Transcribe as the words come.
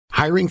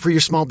Hiring for your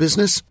small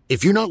business?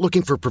 If you're not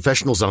looking for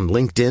professionals on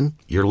LinkedIn,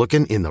 you're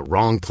looking in the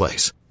wrong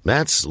place.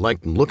 That's like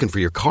looking for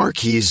your car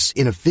keys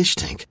in a fish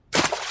tank.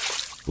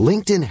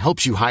 LinkedIn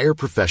helps you hire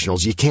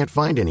professionals you can't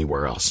find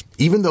anywhere else,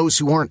 even those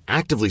who aren't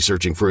actively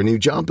searching for a new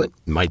job but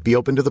might be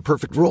open to the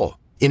perfect role.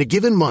 In a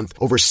given month,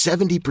 over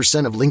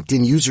 70% of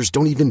LinkedIn users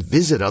don't even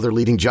visit other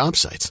leading job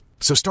sites.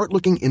 So start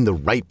looking in the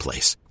right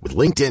place. With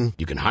LinkedIn,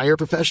 you can hire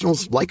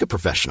professionals like a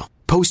professional.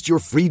 Post your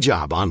free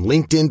job on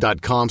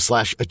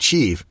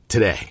linkedin.com/achieve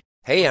today.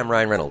 Hey, I'm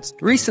Ryan Reynolds.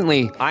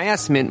 Recently, I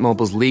asked Mint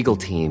Mobile's legal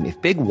team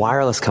if big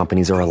wireless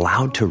companies are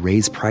allowed to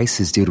raise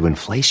prices due to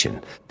inflation.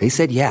 They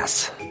said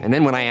yes. And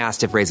then when I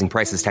asked if raising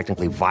prices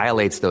technically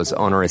violates those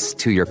onerous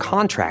 2-year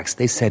contracts,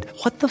 they said,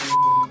 "What the f***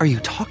 are you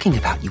talking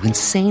about, you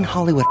insane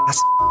Hollywood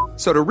ass?"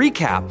 So to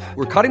recap,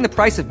 we're cutting the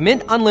price of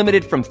Mint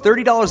Unlimited from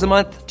 $30 a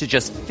month to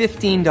just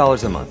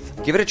 $15 a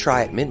month. Give it a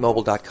try at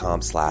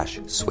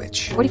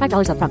mintmobile.com/switch.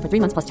 $45 up front for 3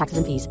 months plus taxes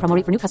and fees. Promo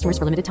rate for new customers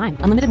for limited time.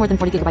 Unlimited more than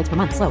 40 gigabytes per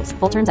month. Slows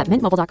full terms at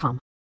mintmobile.com.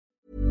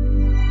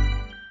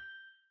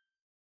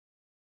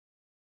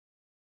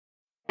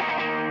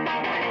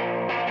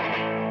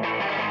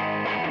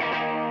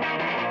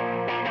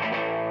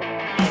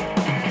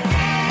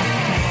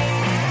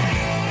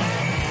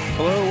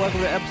 Hello, welcome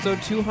to episode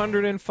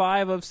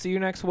 205 of See You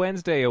Next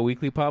Wednesday, a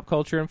weekly pop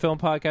culture and film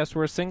podcast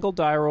where a single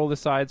die roll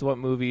decides what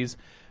movies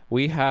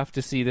we have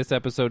to see. This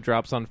episode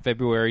drops on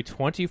February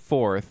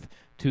 24th,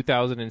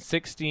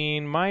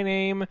 2016. My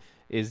name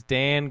is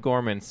Dan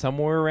Gorman.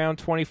 Somewhere around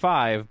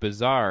 25,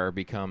 bizarre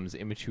becomes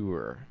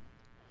immature.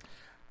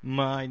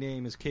 My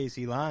name is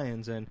Casey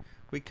Lyons, and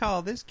we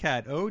call this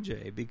cat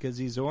OJ because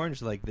he's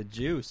orange like the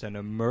juice and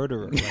a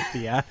murderer like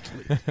the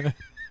athlete.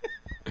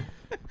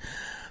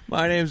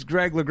 My name's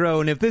Greg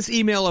LeGros, and if this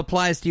email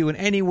applies to you in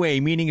any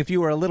way, meaning if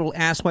you are a little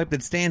asswipe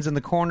that stands in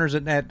the corners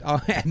at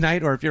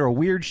night, or if you're a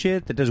weird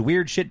shit that does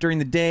weird shit during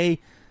the day,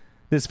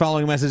 this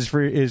following message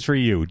is for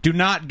you. Do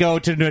not go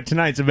to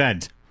tonight's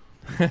event.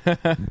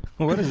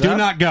 What is that? Do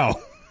not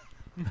go.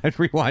 I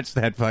rewatched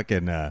that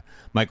fucking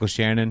Michael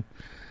Shannon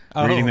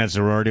reading that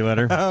sorority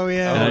letter. Oh,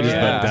 yeah. And I just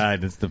yeah. about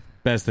died. It's the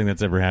best thing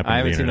that's ever happened I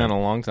to the haven't seen that internet.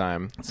 in a long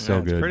time. So Yeah,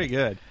 it's good. pretty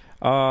good.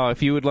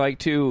 If you would like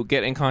to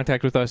get in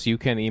contact with us, you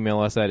can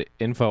email us at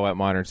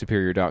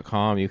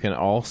info@modernsuperior.com. You can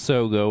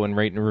also go and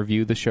rate and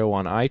review the show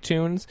on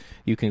iTunes.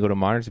 You can go to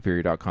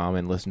modernsuperior.com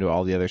and listen to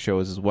all the other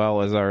shows as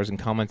well as ours and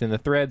comment in the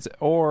threads.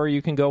 Or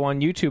you can go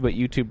on YouTube at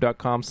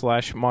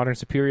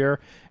youtube.com/modernsuperior.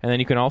 And then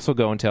you can also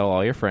go and tell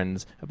all your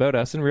friends about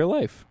us in real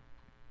life.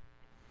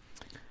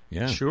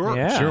 Yeah. Sure.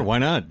 Yeah. Sure, why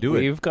not? Do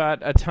it. We've got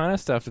a ton of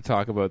stuff to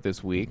talk about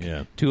this week.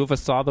 Yeah. 2 of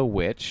us saw The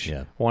Witch.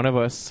 Yeah. 1 of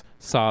us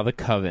saw The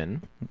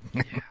Coven.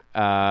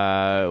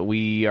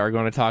 We are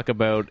going to talk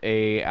about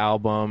a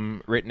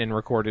album written and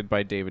recorded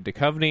by David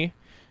Duchovny.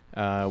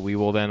 We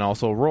will then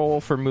also roll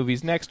for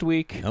movies next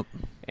week. Yep.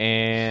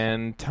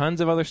 And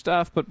tons of other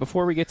stuff. But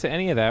before we get to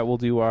any of that, we'll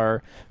do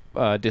our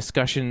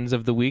discussions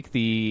of the week,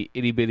 the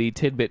itty-bitty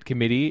tidbit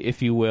committee,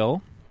 if you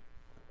will.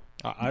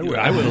 I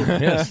will.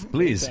 Yes,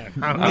 please.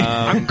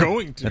 I'm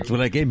going to. That's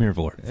what I came here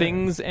for.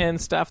 Things and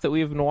stuff that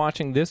we've been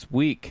watching this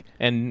week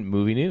and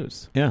movie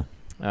news. Yeah.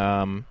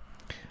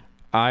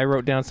 I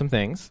wrote down some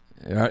things.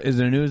 Is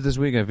there news this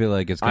week? I feel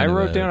like it's kind I of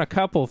wrote down a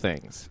couple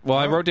things. Well,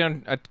 I wrote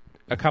down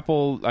a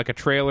couple, like a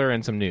trailer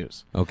and some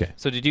news. Okay.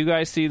 So did you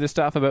guys see the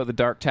stuff about the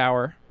Dark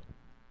Tower?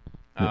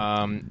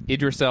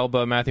 Idris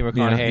Elba, Matthew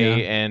McConaughey,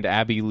 Yeah. and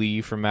Abby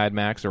Lee from Mad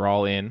Max are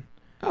all in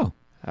Oh.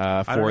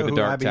 I don't for know the who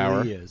Dark Abby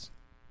Tower Lee is.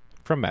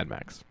 from Mad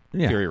Max.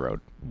 Yeah. Fury Road.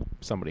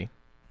 Somebody.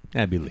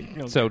 Abby Lee.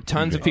 So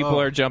tons of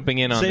people are jumping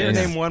in on Say your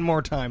this. name one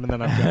more time, and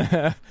then I'm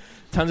done.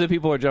 Tons of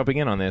people are jumping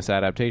in on this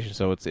adaptation,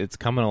 so it's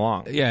coming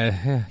along.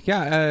 Yeah.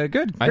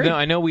 Good.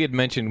 I know we had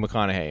mentioned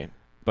McConaughey,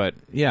 but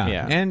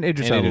Yeah. And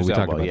Idris Elba. We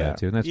talked about that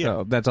too.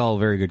 And that's all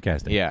very good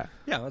casting. Yeah.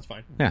 Yeah, that's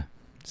fine. Yeah.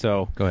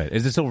 So Go ahead.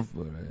 Is it still?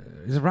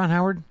 Is it Ron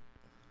Howard?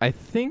 I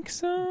think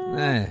so.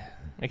 I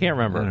can't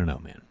remember. I don't know,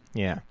 man.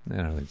 Yeah. I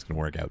don't think it's gonna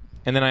work out.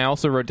 And then I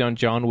also wrote down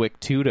John Wick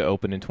 2 to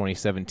open in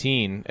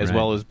 2017, as Right.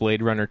 well as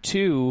Blade Runner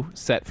 2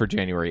 set for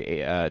January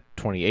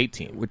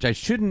 2018. Which I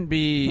shouldn't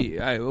be.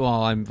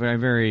 I'm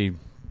very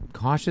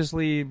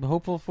cautiously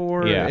hopeful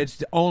for. Yeah.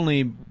 It's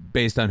only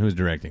based on who's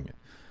directing it.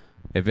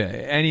 If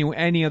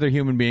any other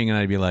human being, and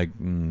I'd be like,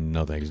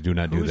 no thanks, do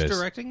not do Who's this.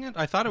 directing it?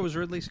 I thought it was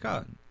Ridley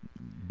Scott.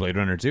 Blade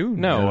Runner 2?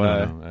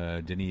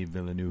 No, Denis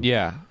Villeneuve.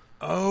 Yeah.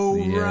 Oh,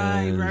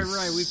 Yes.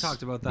 right. We've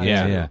talked about that.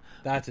 Yeah. too. Yeah.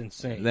 That's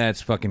insane.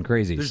 That's fucking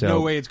crazy. There's So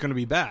no way it's going to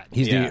be bad.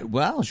 He's Yeah.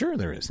 well, sure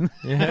there is. You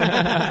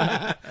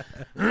Yeah,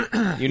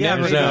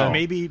 never but, know.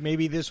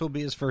 maybe this will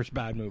be his first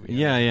bad movie.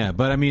 Yeah.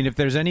 But I mean, if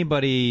there's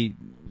anybody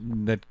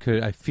that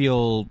could, I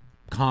feel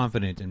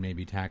confident in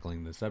maybe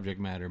tackling the subject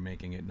matter,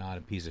 making it not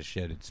a piece of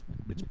shit. It's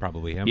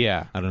probably him.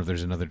 Yeah. I don't know if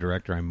there's another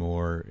director I'm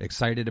more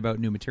excited about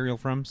new material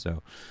from.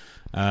 So,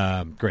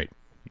 great.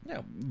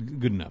 Yeah.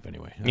 Good enough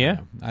anyway. Yeah.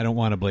 I don't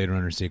want a Blade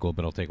Runner sequel,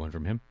 but I'll take one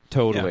from him.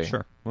 Totally. Yeah,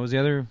 sure. What was the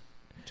other?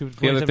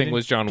 The other thing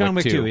was John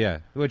Wick 2. Yeah,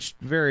 which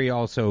very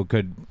also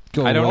could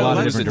go I don't a know lot who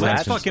of this different is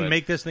Let's directions. fucking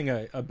make this thing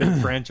a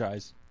big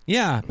franchise.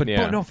 Yeah, but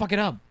Yeah. no, fuck it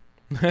up.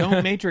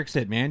 Don't Matrix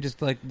it, man. Just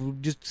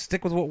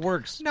stick with what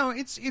works. No,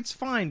 it's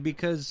fine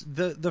because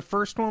the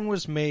first one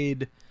was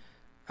made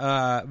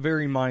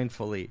very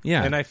mindfully.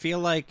 Yeah. And I feel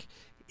like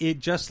it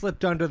just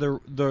slipped under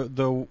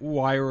the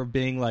wire of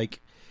being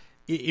like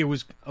it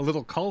was a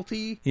little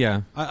culty.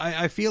 Yeah.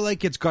 I feel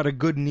like it's got a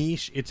good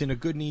niche. It's in a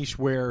good niche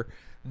where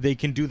they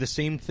can do the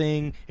same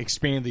thing,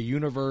 expand the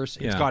universe.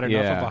 It's got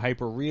enough of a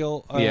hyper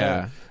real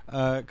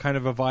kind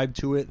of a vibe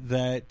to it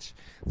that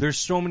there's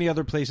so many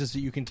other places that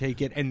you can take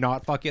it and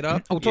not fuck it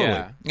up. Oh, totally.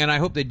 Yeah. And I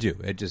hope they do.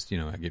 It just,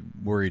 I get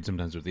worried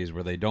sometimes with these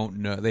where they don't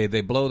know. They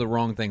blow the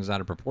wrong things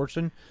out of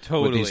proportion with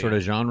Totally. these sort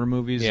of genre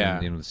movies.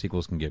 Yeah. And, the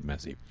sequels can get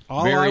messy.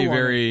 All very, I want-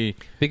 very...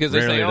 Because they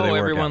rarely say, do they work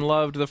everyone out.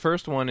 loved the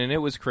first one and it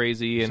was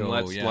crazy, and So,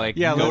 let's yeah. like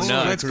Yeah, go let's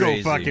nuts. go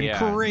Crazy. fucking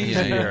Yeah. crazy.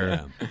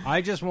 Yeah.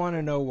 I just want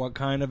to know what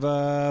kind of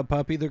a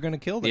puppy they're going to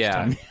kill this Yeah.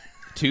 time.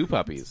 2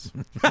 puppies.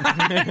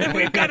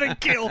 We've got to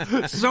kill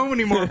so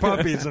many more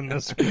puppies in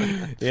this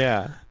one.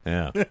 Yeah.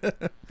 Yeah.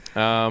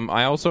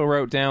 I also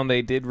wrote down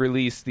they did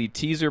release the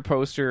teaser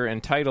poster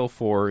and title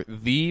for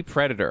The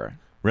Predator.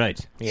 Right.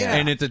 Yeah.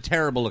 And it's a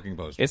terrible looking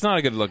poster. It's not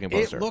a good looking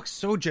poster. It looks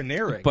so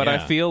generic. but I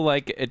yeah. feel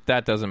like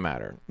that doesn't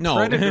matter. no.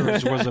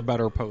 Predators was a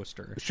better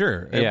poster.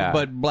 Sure. Yeah.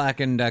 But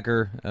Black and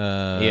Decker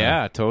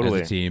Yeah,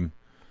 totally. as a team.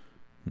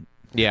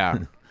 Yeah.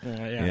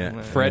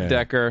 Yeah. Fred Yeah.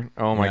 Decker.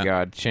 Oh my Yeah.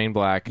 God. Shane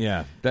Black.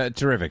 Yeah.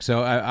 Terrific.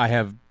 So I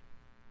have,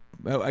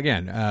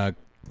 again,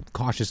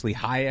 cautiously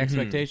high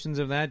expectations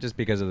of that just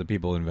because of the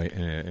people involved.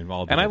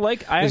 And with I it.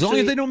 like- I as long as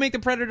actually- they don't make the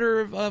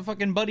Predator a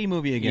fucking buddy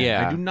movie again.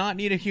 Yeah. I do not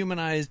need a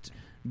humanized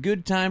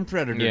good time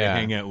Predator to Yeah.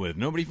 hang out with.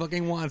 Nobody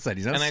fucking wants that.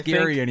 He's not And I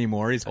scary think-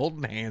 anymore. He's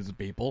holding hands with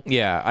people.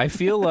 Yeah. I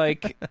feel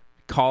like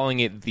calling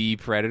it The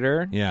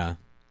Predator Yeah.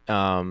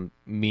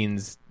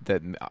 means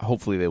that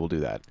hopefully they will do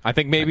that. I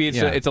think maybe it's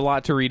Yeah. it's a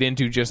lot to read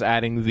into just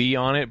adding the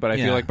on it, but I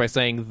Yeah. feel like by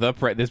saying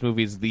this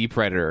movie is The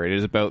Predator, it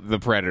is about the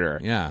Predator.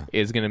 Yeah.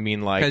 is going to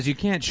mean like 'Cause you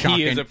can't shock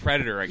he is and- a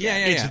predator again. Yeah,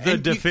 yeah, It's yeah. the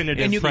And you-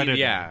 definitive and you- Predator.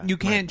 Yeah. You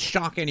can't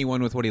shock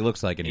anyone with what he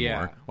looks like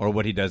anymore, Yeah. or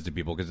what he does to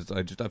people, because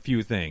it's just a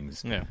few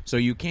things. Yeah. So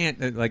you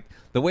can't like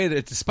the way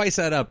that to spice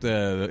that up.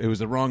 It was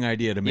the wrong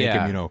idea to make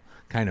Yeah. him,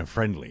 kind of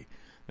friendly.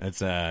 That's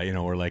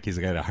where like he's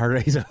got a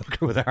heart, he's a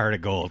hooker with a heart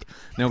of gold.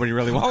 Nobody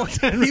really wants.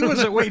 He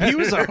was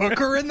a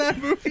hooker in that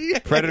movie?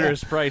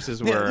 Predator's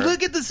prices were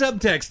Look at the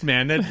subtext,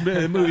 man.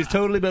 That movie's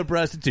totally about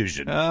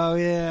prostitution. Oh,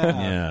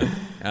 yeah.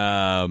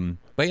 Yeah.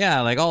 But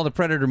yeah, like all the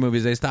Predator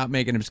movies, they stop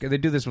making them. They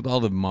do this with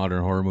all the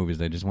modern horror movies.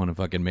 They just want to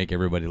fucking make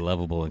everybody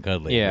lovable and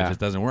cuddly. Yeah. It just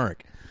doesn't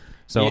work.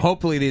 So Yeah.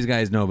 hopefully these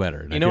guys know better.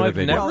 And I You know, feel like I've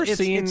they do. never Well, it's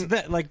seen-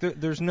 that like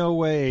there's no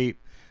way.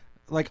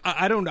 Like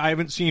I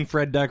haven't seen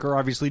Fred Decker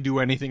obviously do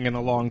anything in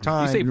a long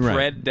time. You say Right.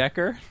 Fred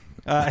Decker?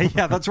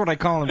 Yeah, that's what I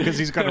call him because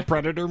he's got a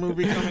Predator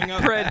movie coming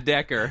up. Fred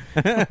Decker.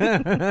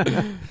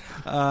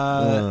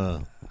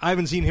 I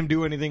haven't seen him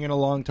do anything in a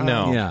long time.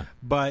 No. Yeah.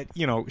 But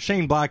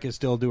Shane Black is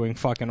still doing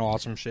fucking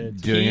awesome shit.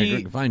 Doing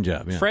He- a fine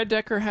job. Yeah. Fred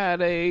Decker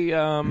had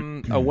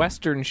a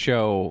Western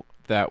show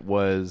that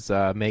was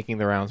making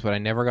the rounds, but I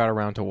never got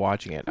around to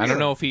watching it. I don't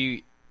know if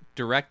he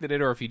directed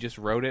it or if he just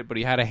wrote it, but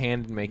he had a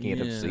hand in making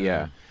it.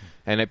 Yeah.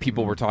 And that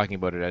people were talking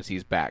about it as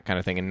he's back, kind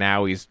of thing. And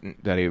now he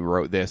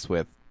wrote this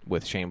with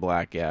Shane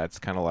Black. Yeah, it's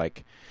kind of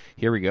like,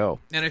 here we go.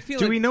 And I feel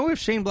Do like we know if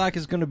Shane Black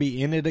is going to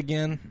be in it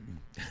again?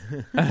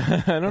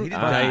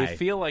 I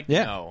feel like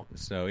Yeah. no.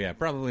 so. Yeah,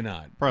 probably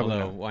not. Probably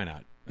Although, not. why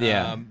not?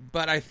 Yeah.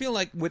 But I feel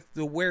like with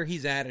where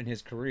he's at in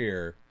his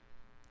career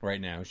right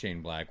now,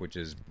 Shane Black, which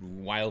is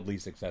wildly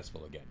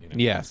successful again.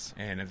 Yes.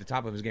 And at the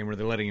top of his game, where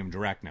they're letting him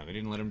direct now. They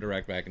didn't let him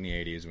direct back in the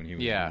 '80s when he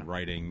was Yeah.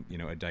 writing,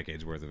 a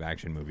decade's worth of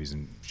action movies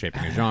and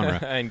shaping a genre.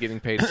 And getting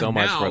paid so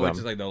much now, for it's them.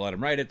 just like they'll let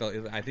him write it.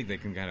 I think they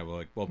can kind of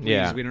like, well, please,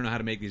 Yeah. we don't know how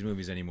to make these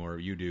movies anymore.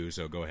 You do,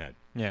 so go ahead.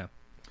 Yeah.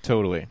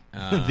 Totally.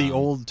 The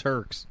old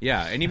Turks.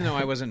 Yeah, and even though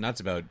I wasn't nuts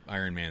about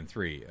Iron Man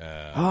 3,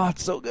 Oh,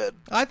 it's so good.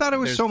 I thought it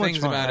was there's so much things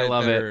fun. about I it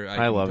love that it. are- I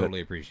can love it.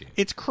 totally appreciate.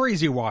 It's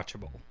crazy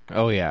watchable.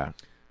 Oh, yeah.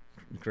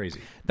 Crazy.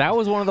 That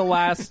was one of the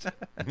last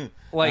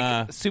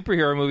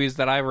superhero movies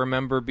that I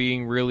remember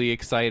being really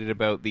excited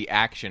about the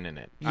action in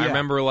it. I Yeah.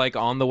 remember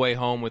on the way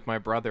home with my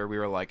brother, we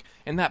were like,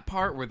 in that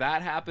part where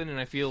that happened, and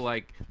I feel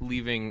like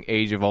leaving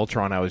Age of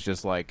Ultron, I was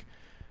just like,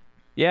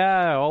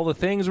 yeah, all the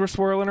things were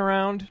swirling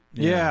around.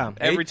 Yeah.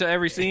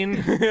 Every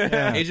scene.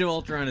 Age of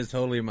Ultron is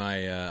totally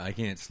my I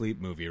can't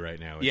sleep movie right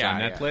now. It's Yeah, on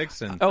yeah.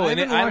 Netflix. And Oh, I and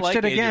haven't I watched like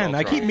it Age of again. I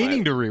Ultron, keep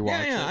meaning but- to rewatch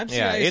yeah, it. I've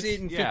Yeah, I it's- see it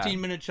in yeah.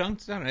 15-minute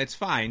chunks. I don't know, it's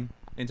fine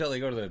until they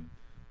go to the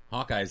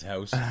Hawkeye's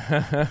house.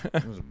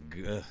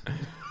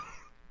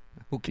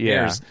 Who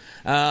cares?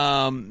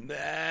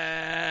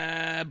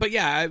 But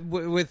yeah,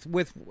 with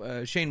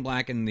Shane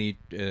Black and the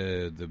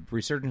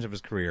resurgence of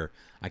his career,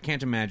 I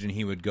can't imagine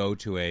he would go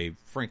to a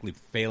frankly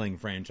failing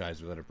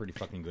franchise without a pretty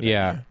fucking good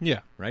Yeah, idea. Yeah.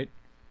 Right?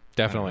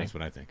 definitely. That's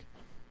what I think.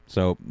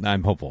 So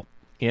I'm hopeful.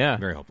 Yeah,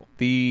 Very hopeful.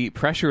 The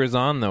pressure is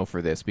on though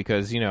for this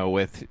because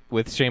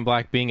with Shane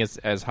Black being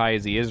as high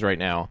as he is right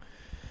now,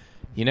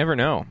 you never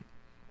know.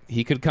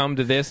 He could come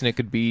to this and it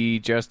could be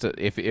just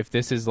if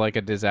this is like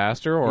a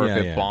disaster or if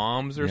it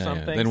bombs or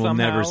something. Then we'll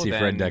somehow, never see then,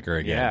 Fred Decker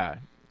again.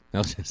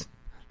 Yeah,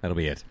 That'll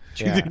be it.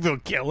 Do you think they'll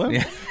kill him?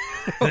 Yeah.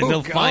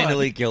 They'll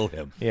finally kill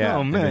him. Yeah.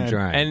 Oh, man.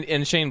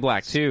 And Shane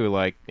Black, too.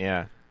 Like,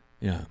 yeah.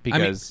 Yeah.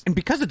 Because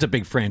because it's a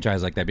big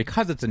franchise like that,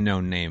 because it's a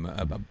known name,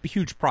 a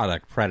huge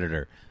product,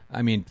 Predator,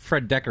 I mean,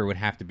 Fred Decker would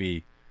have to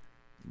be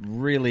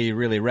really,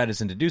 really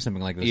reticent to do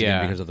something like this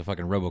again because of the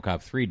fucking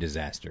RoboCop 3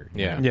 disaster.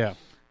 Yeah. Yeah.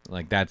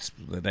 Like, that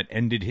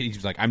ended,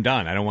 he's like, I'm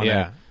done. I don't want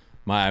to,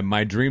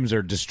 my dreams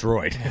are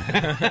destroyed.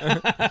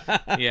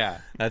 Yeah.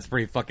 That's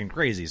pretty fucking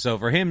crazy. So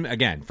for him,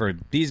 again, for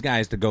these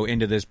guys to go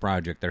into this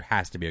project, there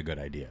has to be a good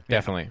idea.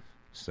 Definitely.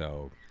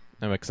 So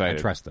I'm excited.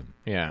 I trust them.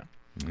 Yeah.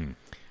 Mm-hmm.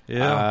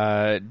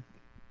 Yeah.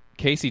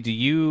 Casey, do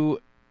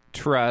you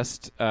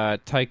trust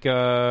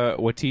Taika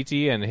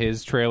Waititi and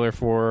his trailer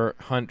for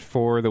Hunt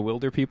for the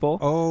Wilder People?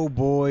 Oh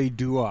boy,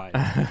 do I!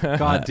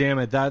 God damn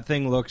it, that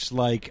thing looks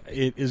like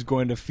it is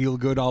going to feel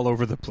good all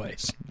over the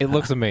place. It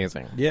looks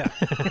amazing. Yeah,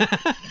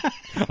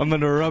 I'm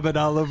gonna rub it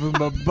all over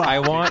my body. I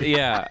want,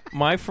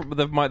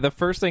 the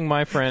first thing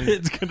my friend.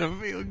 It's gonna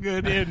feel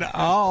good in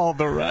all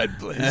the right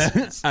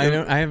places. I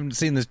haven't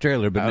seen this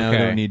trailer, but now I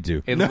don't need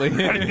to.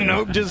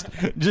 No, just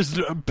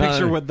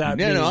picture what that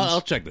means. No, I'll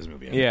check this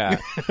movie out. Yeah.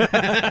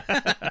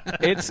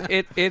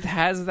 It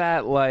has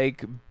that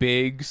like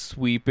big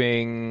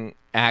sweeping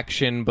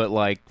action but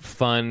like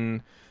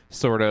fun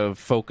sort of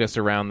focus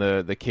around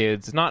the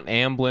kids, not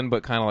Amblin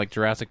but kind of like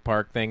Jurassic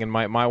Park thing. And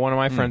my one of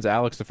my friends,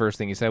 Alex, the first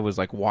thing he said was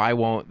like, why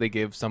won't they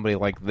give somebody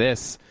like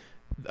this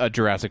a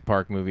Jurassic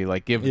Park movie?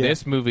 Like give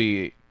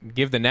the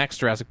next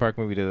Jurassic Park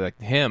movie to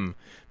like him,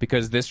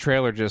 because this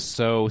trailer just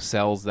so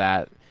sells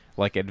that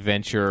like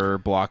adventure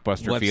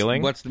blockbuster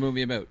feeling. What's the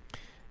movie about?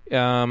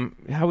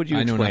 How would you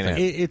explain it?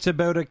 It's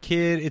about a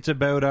kid. It's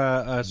about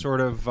a sort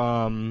of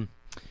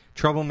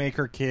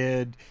troublemaker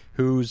kid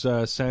who's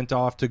sent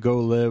off to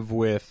go live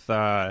with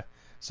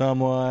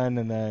someone,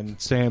 and then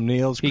Sam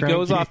Neill's He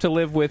goes off to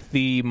live with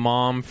the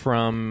mom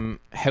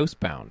from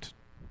Housebound.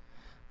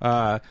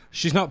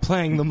 She's not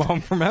playing the mom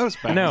from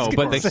Housebound. No,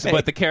 but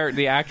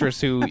the actress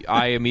who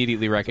I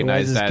immediately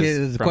recognized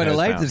as quite a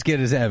life Housebound. this kid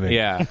is having.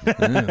 Yeah.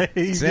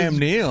 Sam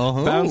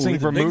Neill bouncing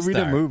from movie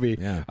star. to movie.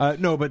 Yeah.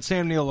 No, but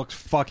Sam Neill looks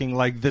fucking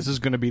like this is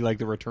going to be like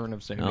the return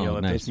of Sam Neill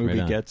if nice. this movie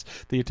Right on. gets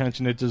the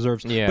attention it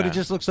deserves. Yeah. But it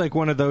just looks like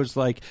one of those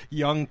like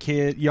young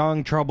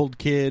troubled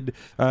kid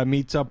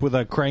meets up with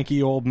a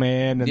cranky old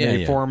man and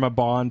they form a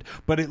bond.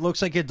 But it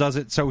looks like it does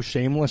it so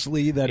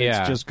shamelessly that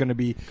it's just going to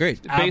be great.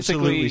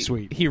 Absolutely Basically,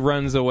 sweet. he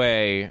runs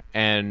away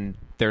and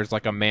there's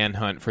like a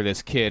manhunt for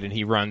this kid, and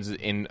he runs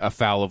in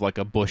afoul of like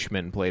a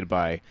bushman played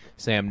by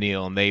Sam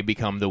Neill, and they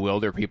become the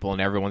Wilder People,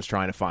 and everyone's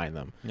trying to find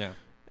them. Yeah.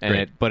 And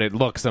it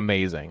looks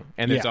amazing,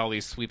 and there's all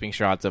these sweeping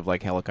shots of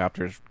like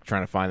helicopters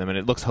trying to find them, and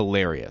it looks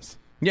hilarious.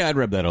 Yeah, I'd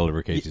rub that all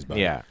over Casey's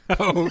body. Yeah.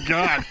 Oh,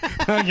 God.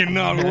 I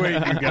cannot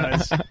wait, you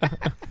guys.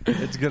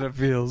 It's going to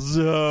feel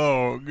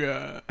so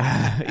good.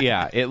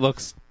 Yeah, it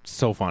looks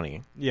so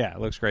funny. Yeah,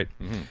 it looks great.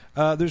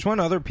 There's one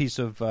other piece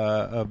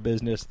of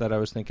business that I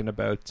was thinking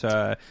about.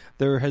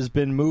 There has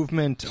been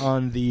movement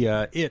on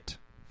the It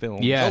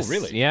film. Yes. Oh,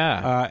 really?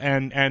 Yeah.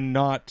 And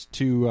not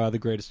to the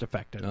greatest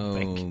effect, I don't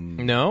think.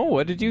 No?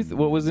 What did you...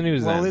 what was the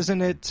news then? Well,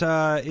 isn't it...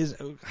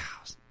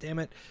 damn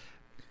it.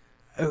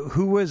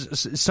 Who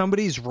was...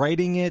 Somebody's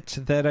writing it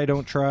that I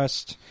don't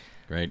trust.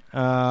 Great.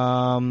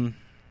 I'm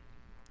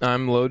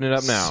loading it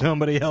up now.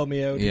 Somebody help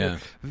me out Yeah. here.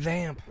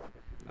 Vamp.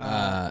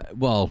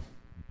 Well,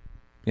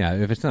 yeah,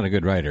 if it's not a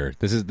good writer,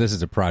 this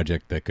is a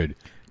project that could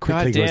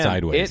quickly go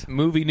sideways.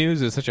 Movie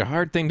news is such a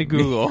hard thing to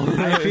Google.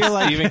 I feel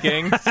like Stephen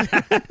King.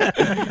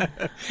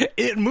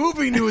 It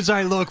movie news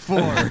I look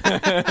for.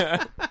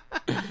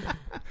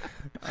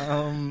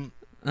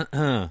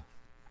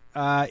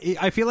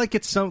 I feel like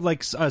it's some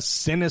like a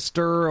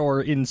Sinister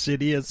or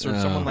Insidious or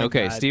someone like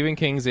that. Okay, Stephen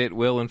King's It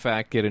will in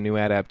fact get a new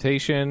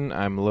adaptation.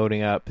 I'm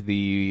loading up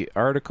the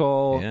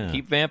article. Yeah.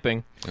 Keep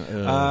vamping.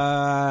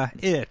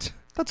 It.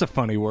 That's a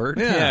funny word.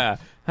 Yeah.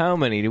 How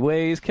many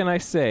ways can I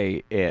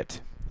say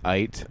it?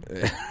 It.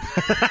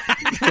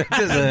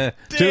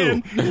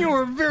 Dan, you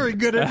were very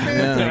good at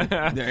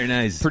vamping. Very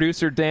nice.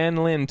 Producer Dan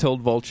Lin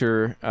told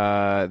Vulture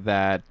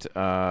that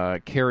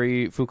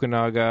Cary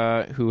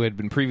Fukunaga, who had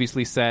been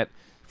previously set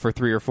for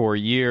 3 or 4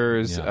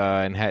 years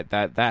and had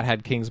that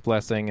had King's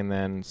blessing, and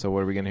then so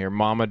what are we going to hear?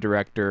 Mama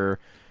director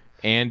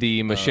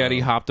Andy Machete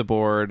hopped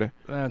aboard.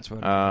 That's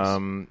what it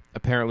is.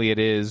 Apparently it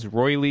is.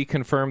 Roy Lee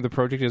confirmed the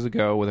project is a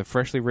go with a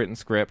freshly written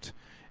script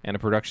and a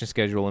production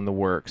schedule in the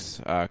works.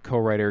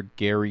 Co-writer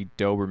Gary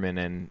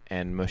Doberman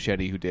and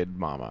Machete, who did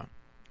Mama.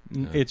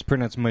 It's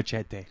pronounced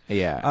machete.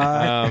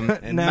 Yeah.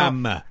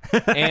 Mama.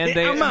 And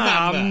they,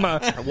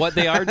 what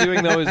they are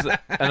doing though is,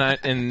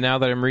 and now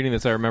that I'm reading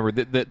this, I remember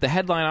the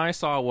headline I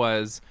saw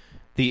was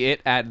the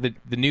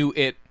new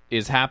It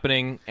is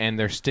happening, and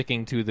they're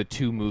sticking to the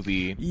 2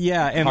 movie.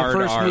 Yeah, and the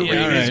first movie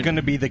is going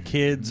to be the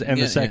kids, and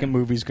the second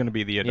movie is going to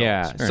be the adults.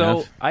 Yeah, Fair so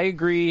enough. I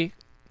agree.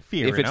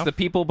 If it's the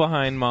people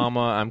behind Mama,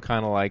 I'm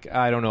kind of like,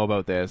 I don't know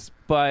about this.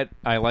 But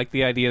I like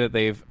the idea that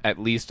they've at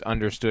least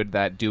understood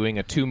that doing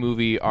a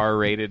 2-movie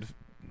R-rated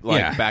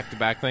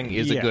back-to-back thing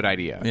is a good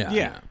idea. Yeah.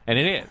 Yeah. And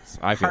it is,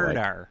 I feel Hard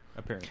like. R,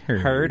 apparently.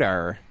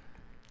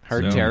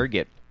 Hard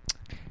target.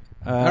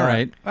 All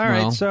right.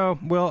 Well. So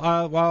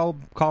I'll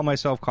call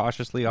myself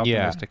cautiously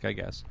optimistic, I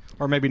guess,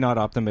 or maybe not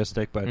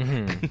optimistic, but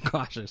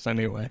cautious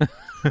anyway.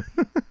 I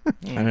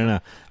don't know.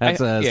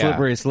 That's a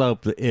slippery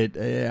slope.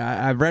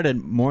 I've read it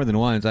more than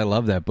once. I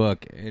love that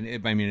book.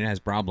 It has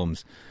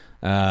problems,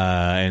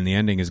 and the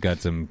ending has got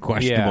some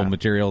questionable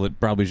material that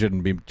probably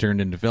shouldn't be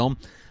turned into film.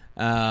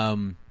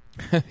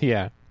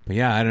 Yeah. But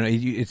yeah, I don't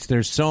know.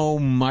 There's so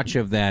much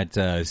of that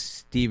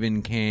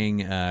Stephen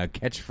King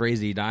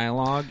catchphrasey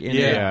dialogue in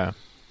it.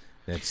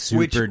 That's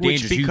super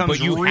dangerous. Which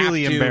becomes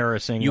really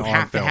embarrassing. You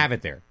have to have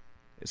it there.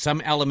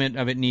 Some element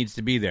of it needs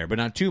to be there, but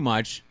not too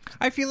much.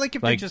 I feel like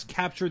if they just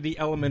captured the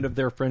element of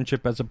their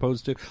friendship as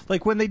opposed to...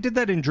 Like, when they did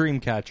that in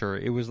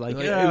Dreamcatcher, it was like...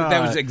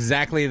 That was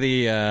exactly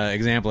the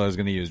example I was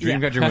going to use.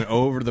 Dreamcatcher went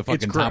over the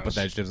fucking top of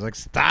that shit. It was like,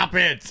 stop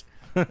it!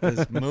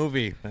 That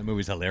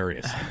movie's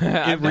hilarious.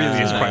 It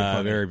really is quite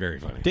funny. Very, very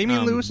funny.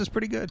 Damian Lewis is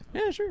pretty good.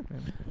 Yeah, sure.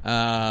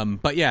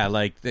 But yeah,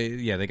 like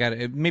they got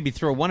to maybe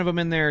throw one of them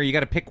in there. You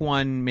got to pick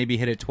one, maybe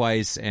hit it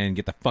twice, and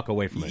get the fuck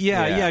away from it.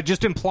 Yeah.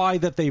 Just imply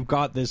that they've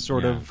got this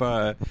sort of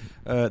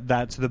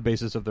that's the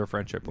basis of their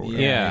friendship. Or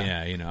whatever.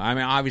 Yeah. You know, I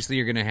mean, obviously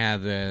you're going to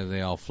have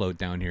they all float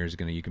down here.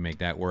 You can make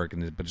that work,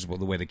 but just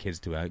the way the kids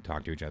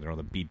talk to each other, all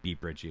the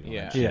beep Richie.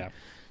 Yeah.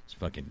 It's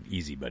fucking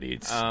easy, buddy.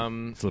 It's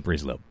slippery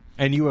slope.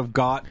 And you have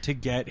got to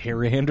get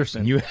Harry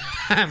Anderson. You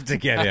have to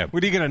get him.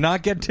 What, are you going to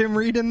not get Tim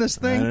Reed in this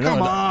thing?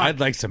 Come on. I'd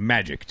like some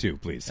magic too,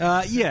 please.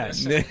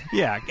 Yes.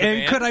 Yeah.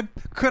 And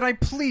could I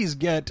please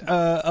get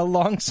a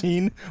long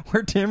scene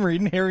where Tim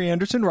Reed and Harry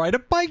Anderson ride a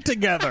bike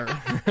together?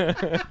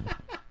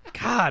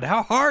 God,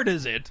 how hard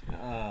is it?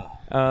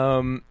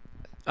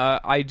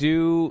 I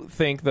do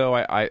think, though,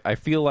 I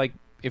feel like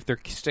if they're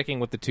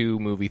sticking with the two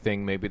movie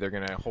thing, maybe they're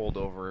going to hold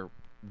over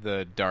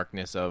the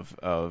darkness of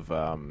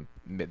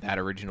that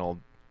original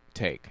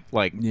take,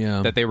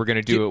 that they were going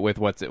to do it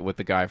with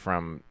the guy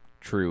from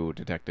True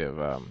Detective,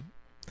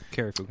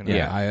 Cary Fukunaga.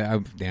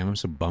 Yeah, I'm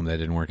so bummed that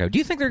didn't work out. Do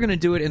you think they're going to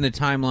do it in the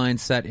timeline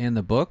set in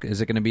the book? Is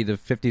it going to be the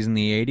 50s and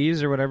the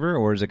 80s or whatever,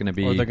 or is it going to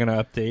be? Or they're going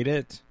to update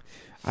it?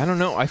 I don't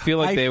know. I feel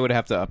like they would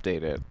have to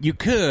update it. You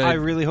could. I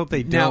really hope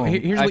they don't. Now,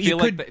 here's what you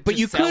could, like but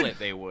you sell could. It,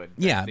 they would.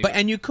 Yeah,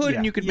 and you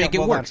could make it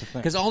work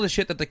because all the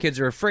shit that the kids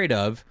are afraid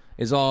of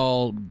is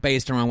all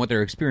based around what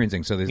they're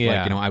experiencing. So there's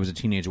I was a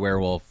teenage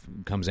werewolf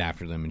comes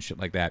after them and shit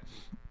like that.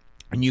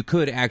 And you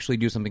could actually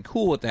do something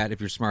cool with that if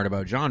you're smart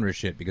about genre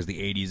shit, because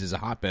the 80s is a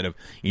hotbed of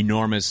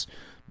enormous,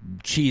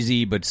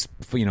 cheesy, but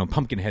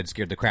Pumpkinhead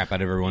scared the crap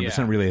out of everyone. It's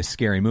not really a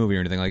scary movie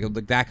or anything.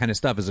 Like that kind of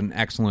stuff is an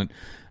excellent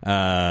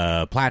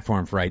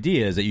platform for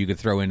ideas that you could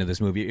throw into this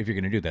movie if you're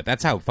going to do that.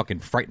 That's how fucking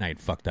Fright Night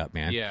fucked up,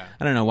 man. Yeah.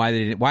 I don't know why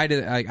they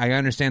did. I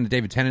understand that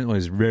David Tennant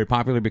was very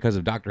popular because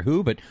of Doctor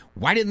Who, but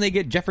why didn't they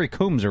get Jeffrey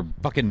Combs or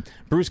fucking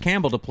Bruce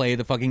Campbell to play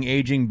the fucking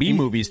aging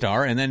B-movie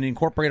star and then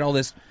incorporate all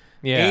this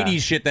 80s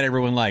shit that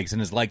everyone likes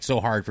and has liked so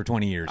hard for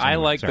 20 years. I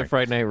like the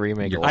Fright Night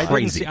remake. You're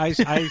crazy. I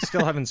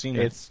still haven't seen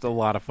it. It's a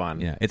lot of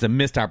fun. Yeah, it's a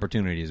missed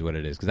opportunity is what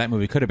it is, because that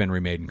movie could have been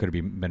remade and could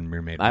have been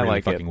remade really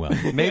like fucking well.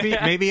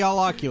 Maybe I'll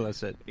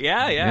Oculus it.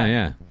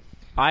 Yeah.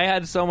 I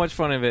had so much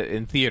fun of it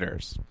in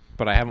theaters,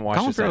 but I haven't watched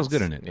it. Colin Farrell's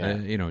good in it.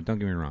 Yeah. Don't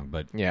get me wrong,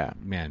 but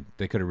man,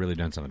 they could have really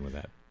done something with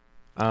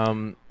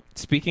that.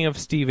 Speaking of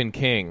Stephen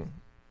King,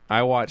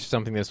 I watched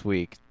something this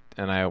week,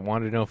 and I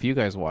wanted to know if you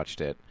guys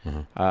watched it.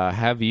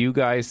 Have you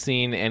guys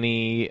seen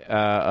any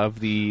of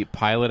the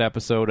pilot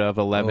episode of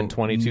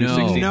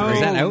 11/22/63? No. Is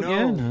that out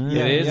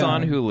yet? It is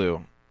on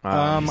Hulu.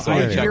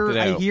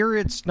 I hear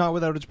it's not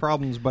without its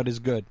problems, but is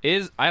good.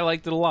 I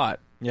liked it a lot.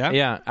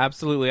 Yeah,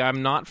 absolutely.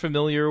 I'm not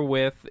familiar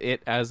with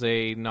it as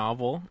a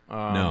novel.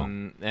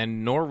 No,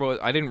 and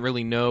nor I didn't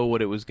really know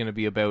what it was going to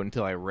be about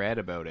until I read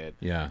about it.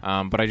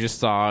 Yeah. But I just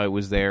saw it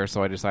was there,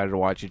 so I decided to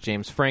watch it.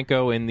 James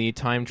Franco in the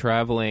time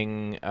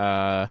traveling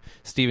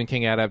Stephen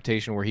King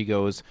adaptation, where he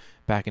goes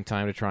back in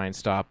time to try and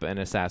stop an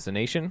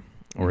assassination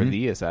or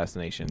the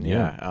assassination.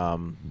 Yeah.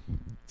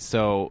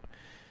 So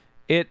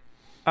it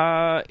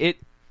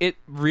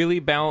really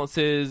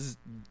balances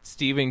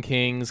Stephen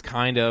King's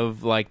kind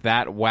of like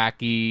that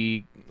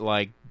wacky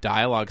like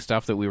dialogue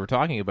stuff that we were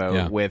talking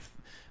about with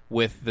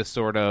the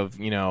sort of,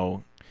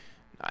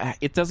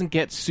 it doesn't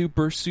get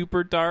super,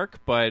 super dark,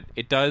 but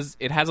it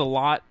has a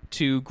lot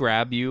to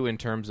grab you in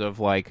terms of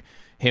like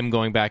him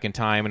going back in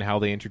time and how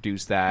they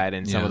introduce that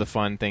and some of the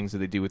fun things that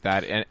they do with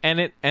that.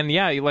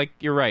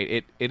 You're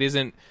right. It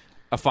isn't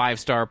a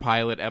 5-star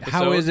pilot episode.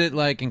 How is it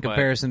like in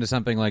comparison to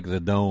something like The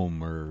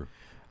Dome or...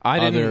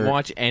 I didn't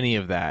watch any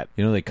of that.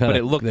 They cut, but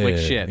it looked like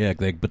shit. Yeah,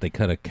 but they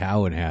cut a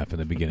cow in half in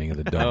the beginning of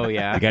The Dome. Oh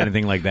yeah, you got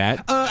anything like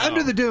that?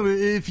 Under the Dome,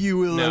 if you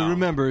will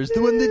remember, is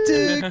the one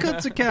that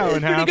cuts a cow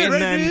in half, and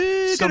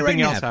then something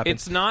else happens.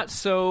 It's not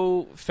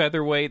so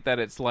featherweight that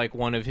it's like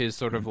one of his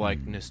sort of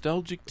like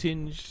nostalgic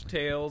tinged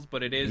tales,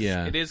 but it is.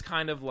 Yeah. It is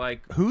kind of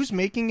like who's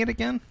making it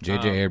again?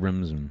 J.J.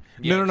 Abrams and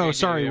no.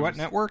 Sorry, what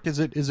network is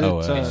it? Is it? Oh,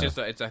 it's just.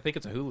 I think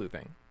it's a Hulu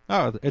thing.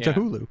 Oh, it's a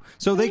Hulu,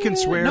 so they can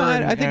swear. No,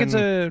 I think it's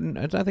a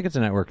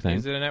network thing.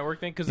 Is it a network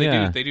thing? Because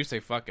they do say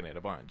fucking it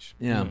a bunch.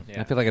 Yeah.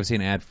 I feel like I've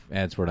seen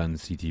ads for it on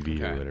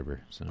CTV or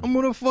whatever. So I'm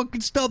gonna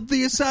fucking stop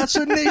the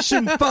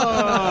assassination.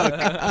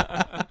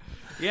 Fuck.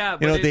 Yeah,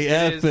 but you know what the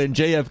F in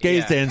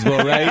JFK stands for,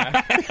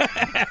 right?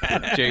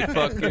 J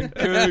fucking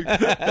King.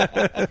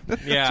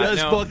 Yeah,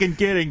 just fucking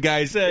kidding,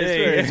 guys.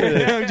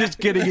 I'm just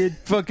kidding. It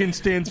fucking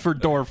stands for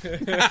Dorf.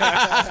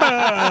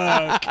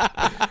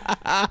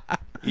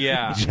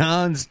 Yeah,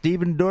 John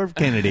Stephen Dorf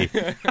Kennedy.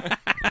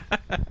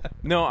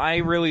 No, I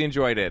really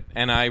enjoyed it,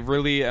 and I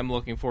really am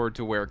looking forward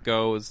to where it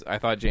goes. I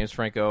thought James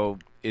Franco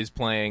is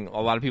playing.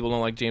 A lot of people don't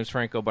like James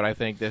Franco, but I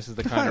think this is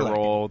the kind of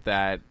role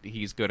that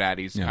he's good at.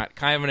 He's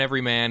kind of an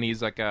everyman.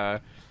 He's like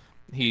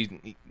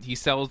he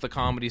sells the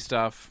comedy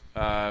stuff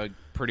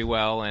pretty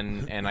well,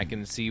 and I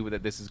can see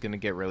that this is going to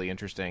get really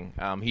interesting.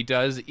 He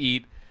does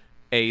eat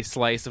a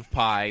slice of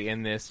pie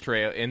in this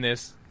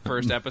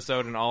first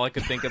episode, and all I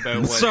could think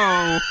about was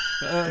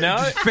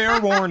fair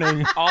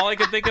warning. All I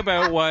could think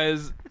about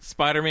was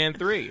Spider-Man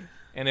 3.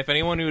 And if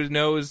anyone who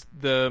knows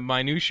the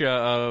minutia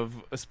of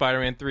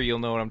Spider-Man 3, you'll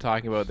know what I'm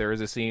talking about. There is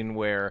a scene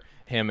where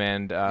him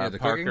and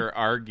Parker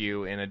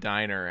argue in a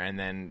diner, and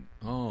then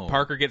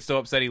Parker gets so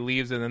upset he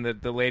leaves, and then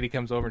the lady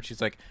comes over and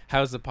she's like,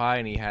 "How's the pie?"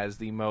 And he has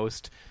the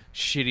most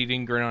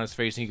shit-eating grin on his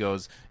face, and he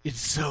goes, "It's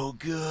so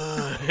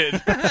good."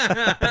 And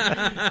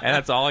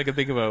that's all I could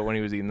think about when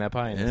he was eating that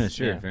pie. Yeah,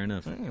 sure, fair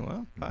enough.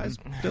 Well, pie's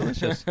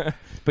delicious. But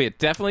yeah,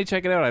 definitely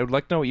check it out. I would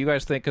like to know what you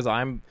guys think, because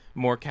I'm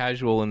more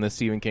casual in the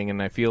Stephen King,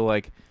 and I feel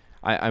like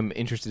I'm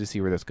interested to see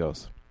where this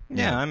goes.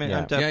 Yeah, I'm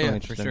definitely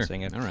interested in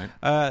seeing it. All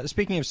right.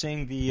 Speaking of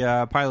seeing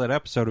the pilot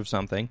episode of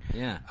something,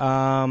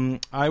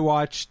 I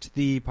watched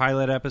the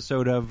pilot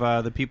episode of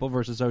The People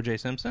versus O.J.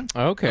 Simpson.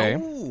 Okay.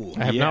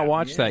 I have not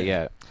watched that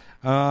yet.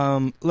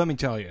 Let me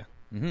tell you,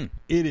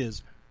 it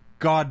is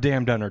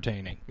goddamn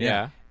entertaining.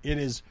 Yeah. It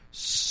is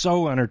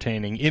so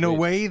entertaining in a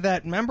way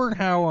that, remember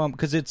how,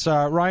 because it's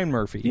Ryan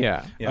Murphy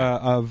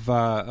of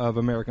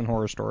American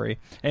Horror Story,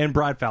 and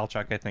Brad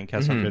Falchuk, I think,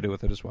 has something to do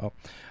with it as well.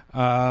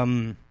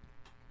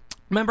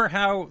 Remember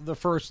how the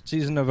first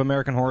season of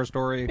American Horror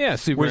Story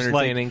super was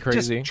entertaining,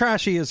 crazy, just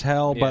trashy as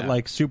hell, but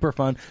like super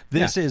fun.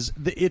 This is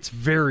it's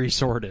very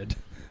sorted.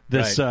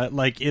 This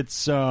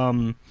it's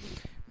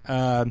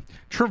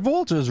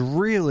Travolta's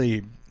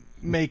really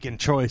making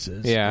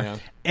choices.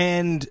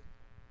 And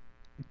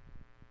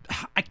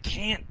I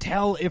can't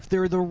tell if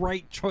they're the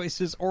right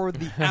choices or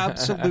the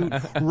absolute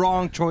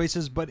wrong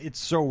choices, but it's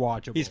so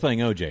watchable. He's playing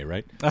OJ,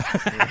 right?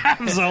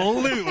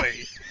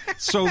 Absolutely.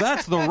 So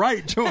that's the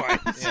right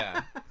choice.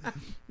 Yeah,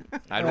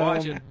 I'd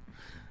watch it.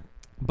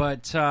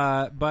 But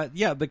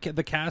yeah,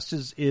 the cast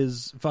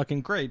is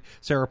fucking great.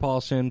 Sarah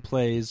Paulson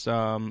plays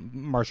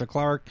Marcia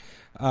Clark.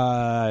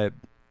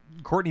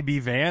 Courtney B.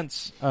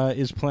 Vance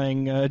is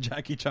playing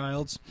Jackie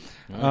Childs.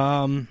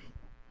 Who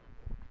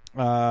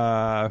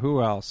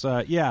else?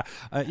 You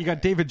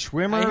got David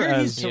Schwimmer. I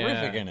heard he's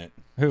terrific in it.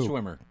 Who?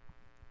 Schwimmer.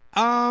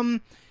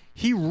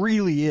 He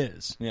really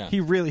is. Yeah.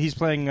 He's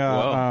playing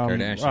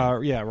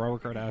Kardashian.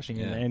 Robert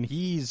Kardashian, and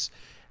he's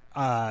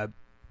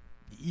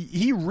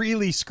he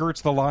really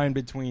skirts the line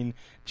between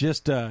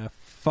just a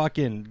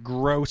fucking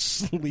gross,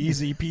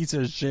 sleazy piece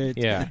of shit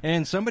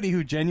and somebody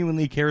who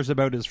genuinely cares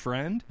about his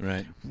friend.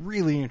 Right.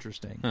 Really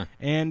interesting. Huh.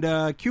 And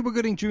Cuba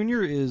Gooding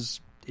Jr. is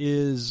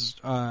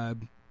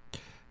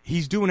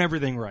he's doing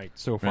everything right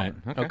so far.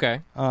 Right. Okay.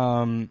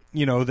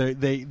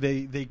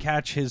 They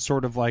catch his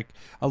sort of like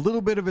a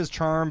little bit of his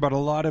charm, but a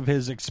lot of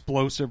his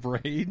explosive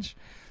rage,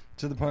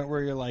 to the point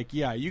where you're like,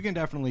 yeah, you can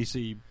definitely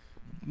see,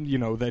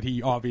 that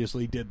he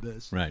obviously did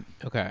this. Right.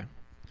 Okay.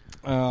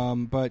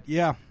 But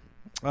yeah,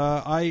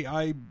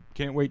 I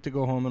can't wait to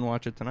go home and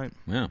watch it tonight.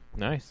 Yeah.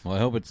 Nice. Well, I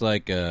hope it's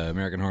like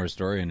American Horror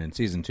Story, and in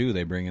season 2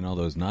 they bring in all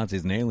those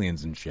Nazis and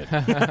aliens and shit.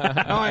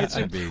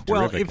 That'd be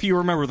well, terrific. if you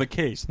remember the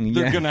case,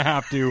 they're going to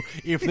have to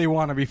if they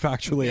want to be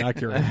factually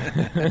accurate.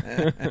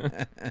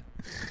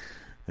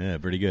 Yeah,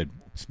 pretty good.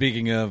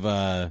 Speaking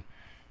of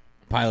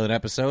pilot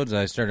episodes,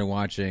 I started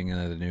watching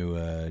the new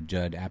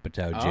Judd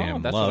Apatow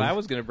jam. That's Love. what I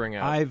was going to bring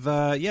up.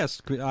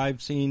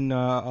 I've seen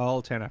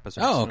all 10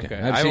 episodes. Oh, okay.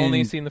 I've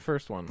only seen the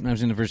first one. I've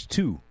seen the first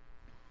 2.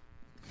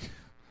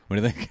 What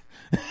do you think?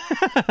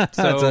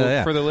 So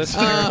for the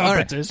listener, all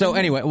right. So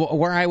anyway,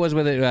 where I was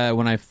with it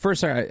when I first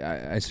started,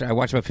 I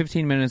watched about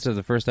 15 minutes of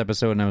the first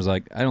episode, and I was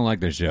like, I don't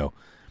like this show.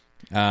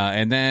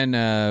 And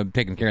then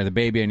taking care of the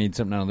baby, I need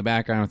something on in the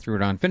background. Threw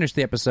it on, finished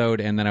the episode,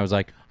 and then I was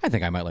like, I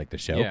think I might like this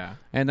show. Yeah.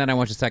 And then I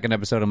watched the second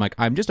episode. I'm like,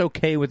 I'm just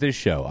okay with this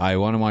show. I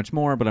want to watch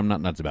more, but I'm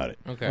not nuts about it.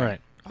 Okay. All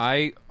right.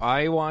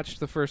 I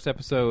watched the first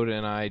episode,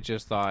 and I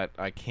just thought,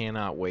 I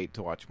cannot wait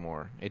to watch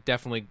more. It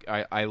definitely,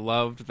 I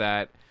loved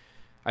that.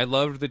 I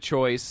loved the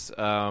choice,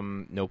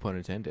 no pun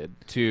intended,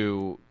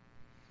 to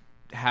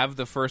have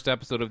the first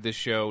episode of this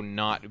show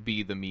not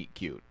be the meet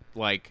cute.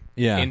 Like,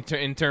 in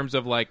terms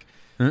of, like,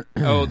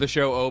 oh, the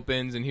show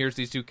opens and here's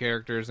these two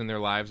characters and their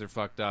lives are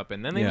fucked up,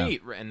 and then they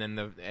meet, and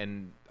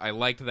then I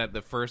liked that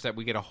the first that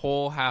we get a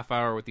whole half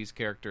hour with these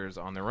characters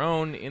on their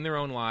own, in their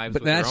own lives.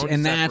 But with that's their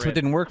own that's what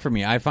didn't work for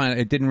me. I find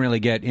it didn't really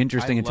get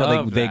interesting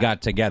until they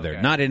got together.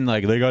 Okay. Not in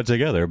like they got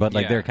together, but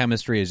like their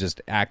chemistry as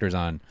just actors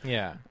on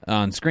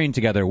screen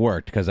together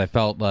worked, because I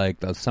felt like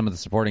some of the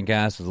supporting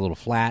cast was a little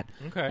flat,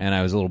 and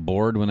I was a little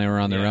bored when they were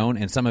on their own,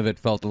 and some of it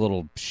felt a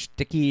little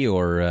sticky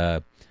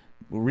or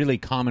really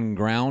common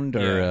ground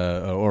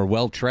or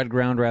well tread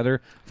ground rather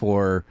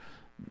for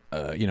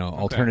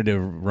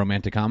alternative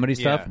romantic comedy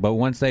stuff. But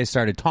once they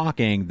started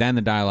talking, then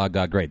the dialogue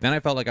got great. Then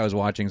I felt like I was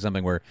watching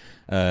something where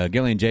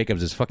Gillian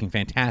Jacobs is fucking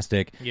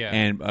fantastic,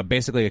 and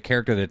basically a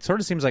character that sort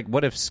of seems like,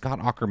 what if Scott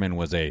Aukerman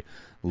was a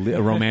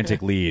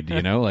romantic lead?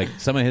 Like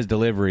some of his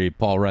delivery,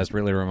 Paul Rust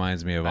really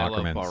reminds me of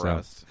Aukerman. Love Paul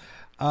Rust.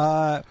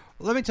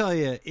 Let me tell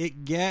you,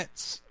 it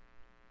gets.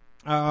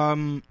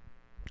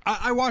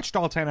 I watched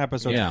all 10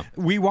 episodes. Yeah.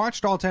 We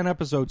watched all 10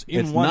 episodes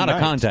in one night. It's not a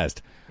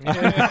contest.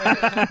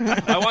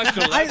 I watched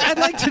 11. I'd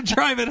like to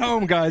drive it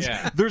home, guys.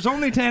 Yeah. There's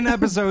only 10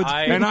 episodes,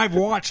 and I've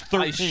watched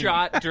 13. I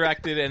shot,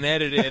 directed, and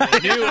edited a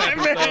new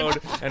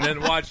episode, and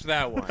then watched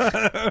that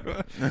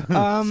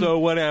one. So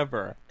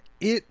whatever.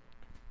 It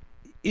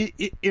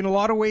in a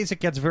lot of ways, it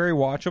gets very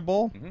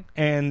watchable,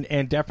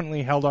 and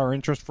definitely held our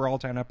interest for all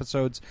 10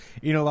 episodes.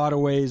 In a lot of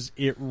ways,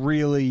 it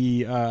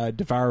really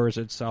devours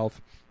itself.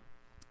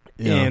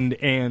 And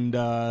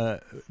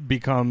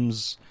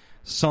becomes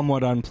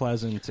somewhat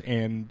unpleasant,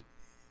 and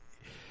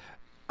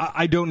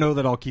I don't know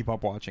that I'll keep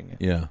up watching it.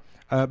 Yeah.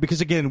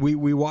 Because again,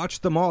 we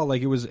watched them all,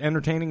 like it was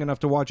entertaining enough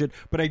to watch it,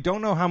 but I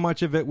don't know how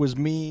much of it was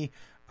me.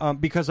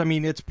 Because I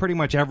mean, it's pretty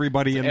much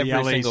everybody in the LA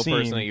every single scene.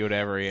 person that you would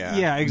ever,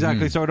 yeah,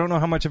 exactly. So I don't know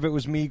how much of it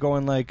was me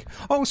going like,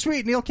 "Oh,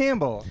 sweet, Neil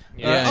Campbell."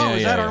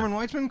 Is that Armin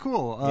Weitzman?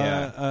 Cool.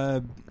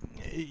 The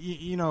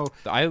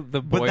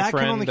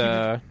boyfriend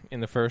in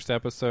the first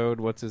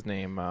episode. What's his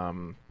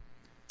name?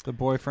 The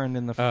boyfriend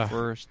in the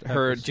first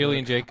her episode.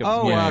 Gillian Jacobs.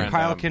 Oh, boyfriend,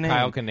 Kyle Kinane.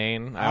 Kyle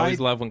Kinane. I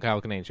always love when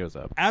Kyle Kinane shows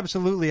up.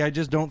 Absolutely. I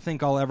just don't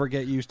think I'll ever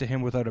get used to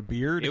him without a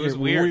beard. It was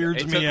weird.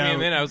 Weirds it took me out. a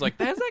minute. I was like,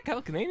 "Is that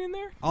Kyle Kinane in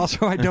there?"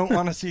 Also, I don't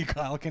want to see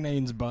Kyle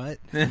Kinane's butt.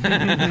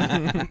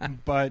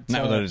 But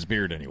not without his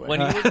beard anyway.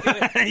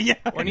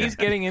 When he's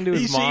getting into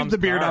his he mom's shaved the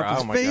beard car,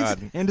 off his face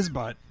God. and his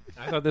butt.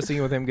 I thought this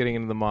scene with him getting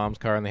into the mom's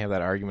car and they have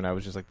that argument, I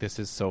was just like, this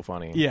is so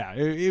funny. Yeah,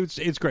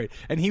 it's great.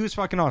 And he was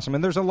fucking awesome.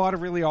 And there's a lot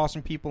of really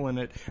awesome people in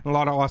it and a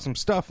lot of awesome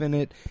stuff in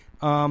it.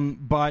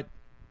 But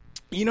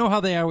you know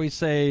how they always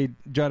say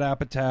Judd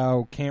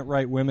Apatow can't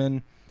write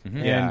women,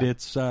 and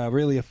it's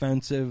really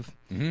offensive?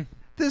 Mm-hmm.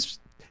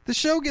 The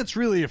show gets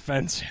really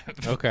offensive.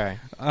 Okay.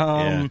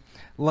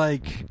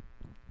 Like,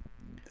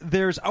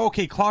 there's...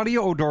 Okay,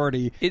 Claudia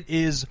O'Doherty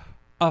is...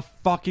 a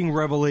fucking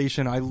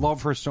revelation. I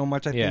love her so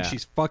much. I think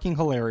she's fucking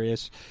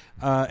hilarious.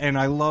 And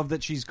I love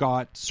that she's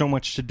got so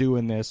much to do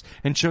in this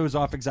and shows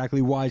off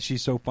exactly why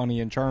she's so funny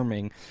and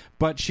charming.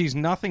 But she's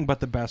nothing but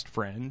the best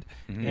friend.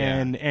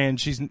 And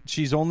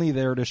she's only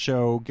there to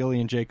show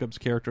Gillian Jacobs'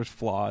 character's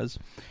flaws.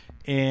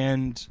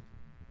 And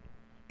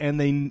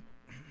they...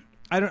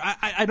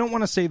 I don't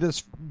want to say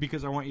this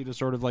because I want you to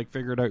sort of like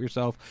figure it out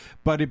yourself,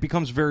 but it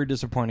becomes very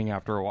disappointing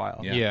after a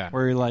while. Yeah.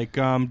 Where you're like,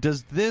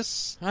 does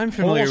this I'm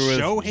familiar whole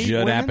show with hate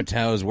Judd women?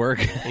 Apatow's work.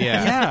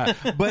 Yeah,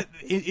 but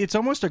it's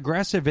almost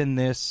aggressive in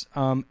this.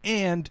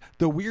 And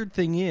the weird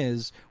thing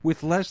is,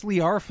 with Leslie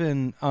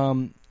Arfin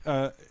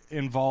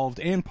involved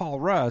and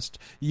Paul Rust,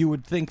 you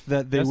would think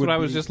that they That's would what I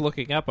was just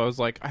looking up. I was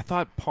like, I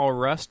thought Paul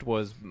Rust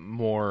was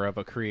more of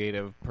a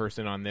creative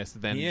person on this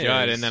than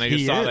Judd, and then I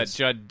just saw that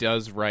Judd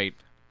does write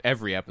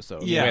every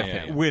episode with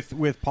him.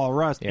 with Paul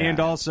Rust. Yeah.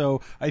 And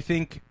also, I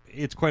think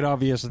it's quite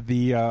obvious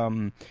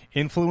the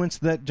influence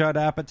that Judd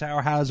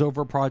Apatow has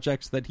over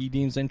projects that he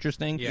deems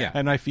interesting. Yeah.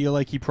 And I feel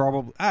like he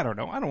probably... I don't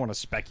know. I don't want to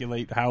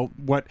speculate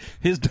what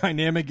his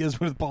dynamic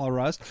is with Paul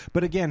Rust.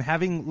 But again,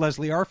 having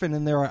Leslie Arfin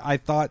in there, I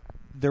thought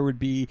there would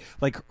be,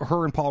 like,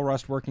 her and Paul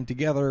Rust working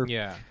together.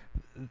 Yeah.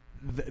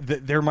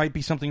 There might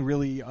be something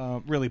really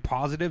really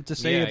positive to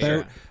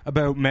say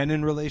about men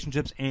in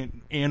relationships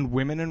and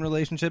women in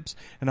relationships,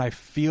 and I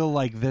feel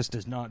like this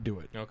does not do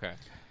it. Okay.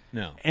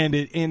 No. And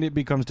it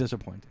becomes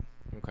disappointing.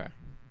 Okay.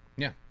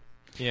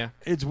 Yeah.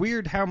 It's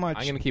weird how much...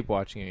 I'm going to keep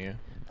watching it,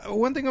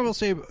 One thing I will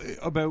say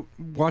about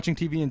watching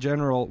TV in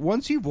general,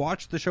 once you've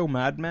watched the show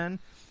Mad Men,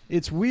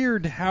 it's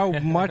weird how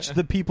much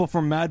the people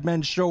from Mad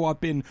Men show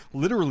up in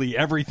literally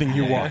everything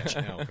you watch.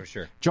 No, for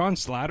sure. John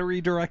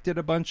Slattery directed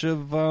a bunch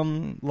of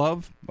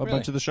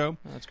bunch of the show.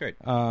 Oh, that's great.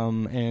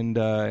 And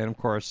of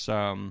course,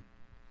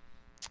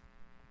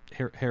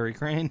 Harry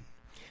Crane.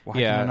 Why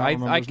Yeah, can I not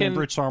remember I his name? can-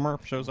 Rich Sommer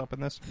shows up in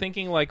this.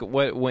 Thinking like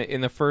when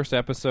in the first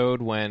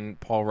episode when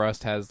Paul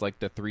Rust has like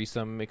the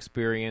threesome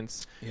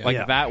experience,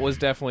 Yeah. that was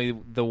definitely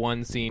the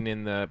one scene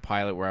in the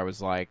pilot where I was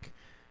like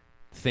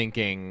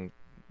thinking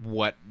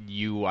what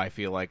I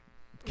feel like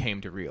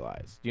came to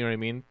realize. You know what I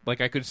mean?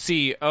 Like, I could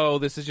see, oh,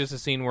 this is just a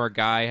scene where a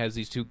guy has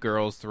these two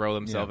girls throw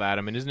themselves at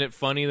him, and isn't it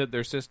funny that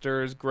they're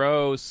sisters?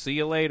 Gross. See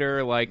you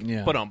later. Like,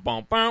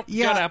 ba-dum-bum-bum.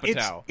 Yeah,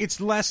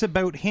 it's less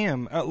about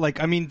him.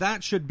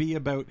 That should be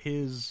about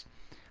his...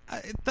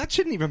 that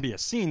shouldn't even be a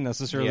scene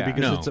necessarily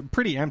because it's a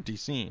pretty empty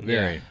scene.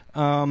 Very.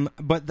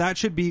 But that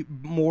should be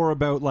more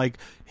about like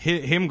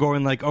him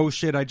going like, oh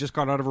shit, I just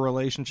got out of a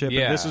relationship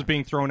and this is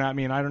being thrown at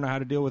me and I don't know how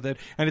to deal with it.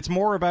 And it's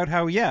more about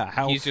how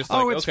he's just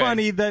like, it's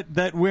funny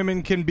that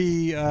women can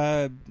be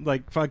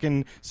like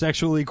fucking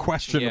sexually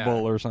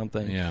questionable or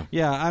something.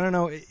 Yeah, I don't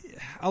know.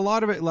 A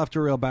lot of it left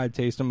a real bad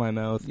taste in my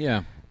mouth.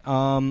 Yeah.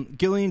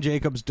 Gillian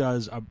Jacobs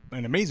does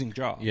an amazing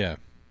job. Yeah.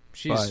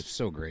 She's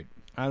so great.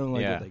 I don't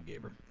like what they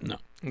gave her. No.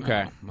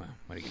 Okay. Well,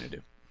 what are you going to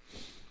do?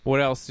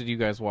 What else did you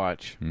guys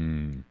watch? I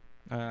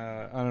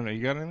don't know.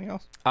 You got anything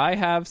else? I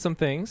have some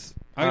things.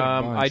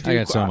 I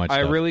got so much I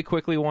stuff. really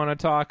quickly want to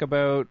talk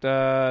about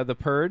The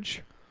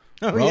Purge.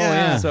 Oh,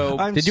 yeah. So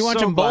did you watch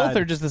them both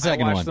or just the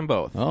second one? I watched them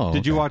both. Oh,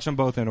 Did you watch them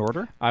both in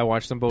order? I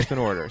watched them both in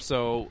order.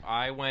 So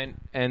I went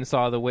and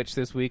saw The Witch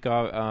this week.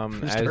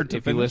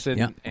 If you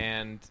listen,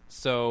 and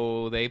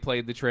so they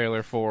played the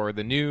trailer for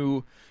the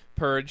new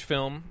Purge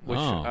film, which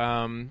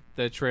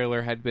the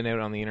trailer had been out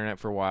on the internet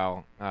for a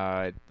while.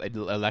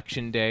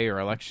 Election day or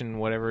election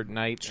whatever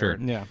night,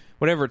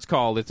 whatever it's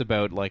called. It's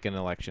about like an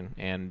election,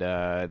 and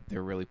they're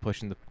really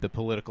pushing the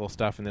political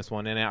stuff in this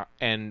one.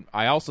 And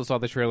I also saw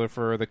the trailer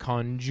for The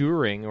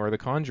Conjuring or The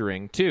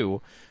Conjuring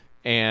 2,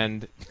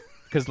 and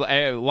because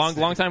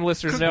long time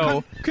listeners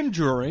know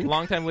Conjuring.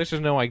 Long time listeners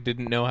know I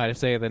didn't know how to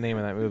say the name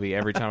of that movie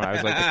every time. I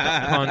was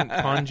like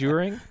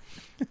Conjuring.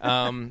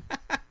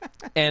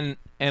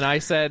 And I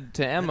said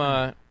to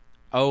Emma,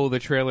 "Oh, the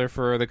trailer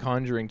for The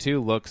Conjuring 2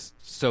 looks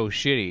so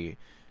shitty."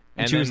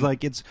 And she was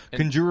like, "It's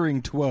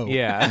Conjuring 12."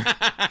 Yeah.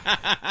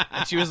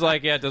 And she was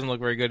like, "Yeah, it doesn't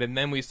look very good." And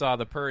then we saw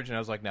The Purge, and I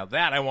was like, "Now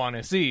that I want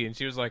to see." And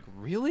she was like,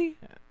 "Really?"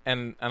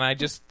 And I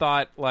just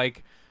thought,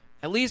 like,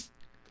 at least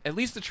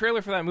the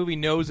trailer for that movie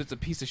knows it's a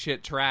piece of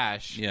shit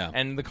trash. Yeah.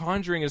 And The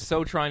Conjuring is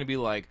so trying to be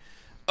like,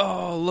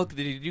 oh, look,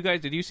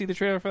 did you see the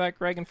trailer for that,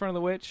 Greg, in front of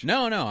the witch?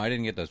 No, I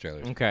didn't get those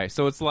trailers. Okay,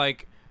 so it's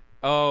like,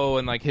 oh,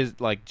 and like his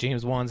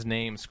James Wan's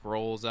name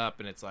scrolls up,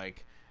 and it's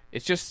like,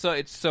 it's just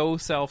so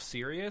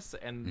self-serious,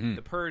 and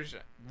The Purge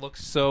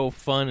looks so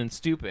fun and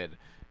stupid.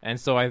 And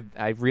so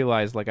I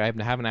realized, like, I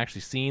haven't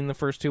actually seen the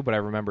first two, but I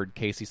remembered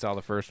Casey saw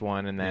the first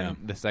one and then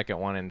the second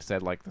one and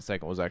said, like, the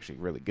second was actually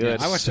really good.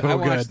 Yeah, I watched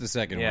the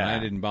second one. I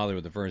didn't bother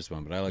with the first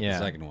one, but I liked the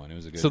second one. It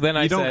was a good. So then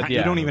you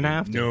don't even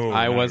have to. No,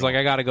 I was like,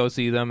 I got to go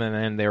see them, and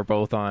then they're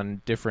both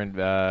on different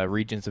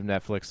regions of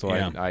Netflix, so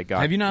I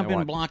got. Have you not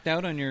been blocked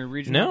out on your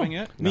region hopping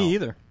yet? Me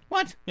either.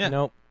 What? Yeah.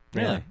 Nope.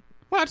 Really?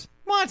 What?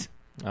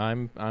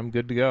 I'm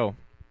good to go.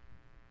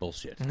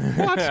 Bullshit.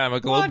 What? I'm a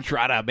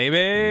globetrotter,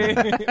 baby.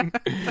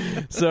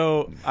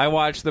 So I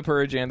watched The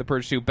Purge and The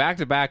Purge 2 back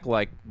to back,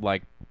 like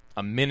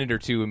a minute or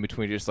two in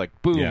between, just like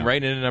boom,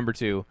 right into number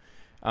 2.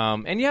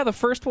 And the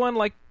first one,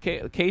 like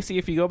Casey,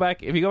 if you go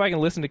back and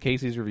listen to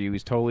Casey's review,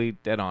 he's totally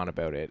dead on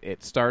about it.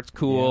 It starts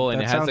cool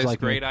and it has this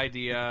great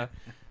idea.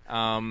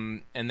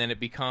 And then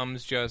it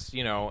becomes just,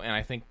 and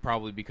I think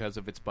probably because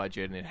of its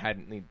budget, and it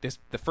hadn't.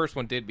 The first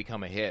one did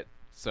become a hit,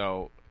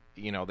 so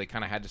they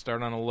kind of had to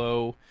start on a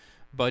low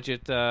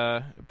budget,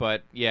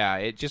 but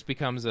it just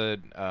becomes a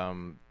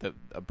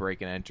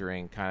break and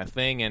entering kind of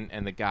thing,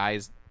 and the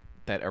guys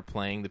that are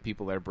playing the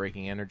people that are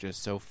breaking in are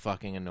just so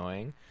fucking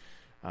annoying.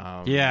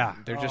 They're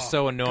just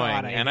so annoying.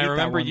 God, and I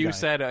remember you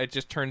said it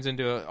just turns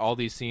into all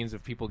these scenes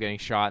of people getting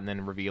shot and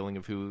then revealing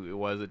of who it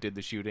was that did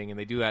the shooting, and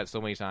they do that so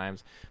many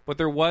times. But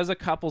there was a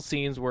couple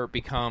scenes where it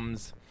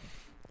becomes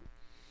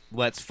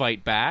let's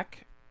fight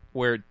back,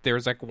 where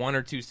there's like one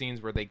or two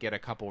scenes where they get a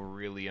couple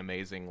really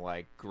amazing,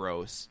 like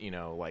gross,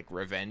 like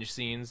revenge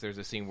scenes. There's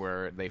a scene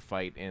where they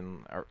fight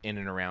in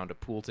and around a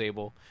pool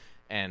table,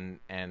 and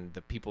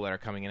the people that are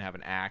coming in have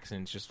an axe,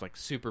 and it's just like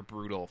super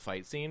brutal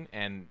fight scene.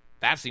 And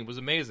that scene was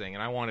amazing,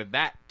 and I wanted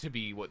that to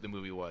be what the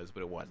movie was,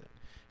 but it wasn't.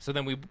 So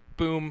then we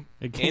boom.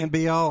 It can't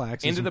be all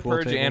axes into and the pool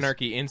Purge tables.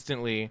 Anarchy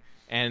instantly,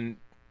 and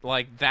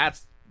like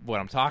that's what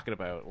I'm talking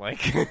about.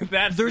 Like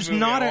that's there's the movie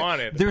not I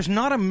wanted. There's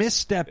not a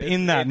misstep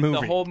in that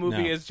movie. The whole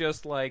movie is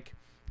just like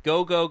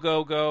go,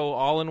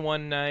 all in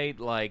one night,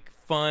 like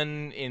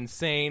fun,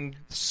 insane.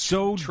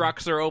 So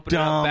trucks are opening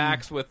dumb. up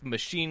backs with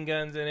machine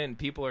guns in it, and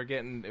people are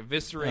getting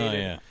eviscerated. Oh,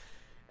 yeah.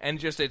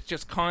 And it's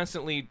just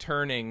constantly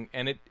turning,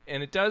 and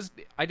it does.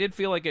 I did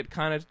feel like it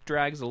kind of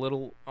drags a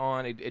little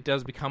on. It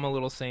does become a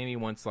little samey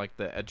once like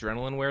the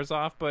adrenaline wears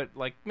off. But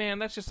like, man,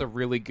 that's just a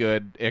really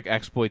good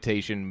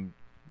exploitation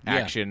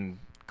action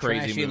crazy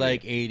trashy, movie.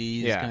 like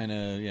 80s kind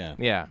of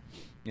yeah.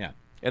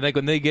 And like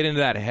when they get into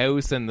that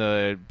house and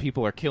the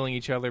people are killing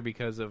each other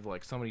because of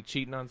like somebody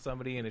cheating on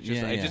somebody, and it's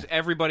just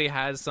everybody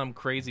has some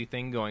crazy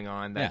thing going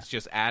on that's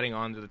just adding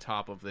on to the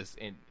top of this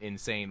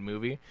insane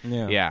movie.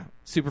 Yeah,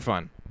 super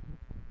fun.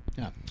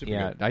 Super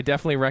Yeah, good. I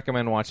definitely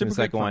recommend watching the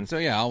second one. So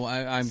yeah,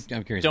 I'm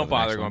curious. Don't about the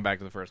bother next going one. back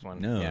to the first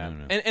one. No, yeah.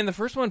 no. And the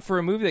first one, for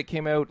a movie that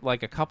came out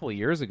like a couple of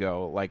years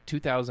ago, like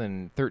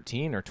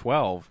 2013 or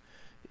 12,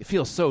 it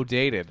feels so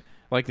dated.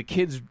 Like the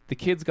kids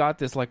got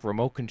this like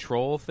remote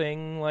control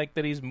thing like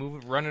that he's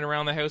running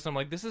around the house. I'm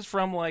like, this is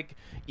from like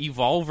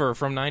Evolver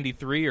from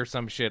 '93 or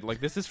some shit.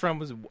 Like this is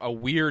from a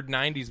weird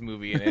 '90s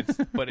movie,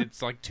 and but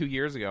it's like 2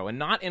 years ago, and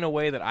not in a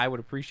way that I would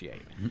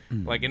appreciate,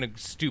 like in a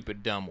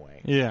stupid dumb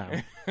way.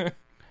 Yeah.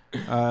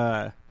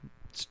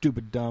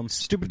 Stupid dumb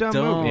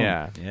movie.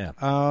 Yeah.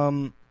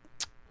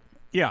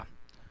 Yeah.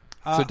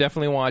 So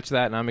definitely watch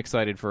that, and I'm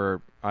excited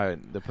for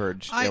the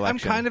Purge election. I'm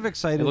kind of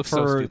excited It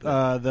for looks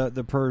so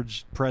the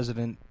Purge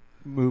president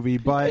movie,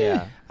 but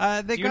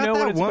they Do you got know what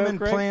that it's woman about,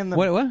 Greg? playing the.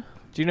 What?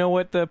 Do you know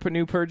what the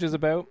new Purge is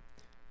about?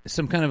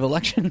 Some kind of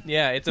election?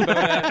 Yeah, it's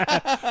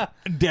about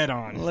Dead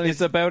on. it's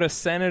about a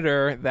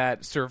senator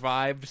that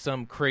survived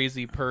some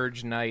crazy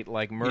Purge night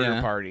like murder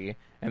party,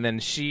 and then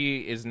she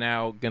is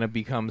now going to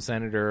become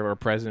senator or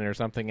president or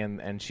something,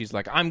 and she's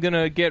like, I'm going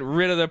to get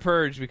rid of the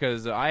Purge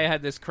because I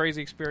had this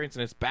crazy experience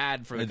and it's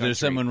bad for the country. There's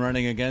someone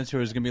running against her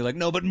who's going to be like,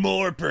 no, but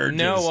more purges.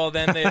 No, well,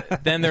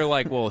 then they're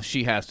like, well,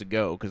 she has to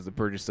go because the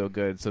Purge is so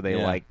good, so they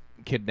like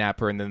kidnap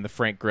her, and then the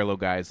Frank Grillo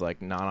guy's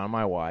like, not on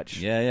my watch.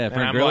 Yeah, And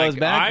Frank I'm Grillo's like,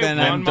 back, then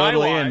on I'm my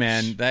totally watch. in,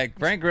 man. That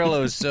Frank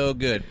Grillo is so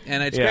good.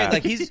 And it's Yeah. great.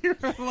 Like, he's...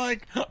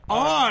 like,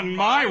 on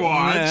my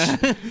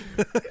watch.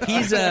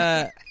 he's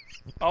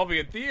I'll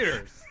be in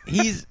theaters.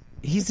 he's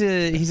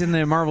in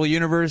the Marvel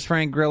Universe,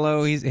 Frank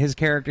Grillo. His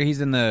character, he's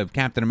in the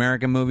Captain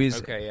America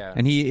movies. Okay, yeah.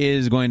 And he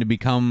is going to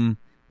become,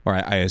 or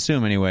I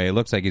assume anyway, it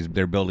looks like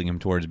they're building him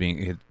towards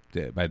being...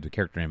 by the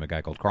character name, a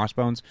guy called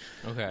Crossbones.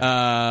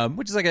 Okay.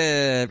 Which is like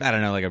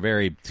like a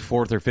very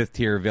 4th or 5th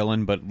tier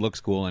villain, but looks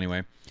cool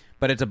anyway.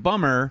 But it's a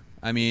bummer.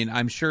 I mean,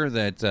 I'm sure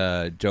that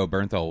Joe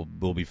Bernthal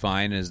will be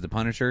fine as the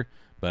Punisher,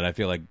 but I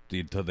feel like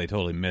they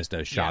totally missed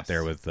a shot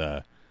there with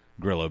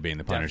Grillo being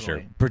the Punisher.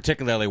 Definitely.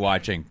 Particularly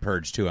watching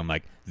Purge 2, I'm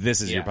like,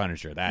 this is your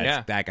Punisher.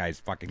 That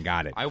guy's fucking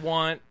got it. I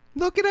want...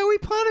 Look at how he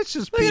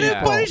punishes people. Look at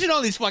him punishing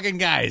all these fucking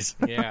guys.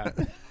 Yeah.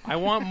 I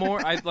want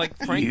more. I like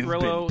Frank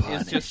Grillo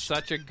is just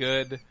such a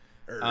good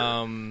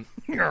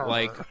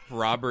like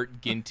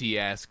Robert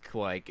Ginty-esque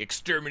like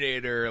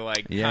exterminator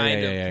like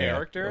kind of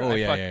character. Oh,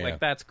 Like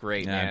that's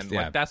great, man.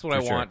 Like that's what I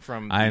want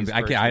from I these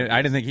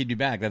didn't think he'd be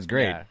back. That's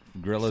great. Yeah.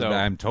 Grillo's So,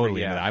 I'm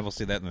totally yeah. in it. I will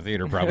see that in the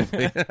theater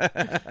probably.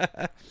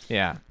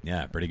 Yeah.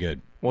 Yeah, pretty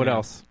good. What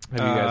else have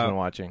you guys been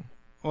watching?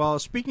 Well,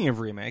 speaking of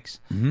remakes,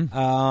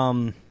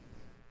 I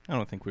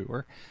don't think we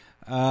were.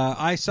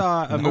 I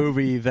saw a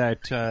movie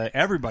that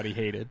everybody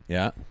hated.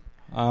 Yeah.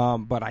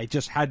 But I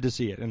just had to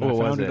see it, and What I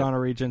was found it it? on a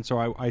region,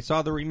 so I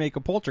saw the remake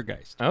of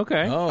Poltergeist.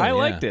 Okay. Oh, I yeah.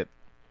 liked it.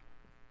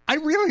 I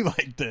really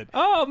liked it.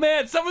 Oh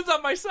man, someone's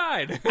on my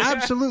side.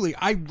 Absolutely.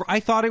 I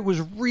thought it was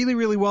really,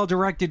 really well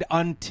directed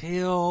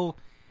until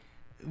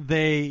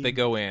they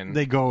go in.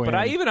 But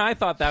I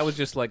thought that was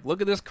just like,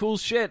 look at this cool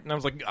shit, and I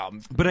was like,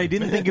 But I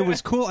didn't think it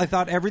was cool. I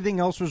thought everything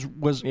else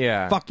was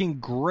fucking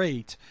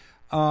great.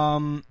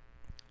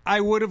 I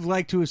would have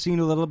liked to have seen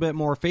a little bit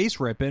more face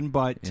ripping,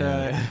 but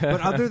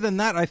other than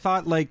that, I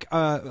thought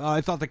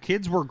the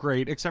kids were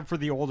great, except for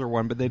the older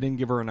one, but they didn't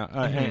give her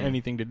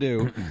anything to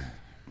do.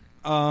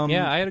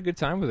 yeah, I had a good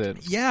time with it.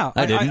 Yeah,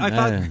 I didn't.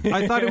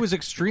 I thought it was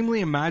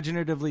extremely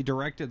imaginatively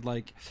directed.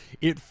 Like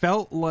it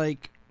felt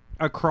like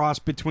a cross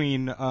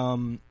between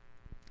an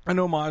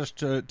homage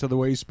to the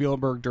way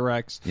Spielberg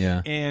directs,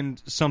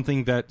 and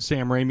something that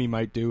Sam Raimi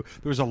might do.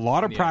 There was a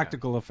lot of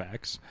practical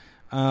effects.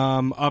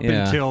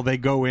 Until they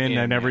go in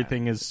and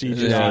everything is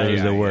CGI. It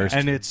was the worst.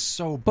 And it's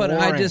so boring. But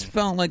I just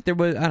felt like there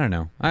was, I don't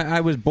know. I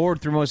was bored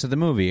through most of the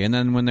movie. And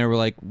then when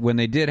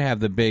they did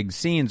have the big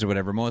scenes or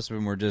whatever, most of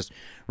them were just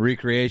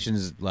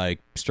recreations,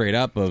 like, straight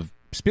up of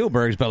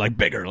Spielberg's, but, like,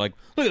 bigger. Like,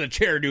 look at the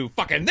chair do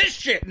fucking this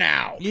shit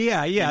now.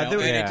 Yeah. I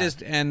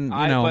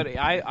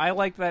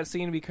liked that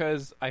scene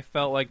because I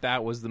felt like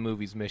that was the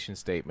movie's mission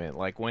statement.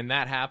 Like, when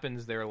that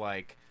happens, they're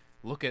like,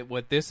 look at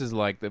what this is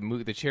like.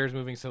 The chair's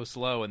moving so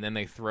slow, and then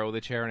they throw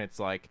the chair, and it's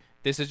like,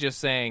 this is just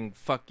saying,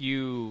 fuck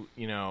you,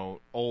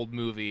 old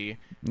movie.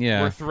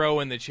 Yeah. We're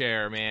throwing the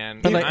chair,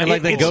 man. But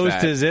like the It's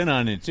ghost bad. is in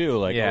on it, too.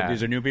 Like, Yeah. oh,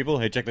 these are new people?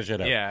 Hey, check this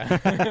shit out. Yeah.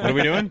 What are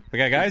we doing? We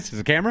got guys? Is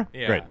it a camera?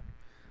 Yeah. Great.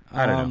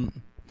 I don't know.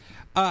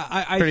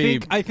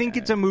 I think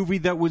it's a movie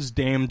that was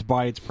damned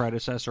by its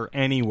predecessor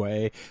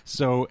anyway.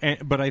 So,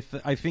 but I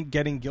think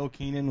getting Gil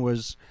Kenan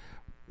was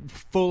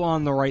full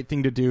on the right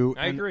thing to do.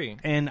 I agree.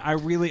 And I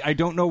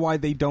don't know why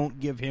they don't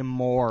give him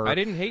more. I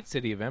didn't hate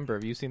City of Ember.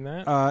 Have you seen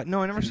that?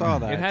 No, I never saw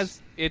that.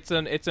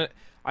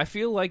 I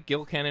feel like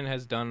Gil Kenan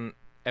has done,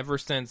 ever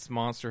since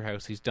Monster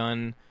House, he's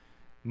done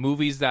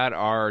movies that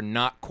are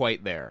not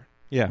quite there.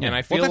 Yeah. And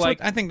I feel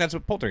I think that's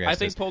what Poltergeist is. I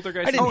think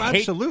Poltergeist I didn't is-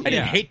 absolutely. I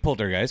didn't Yeah. hate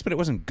Poltergeist, but it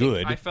wasn't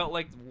good. I felt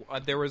like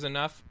there was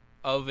enough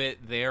of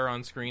it there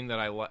on screen that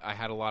I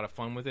had a lot of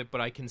fun with it,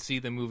 but I can see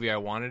the movie I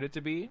wanted it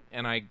to be,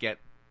 and I get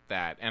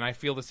that. And I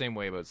feel the same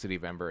way about City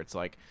of Ember. It's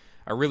like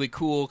a really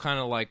cool kind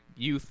of like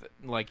youth,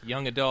 like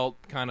young adult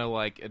kind of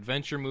like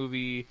adventure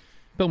movie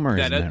Bill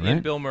Murray's in that, right?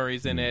 And Bill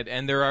Murray's in it,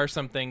 and there are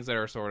some things that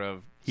are sort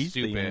of He's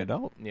stupid. the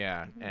adult.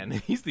 Yeah, and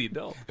he's the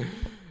adult.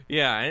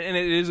 Yeah, and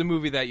it is a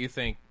movie that you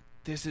think,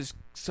 this is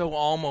so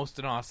almost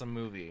an awesome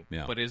movie,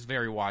 but is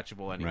very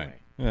watchable anyway.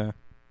 Right.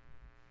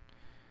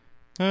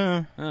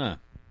 Yeah.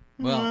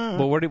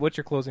 Well, what's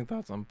your closing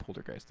thoughts on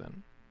Poltergeist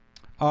then?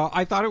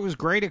 I thought it was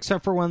great,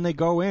 except for when they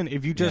go in.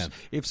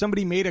 If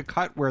somebody made a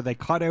cut where they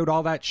cut out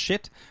all that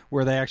shit,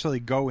 where they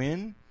actually go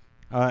in,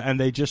 and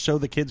they just show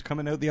the kids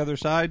coming out the other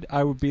side,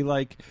 I would be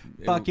like,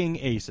 fucking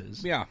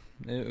aces. Yeah,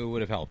 it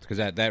would have helped, because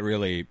that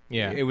really...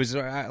 Yeah. It was,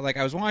 like,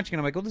 I was watching,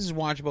 and I'm like, oh, this is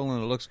watchable,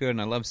 and it looks good, and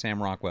I love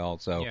Sam Rockwell,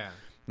 so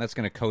that's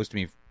going to coast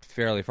me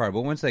fairly far.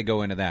 But once they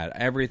go into that,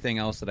 everything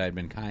else that I'd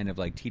been kind of,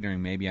 like,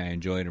 teetering, maybe I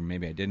enjoyed, or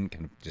maybe I didn't,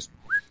 kind of just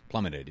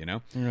plummeted, you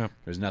know? Yeah.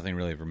 There's nothing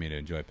really for me to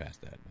enjoy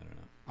past that. I don't know.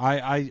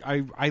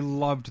 I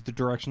loved the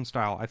direction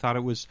style. I thought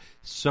it was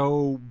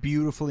so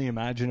beautifully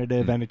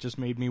imaginative, and it just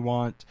made me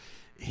want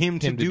him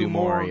to do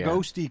more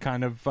ghosty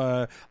kind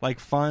of like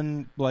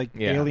fun, like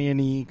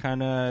alien-y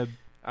kind of.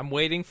 I'm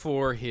waiting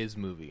for his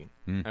movie.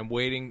 I'm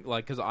waiting,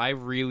 like, because I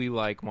really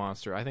like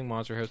Monster. I think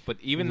Monster House, but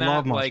even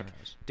that, like,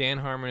 Dan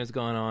Harmon has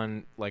gone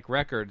on, like,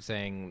 record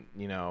saying,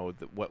 you know,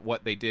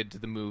 what they did to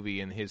the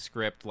movie and his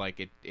script,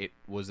 like, it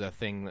was a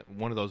thing,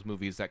 one of those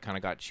movies that kind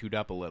of got chewed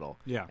up a little.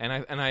 Yeah.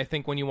 And I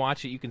think when you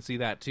watch it, you can see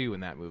that, too, in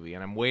that movie.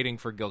 And I'm waiting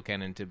for Gil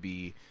Kenan to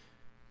be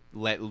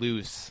let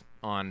loose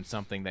on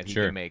something that he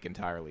can make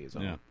entirely his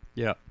own.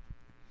 Yeah.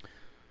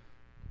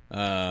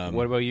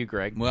 What about you,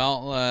 Greg?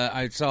 Well,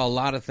 I saw a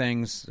lot of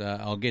things.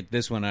 I'll get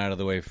this one out of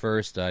the way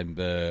first.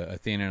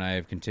 Athena and I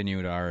have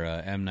continued our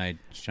M. Night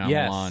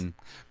Shyamalan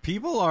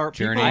People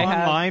journey.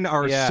 online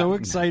are so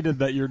excited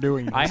that you're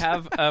doing this. I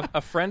have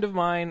a friend of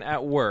mine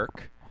at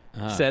work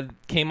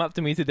came up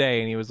to me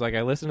today, and he was like,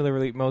 I listened to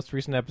the most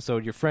recent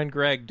episode, your friend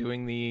Greg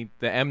doing the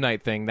M.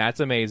 Night thing. That's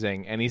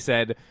amazing. And he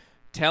said,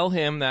 tell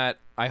him that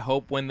I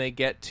hope when they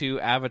get to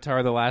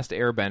Avatar The Last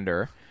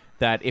Airbender,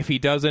 that if he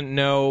doesn't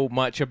know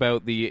much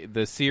about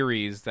the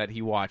series, that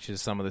he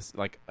watches some of this,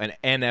 like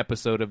an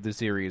episode of the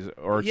series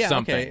or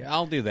something. Okay,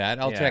 I'll do that.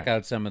 I'll check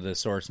out some of the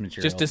source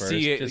material just to first,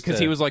 see it, because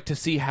he was like, to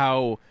see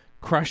how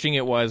crushing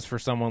it was for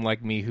someone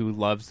like me who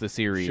loves the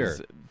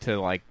series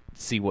to like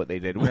see what they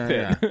did with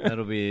it. Yeah.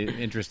 That'll be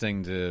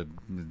interesting to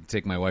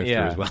take my wife through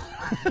as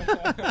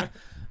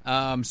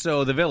well.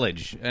 So The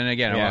Village, and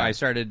again, I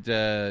started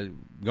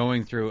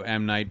going through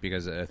M. Night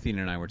because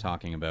Athena and I were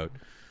talking about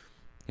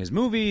his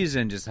movies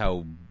and just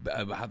how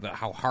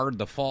hard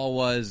The Fall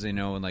was, you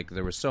know, and like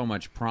there was so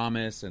much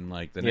promise, and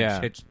like the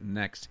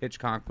next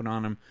Hitchcock put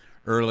on him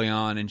early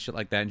on and shit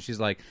like that. And she's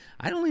like,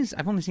 I've only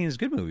seen his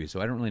good movies, so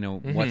I don't really know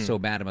what's so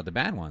bad about the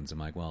bad ones. I'm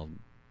like, well,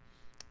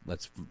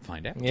 let's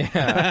find out.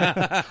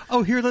 Yeah.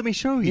 Oh, here, let me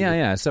show you.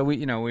 Yeah. So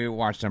we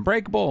watched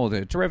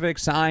Unbreakable. Terrific.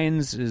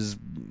 Signs is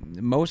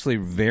mostly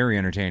very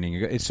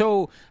entertaining.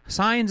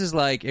 Signs is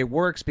like, it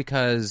works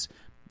because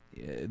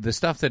the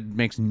stuff that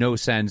makes no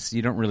sense,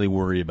 you don't really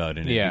worry about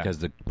in it because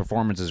the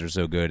performances are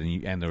so good,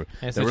 and the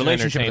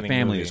relationship of the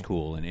family is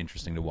cool and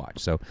interesting to watch.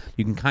 So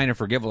you can kind of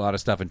forgive a lot of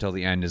stuff until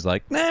the end is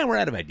like, nah, we're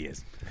out of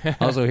ideas.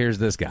 Also, here's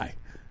this guy.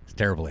 It's a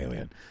terrible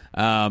alien.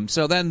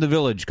 So then The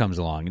Village comes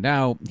along.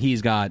 Now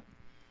he's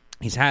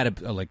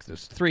had like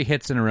 3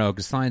 hits in a row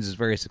because Signs is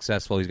very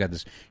successful. He's got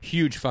this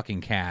huge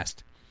fucking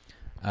cast.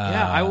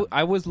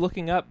 I was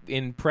looking up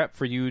in prep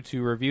for you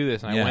to review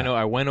this, and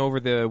I went over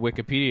the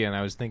Wikipedia, and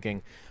I was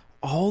thinking,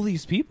 all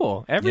these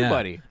people,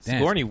 everybody.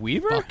 Sigourney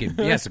Weaver?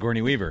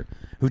 Sigourney Weaver,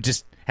 who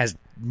just has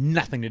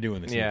nothing to do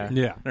in this movie.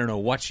 Yeah. I don't know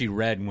what she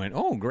read and went,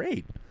 oh,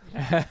 great.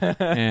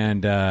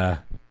 And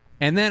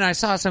then I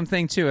saw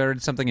something, too. I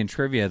heard something in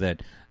trivia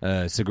that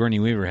Sigourney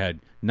Weaver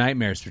had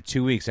nightmares for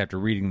 2 weeks after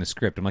reading the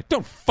script. I'm like,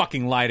 don't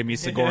fucking lie to me,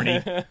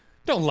 Sigourney.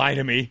 Don't lie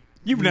to me.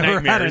 You've never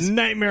had a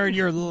nightmare in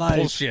your life.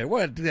 Bullshit.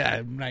 What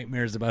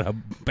nightmares about how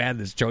bad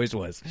this choice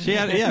was? She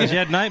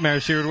had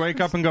nightmares. She would wake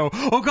up and go,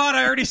 oh, God,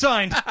 I already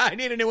signed. I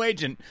need a new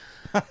agent.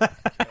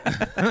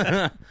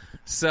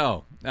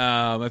 So,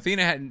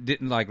 Athena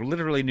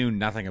literally knew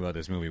nothing about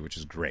this movie, which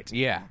is great.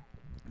 Yeah.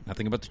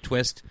 Nothing about the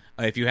twist.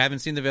 If you haven't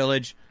seen The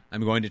Village,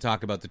 I'm going to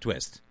talk about the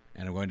twist.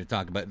 And I'm going to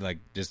talk about,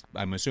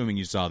 I'm assuming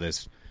you saw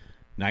this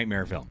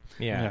nightmare film.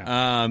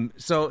 Yeah.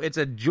 So it's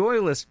a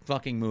joyless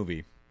fucking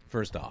movie,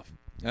 first off.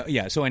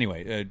 So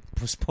anyway,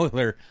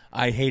 spoiler,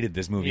 I hated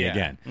this movie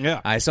again.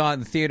 Yeah. I saw it in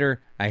the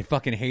theater. I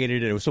fucking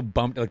hated it. I was so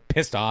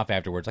pissed off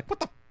afterwards. Like, what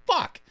the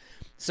fuck?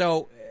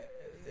 So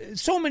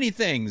many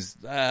things.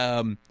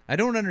 I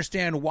don't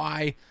understand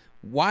why.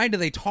 Why do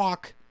they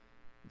talk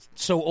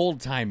so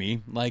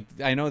old-timey? Like,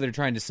 I know they're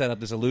trying to set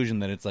up this illusion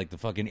that it's like the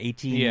fucking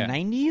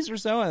 1890s or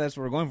so. That's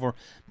what we're going for.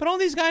 But all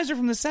these guys are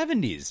from the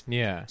 70s.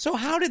 Yeah. So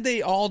how did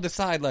they all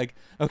decide, like,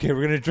 okay,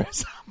 we're going to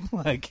dress up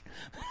like...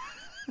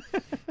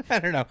 I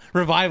don't know,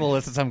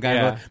 revivalist of some kind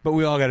of, but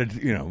we all got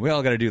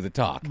to do the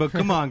talk. But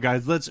come on,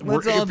 guys, let's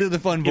all do the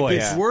fun voice.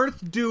 If it's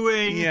worth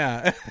doing,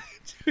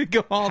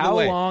 Go all How the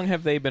way. long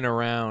have they been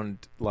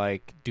around,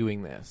 like,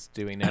 doing this?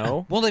 Do we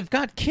know? Well, they've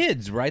got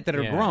kids, right, that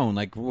are grown.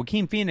 Like,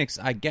 Joaquin Phoenix,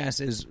 I guess,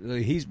 is...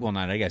 he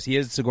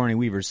is Sigourney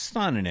Weaver's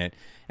son in it,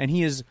 and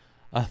he is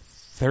a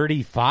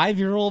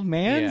 35-year-old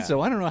man, Yeah.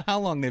 so I don't know how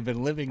long they've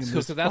been living in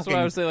this So that's fucking...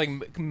 what I was saying.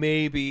 Like,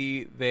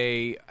 maybe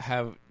they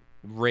have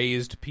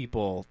raised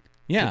people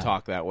to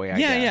talk that way, I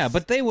guess. Yeah,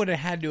 but they would have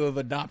had to have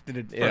adopted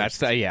it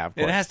first. Of course.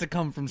 It has to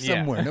come from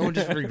somewhere. No one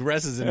just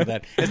regresses into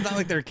that. It's not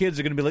like their kids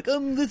are going to be like,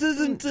 this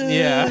isn't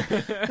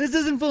this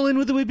doesn't fall in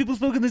with the way people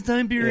spoke in this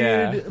time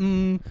period.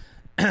 And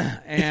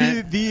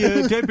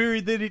the time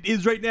period that it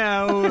is right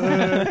now,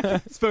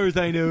 as far as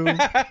I know.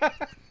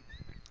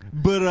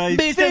 But I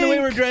based on the way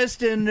we're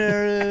dressed and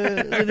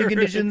living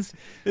conditions.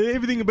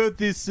 Everything about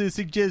this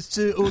suggests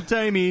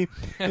old-timey,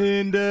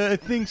 and I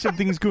think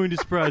something's going to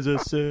surprise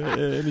us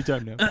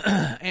anytime now.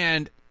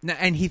 And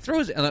he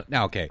throws...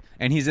 okay.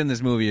 And he's in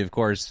this movie, of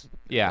course,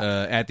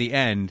 at the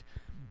end,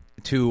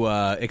 to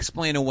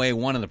explain away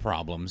one of the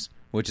problems,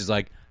 which is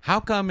like, how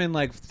come in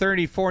like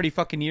 30, 40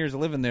 fucking years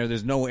of living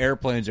there's no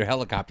airplanes or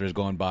helicopters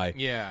going by?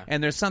 Yeah.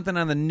 And there's something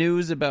on the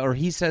news about, or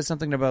he says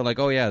something about like,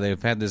 oh yeah, they've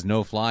had this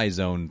no-fly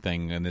zone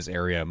thing in this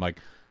area. I'm like,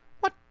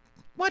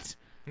 what?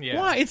 Yeah.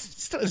 Why?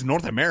 It's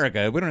North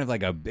America. We don't have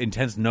like a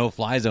intense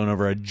no-fly zone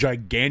over a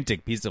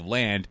gigantic piece of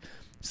land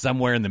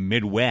somewhere in the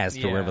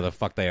Midwest or wherever the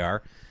fuck they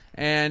are.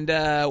 And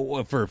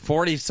for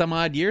 40 some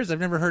odd years, I've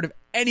never heard of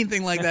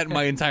anything like that in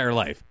my entire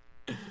life,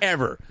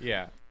 ever.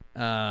 Yeah.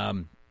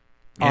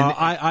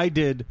 I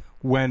did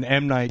when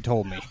M. Night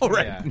told me. Oh,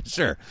 right.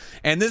 Sure.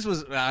 And this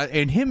was,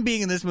 and him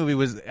being in this movie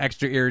was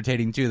extra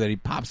irritating too, that he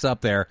pops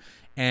up there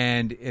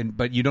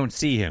but you don't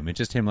see him. It's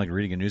just him like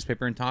reading a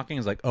newspaper and talking.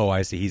 It's like, oh,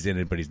 I see, he's in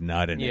it, but he's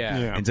not in it.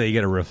 Yeah. Until you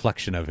get a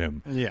reflection of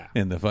him. Yeah.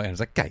 In the and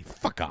it's like, guy,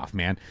 fuck off,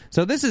 man.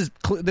 So this is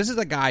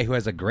a guy who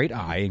has a great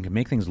eye and can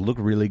make things look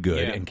really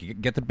good and can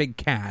get the big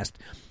cast.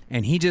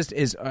 And he just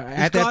is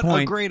at that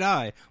point a great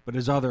eye, but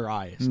his other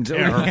eye is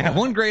yeah,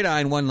 one great eye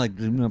and one like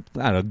I don't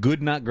know,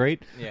 good, not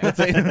great. Yeah. Let's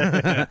say.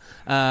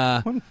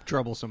 one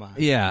troublesome eye.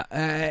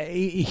 Yeah,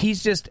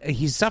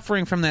 he's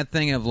suffering from that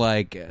thing of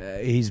like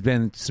he's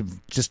been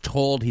just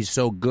told he's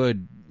so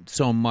good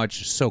so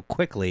much so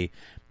quickly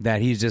that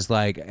he's just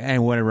like,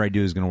 and whatever I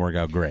do is going to work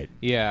out great.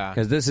 Yeah,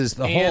 because this is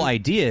the whole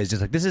idea is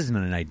just like this isn't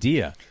an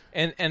idea.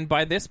 And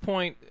by this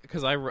point,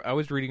 because I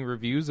was reading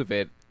reviews of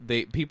it,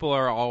 people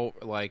are all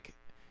like,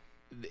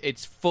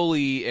 it's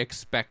fully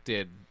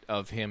expected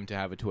of him to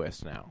have a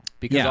twist now,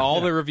 because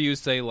all the reviews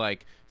say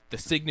like the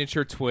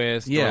signature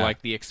twist or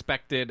like the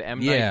expected M.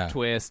 Night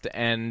twist,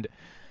 and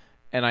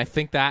I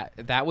think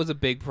that was a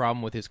big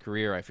problem with his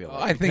career. I feel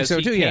like I think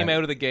so too. He came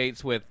out of the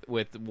gates with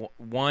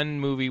one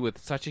movie with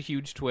such a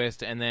huge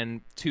twist, and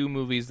then two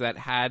movies that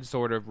had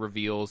sort of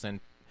reveals and.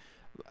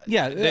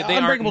 Yeah, they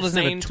Unbreakable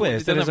doesn't have a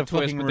twist. There's a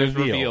twist, but there's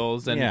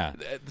reveals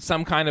and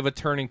some kind of a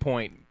turning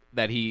point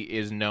that he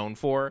is known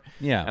for.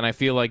 Yeah. And I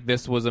feel like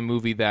this was a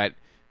movie that,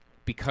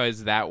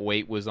 because that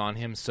weight was on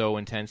him so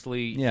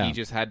intensely, he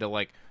just had to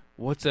like,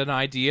 what's an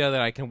idea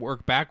that I can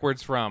work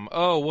backwards from?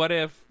 Oh, what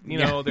if,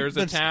 there's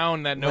a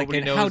town that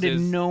nobody knows how did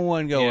is... no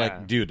one go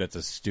like, dude, that's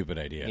a stupid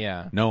idea.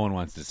 Yeah. No one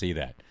wants to see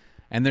that.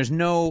 And there's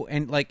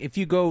and like, if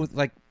you go,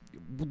 like,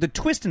 the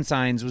twist in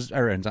Signs was,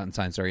 or not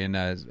Signs, sorry, in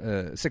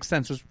Sixth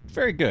Sense was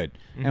very good.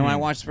 Mm-hmm. And when I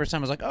watched the first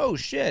time, I was like, oh,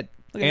 shit.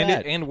 Look at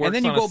that. And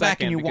then you go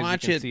back and you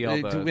watch it,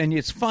 and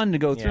it's fun to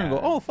go through and go,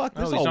 oh, fuck,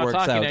 this all works out. He's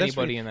not talking to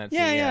anybody in that scene.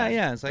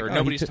 Yeah. It's like,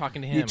 nobody's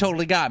talking to him. You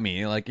totally got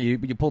me. Like, you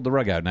pulled the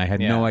rug out, and I had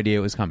no idea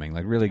it was coming.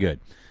 Like, really good.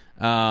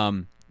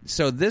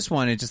 So this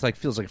one, it just like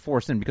feels like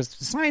forced in, because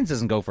Signs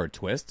doesn't go for a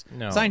twist.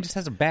 No. Signs just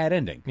has a bad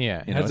ending.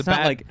 Yeah. It's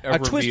not like a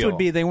twist would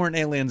be they weren't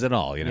aliens at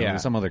all.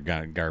 Some other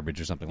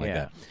garbage or something like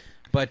that.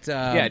 But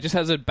it just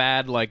has a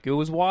bad, like, it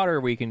was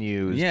water we can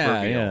use.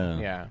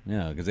 Yeah,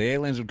 because the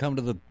aliens would come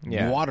to the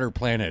water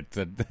planet.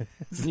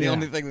 It's the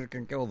only thing that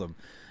can kill them.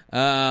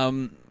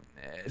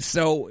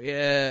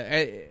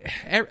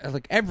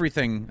 Like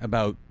everything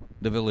about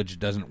the village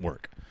doesn't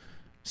work.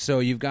 So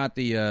you've got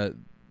the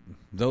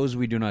those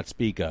we do not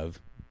speak of.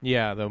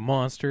 Yeah, the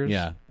monsters.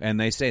 Yeah, and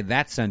they say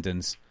that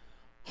sentence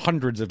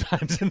hundreds of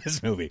times in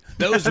this movie.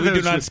 Those we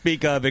do not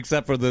speak of,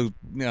 except for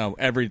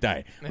every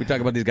day. We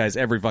talk about these guys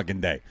every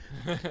fucking day.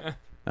 Can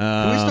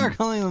we start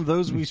calling them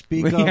those we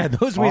speak of? Yeah,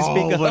 those we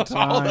speak of all the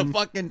time.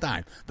 fucking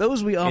time.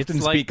 Those we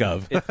often speak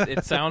of.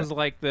 It sounds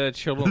like the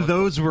children.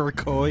 Those we're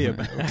coy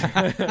about.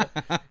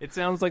 It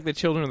sounds like the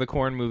Children of the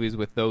Corn movies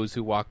with those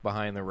who walk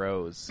behind the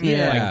rows.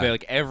 Yeah,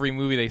 like every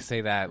movie they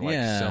say that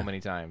so many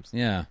times.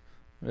 Yeah,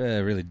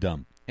 really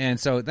dumb. And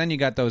so then you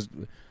got those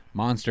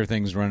monster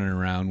things running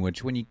around,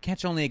 which when you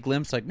catch only a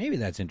glimpse, like, maybe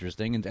that's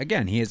interesting. And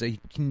again, he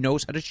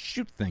knows how to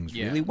shoot things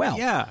really well.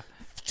 Yeah.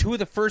 Two of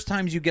the first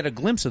times you get a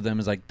glimpse of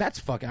them is like, that's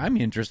fucking, I'm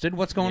interested.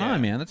 What's going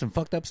on, man? That's some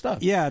fucked up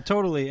stuff. Yeah,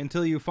 totally.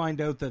 Until you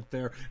find out that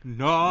they're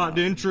not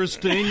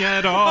interesting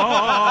at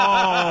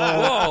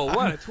all. Whoa,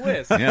 what a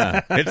twist.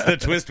 Yeah, it's the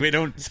twist we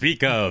don't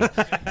speak of.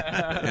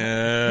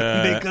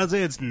 Because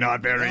it's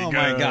not very good. Oh,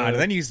 my God.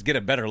 And then you get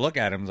a better look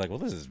at him. It's like, well,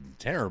 this is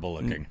terrible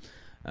looking.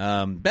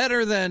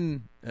 Better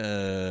than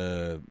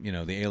the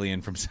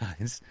alien from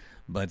Signs,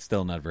 but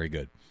still not very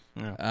good.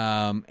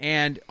 Yeah.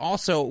 And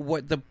also,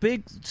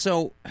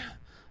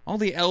 all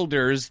the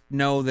elders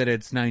know that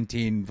it's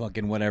 90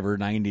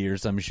 or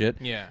some shit.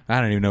 Yeah.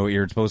 I don't even know what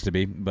year it's supposed to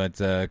be, but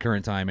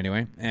current time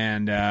anyway.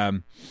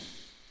 And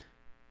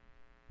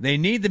they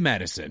need the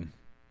medicine.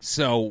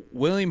 So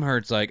William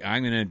Hurt's like,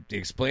 I'm going to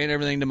explain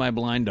everything to my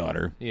blind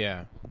daughter.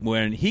 Yeah.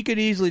 When he could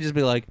easily just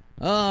be like,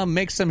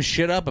 make some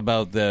shit up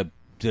about the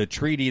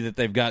treaty that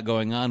they've got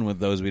going on with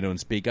those we don't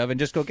speak of, and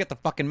just go get the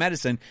fucking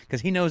medicine,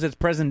 because he knows it's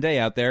present day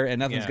out there and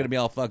nothing's going to be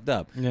all fucked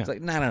up. Yeah. It's like,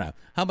 no.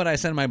 How about I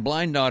send my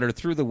blind daughter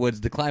through the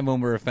woods to climb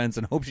over a fence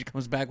and hope she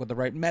comes back with the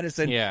right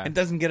medicine and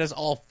doesn't get us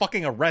all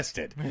fucking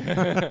arrested.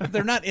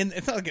 They're not in.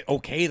 It's not like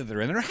okay that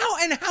they're in there.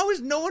 How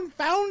has no one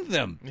found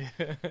them?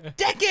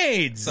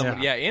 Decades.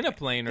 In a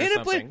plane or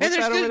something. And What's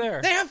that over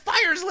there? they have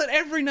fires lit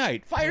every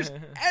night. Fires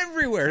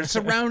everywhere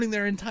surrounding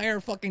their entire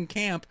fucking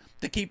camp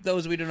to keep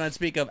those we do not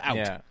speak of out.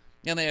 Yeah.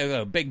 And they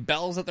have big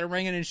bells that they're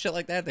ringing and shit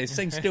like that. They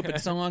sing stupid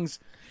songs.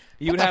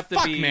 You would have to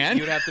be, man?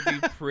 You would have to be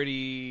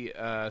pretty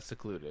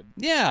secluded.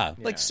 Yeah,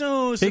 like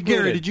so. Hey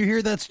Gary, did you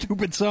hear that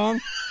stupid song?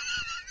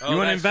 You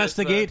want to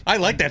investigate? I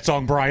like that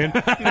song, Brian.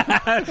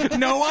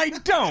 No, I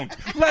don't.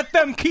 Let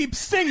them keep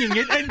singing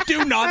it and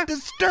do not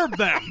disturb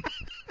them.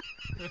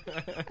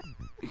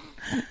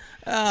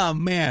 Oh,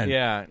 man.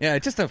 Yeah.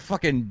 Just a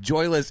fucking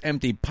joyless,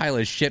 empty pile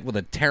of shit with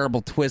a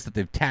terrible twist that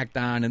they've tacked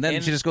on, and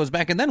then she just goes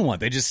back, and then what?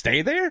 They just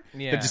stay there?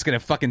 Yeah. They're just going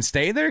to fucking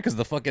stay there? Because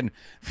the fucking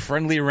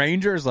friendly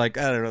ranger's like,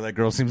 I don't know, that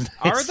girl seems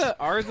nice.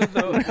 Are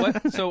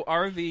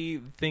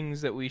the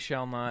things that we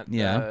shall not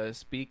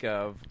speak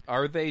of,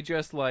 are they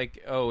just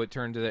like, it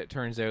turns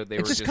out they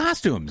were just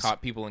costumes.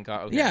 People in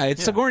costumes? Yeah,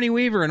 it's Sigourney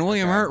Weaver and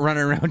William Hurt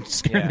running around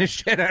scaring the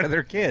shit out of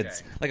their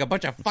kids. Like a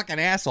bunch of fucking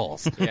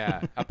assholes.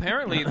 Yeah.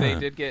 Apparently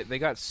they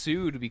got sued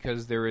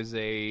because there is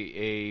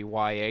a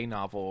YA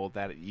novel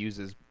that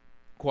uses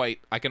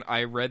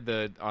I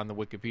read on the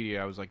Wikipedia.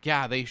 I was like,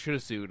 yeah, they should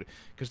have sued,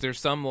 because there's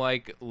some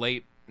like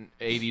late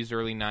 80s,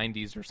 early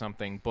 90s or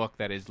something book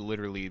that is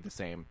literally the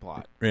same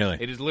plot. Really?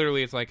 It is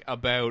literally, it's like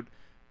about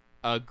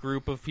a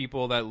group of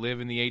people that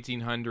live in the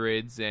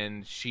 1800s,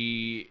 and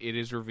it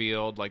is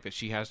revealed like that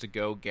she has to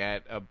go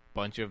get a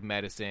bunch of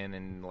medicine,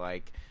 and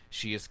like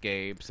she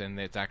escapes, and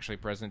it's actually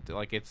present.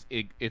 Like it's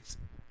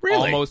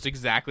Really? almost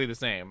exactly the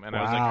same. And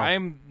I was like,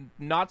 I'm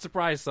not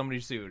surprised somebody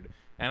sued.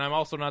 And I'm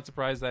also not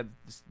surprised that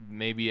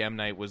maybe M.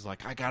 Night was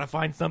like, I gotta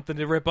find something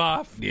to rip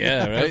off.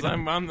 Yeah, right. Because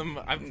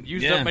I've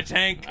used up my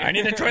tank. I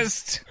need a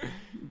twist.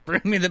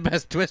 Bring me the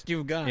best twist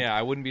you've got. Yeah,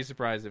 I wouldn't be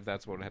surprised if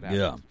that's what had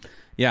happened.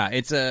 Yeah.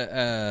 It's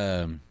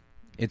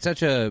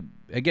such a.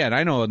 Again,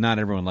 I know not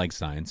everyone likes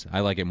Signs. I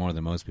like it more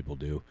than most people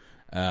do.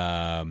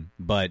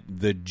 But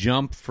the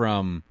jump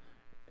from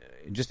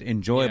just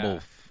enjoyable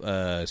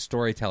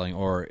storytelling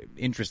or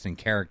interesting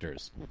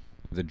characters,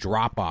 the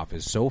drop off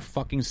is so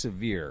fucking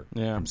severe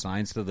from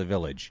Signs to The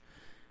Village.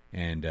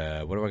 And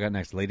what do I got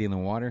next? Lady in the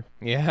Water?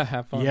 Yeah,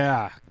 have fun.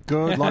 Yeah,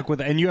 good luck with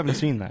that. And you haven't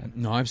seen that?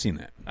 No, I've seen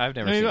that. I've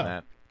never seen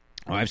that.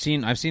 Oh, I've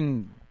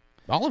seen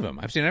all of them.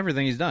 I've seen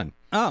everything he's done.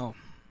 Oh.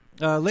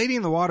 Lady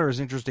in the Water is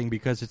interesting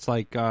because it's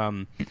like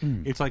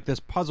this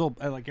puzzle,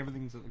 like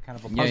everything's kind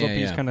of a puzzle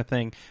piece kind of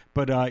thing,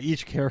 but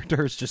each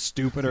character is just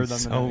stupider than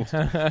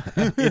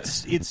the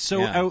next. It's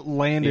so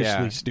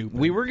outlandishly stupid.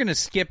 We were going to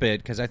skip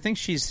it because I think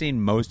she's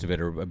seen most of it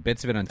or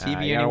bits of it on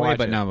TV anyway,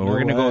 but no,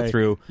 we're going to go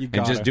through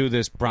and just do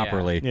this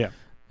properly. Yeah.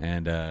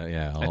 And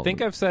I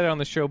think I've said it on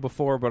the show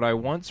before, but I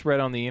once read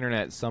on the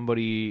internet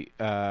somebody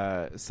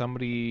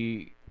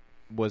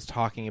was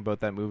talking about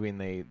that movie, and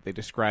they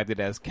described it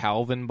as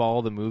Calvin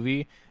Ball, the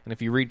movie. And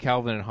if you read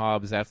Calvin and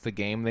Hobbes, that's the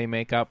game they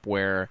make up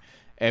where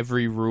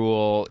every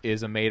rule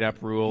is a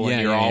made-up rule,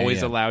 and you're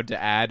always allowed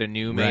to add a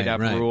new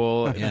made-up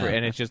rule,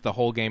 and it's just the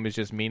whole game is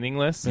just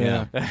meaningless.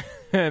 Yeah.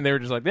 And they were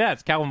just like,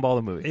 it's Calvin Ball,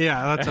 the movie.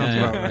 Yeah, that sounds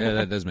about right. Yeah,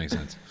 that does make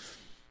sense.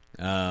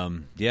 The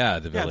Village. Yeah,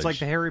 it's like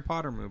the Harry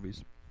Potter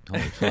movies.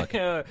 Holy fuck.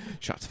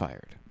 Shots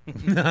fired.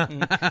 Take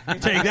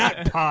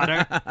that,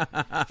 Potter.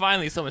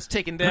 Finally, someone's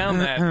taken down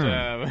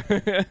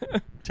that.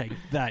 Take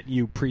that,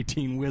 you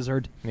preteen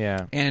wizard.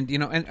 Yeah. And,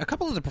 and a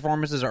couple of the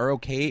performances are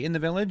okay in The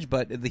Village,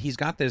 but he's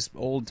got this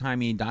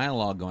old-timey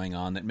dialogue going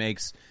on that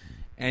makes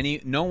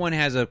no one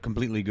has a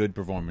completely good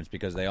performance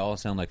because they all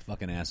sound like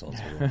fucking assholes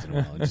every once in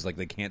a while. It's just like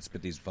they can't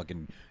spit these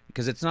fucking...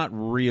 Because it's not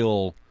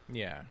real...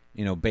 Yeah.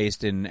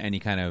 Based in any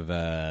kind of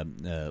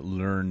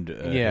learned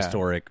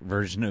historic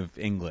version of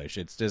English.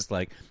 It's just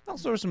like, I'll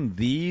throw some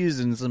these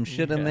and some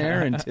shit in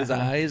there and tis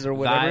eyes or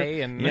whatever.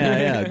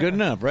 Yeah, good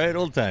enough, right?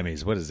 Old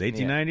timies. What is it,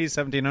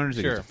 1890s,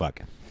 1700s? Sure.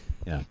 Fuck.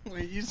 Yeah.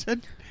 Wait, you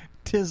said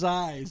tis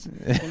eyes.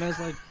 And I was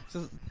like,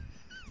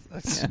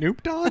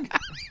 Snoop Dogg?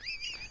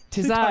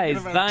 Tis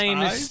eyes,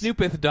 thine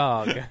snoopeth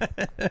dog.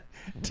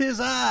 Tis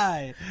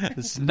I.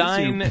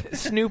 Thine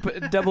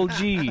Snoop double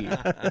G.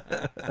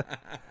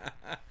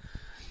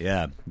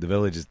 Yeah, The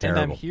Village is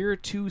terrible. And I'm here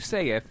to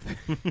sayeth.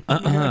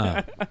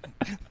 I'm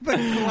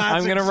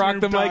going to rock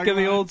the mic in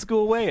the old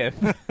school wayeth.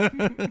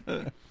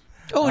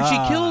 Oh, and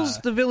she kills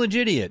the village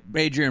idiot,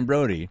 Adrian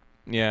Brody.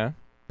 Yeah.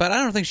 But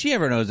I don't think she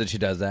ever knows that she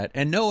does that.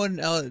 And no one,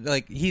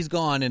 he's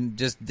gone and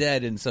just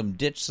dead in some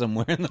ditch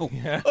somewhere in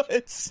the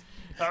woods.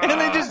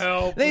 And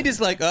they just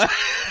like...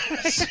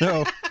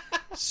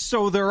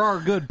 So there are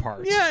good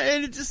parts. Yeah,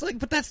 and it's just like,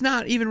 but that's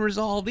not even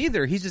resolved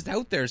either. He's just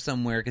out there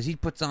somewhere because he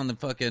puts on the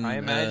fucking... I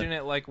imagine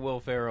it like Will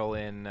Ferrell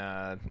in...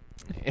 like,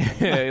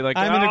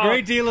 I'm in a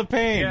great deal of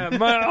pain. Yeah,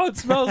 it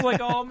smells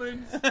like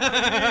almonds.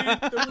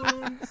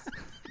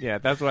 Yeah,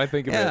 that's what I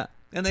think of it.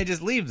 And they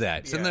just leave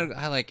that. So then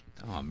I like,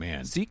 oh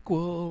man,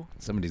 sequel.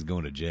 Somebody's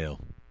going to jail.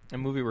 A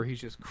movie where he's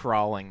just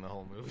crawling the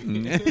whole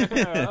movie.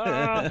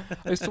 I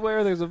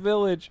swear there's a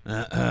village.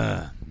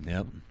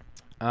 Yep.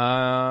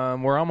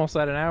 We're almost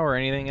at an hour.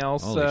 Anything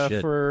else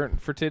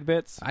for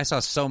tidbits? I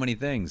saw so many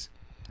things.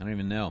 I don't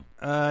even know.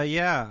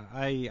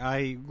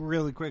 I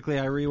really quickly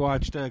I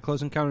rewatched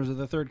Close Encounters of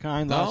the Third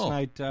Kind last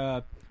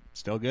night.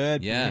 Still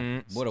good. Yeah.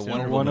 Mm-hmm. What a Still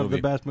wonderful one movie. of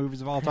the best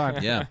movies of all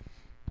time. Yeah.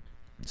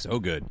 So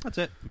good. That's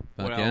it.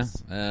 What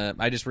else?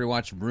 I just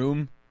rewatched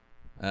Room.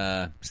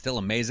 Still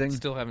amazing.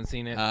 Still haven't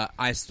seen it.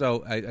 I saw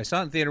it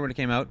in theater when it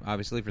came out,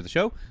 obviously for the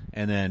show,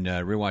 and then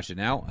rewatched it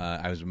now.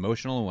 I was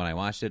emotional when I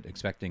watched it,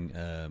 expecting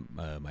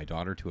my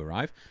daughter to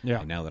arrive. Yeah.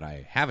 And now that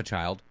I have a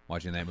child,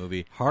 watching that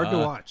movie, hard to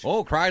watch.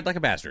 Oh, cried like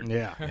a bastard.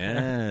 Yeah.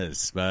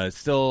 Yes.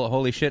 Still,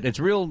 holy shit! It's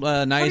real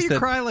nice. Why do you that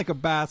cry like a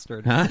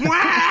bastard?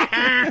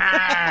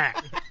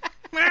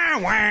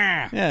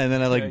 Yeah, and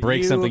then I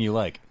break something you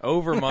like.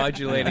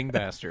 Overmodulating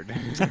bastard.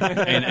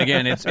 And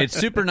again, it's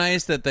super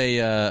nice that they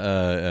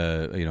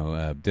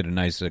did a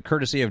nice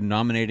courtesy of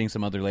nominating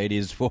some other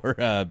ladies for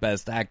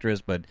Best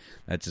Actress, but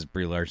that's just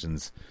Brie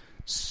Larson's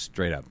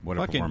straight up. What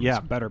a performance! Yeah,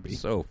 better be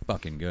so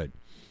fucking good.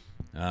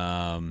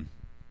 Dan,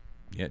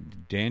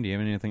 do you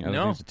have anything other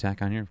things to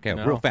tack on here? Okay,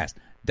 real fast.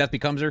 Death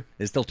Becomes Her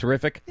is still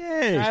terrific.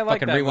 Yay! I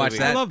like fucking that rewatch movie.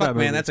 that. I love that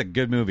movie. Man, that's a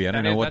good movie. I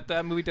don't know what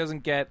that movie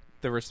doesn't get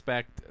the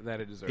respect that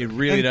it deserves. it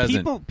really and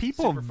doesn't.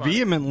 People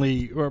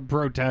vehemently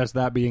protest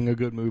that being a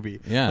good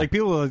movie. Yeah. Like,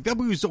 people are like, that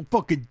movie's so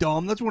fucking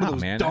dumb. That's one of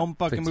those dumb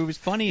fucking it's movies.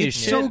 funny it's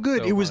as shit. so good.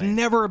 So it was funny.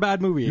 never a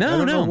bad movie. I No,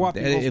 don't know no. what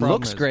people's It problem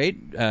looks is.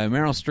 great.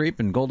 Meryl Streep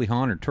and Goldie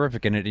Hawn are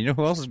terrific in it. You know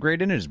who else is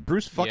great in it? Is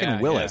Bruce fucking Yeah,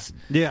 Willis.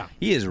 Yeah.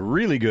 He is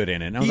really good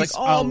in it. And I was He's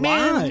like, oh, alive.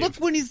 man, look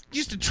when he's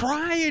used to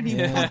try and he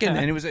fucking...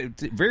 And it was a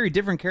very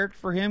different character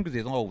for him because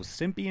he's all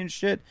simpy and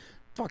shit.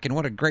 Fucking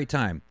what a great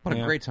time. What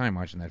a great time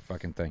watching that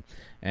fucking thing.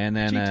 And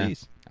then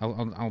GTs.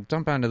 I'll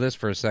dump onto this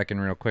for a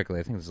second real quickly.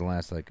 I think this is the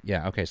last,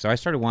 okay, so I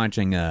started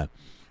watching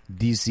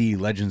DC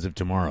Legends of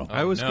Tomorrow.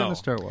 I was going to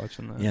start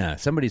watching that. Yeah,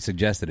 somebody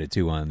suggested it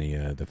too on the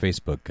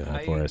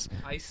Facebook for us.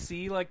 I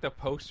see the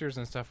posters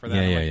and stuff for that.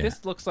 Yeah,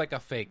 This looks like a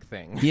fake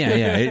thing. Yeah,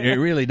 it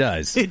really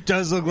does. It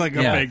does look like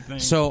a fake thing.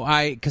 So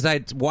because I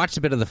watched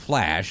a bit of The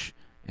Flash,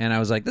 and I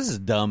was like, this is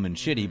dumb and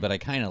shitty, but I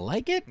kind of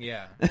like it.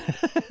 Yeah.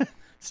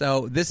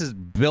 So this is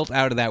built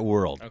out of that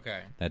world.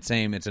 Okay. It's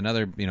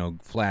another,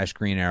 Flash,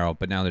 Green Arrow,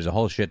 but now there's a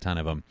whole shit ton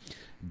of them.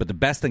 But the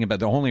best thing about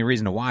the only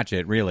reason to watch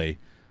it, really,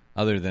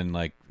 other than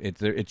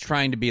it's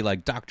trying to be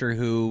like Doctor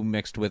Who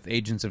mixed with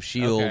Agents of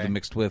S.H.I.E.L.D., Okay.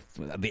 mixed with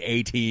the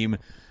A-Team.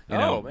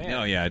 Oh, man.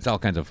 Oh, yeah, it's all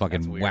kinds of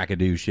fucking That's weird.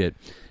 wackadoo shit.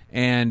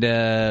 And,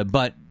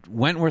 but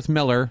Wentworth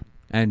Miller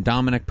and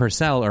Dominic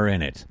Purcell are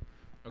in it.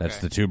 That's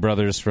Okay. the two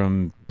brothers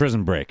from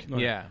Prison Break.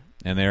 Yeah.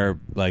 And they're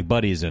like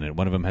buddies in it.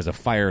 One of them has a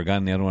fire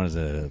gun, the other one has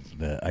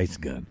the ice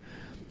gun.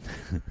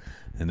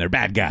 And they're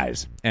bad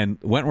guys. And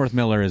Wentworth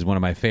Miller is one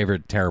of my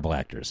favorite terrible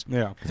actors.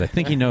 Yeah. Because I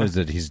think he knows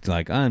that he's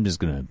like, I'm just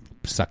going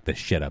to suck this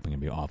shit up and going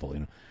to be awful.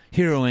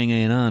 Heroing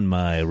ain't on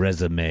my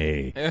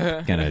resume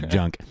kind of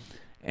junk.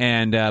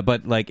 And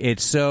but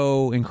it's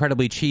so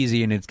incredibly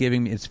cheesy, and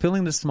it's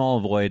filling the small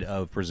void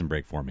of Prison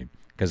Break for me.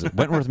 Because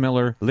Wentworth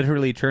Miller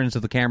literally turns to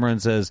the camera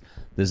and says,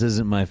 "This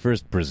isn't my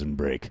first prison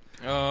break."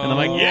 Oh, And I'm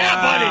like,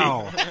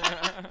 "Yeah,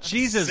 buddy."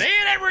 Jesus. Say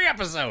it every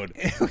episode.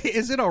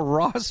 Is it a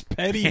Ross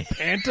Petty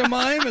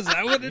pantomime? Is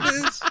that what it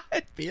is?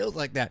 It feels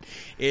like that.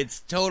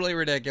 It's totally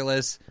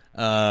ridiculous,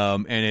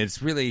 and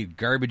it's really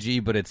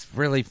garbagey, but it's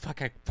really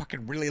fucking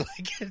really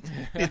like it.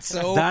 It's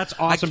so That's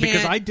awesome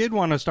because can't- I did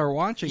want to start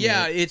watching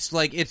Yeah, it.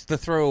 it's the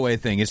throwaway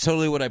thing. It's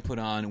totally what I put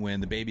on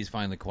when the baby's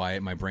finally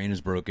quiet, my brain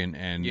is broken,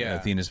 and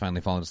Athena's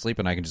finally fallen asleep,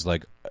 and I can just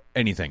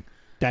anything.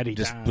 Daddy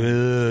Just time.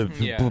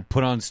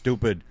 put on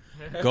stupid.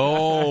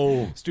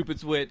 Go. Stupid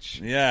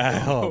switch.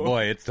 Yeah. Oh,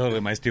 boy. It's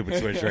totally my stupid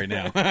switch right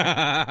now.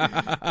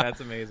 That's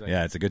amazing.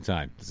 Yeah, it's a good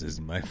time. This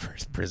is my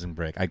first prison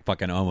break. I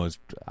almost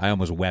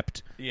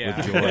wept Yeah.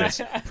 with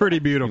joy Pretty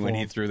beautiful. when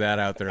he threw that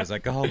out there. I was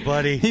like, oh,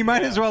 buddy. He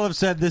might as well have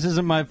said, "This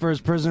isn't my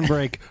first prison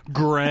break,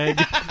 Greg."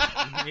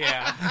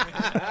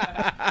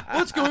 Yeah.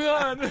 What's going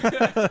on? Is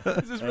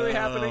this really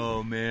happening?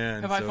 Oh,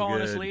 man. Have I so fallen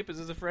good. asleep? Is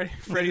this a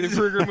Freddy the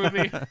Krueger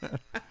movie?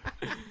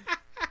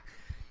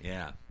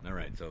 Yeah. All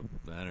right. So,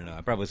 I don't know. I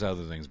probably saw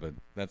other things, but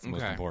that's the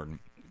most Okay. important.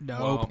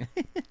 Nope.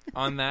 Well,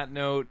 on that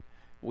note,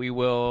 we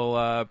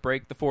will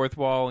break the fourth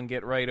wall and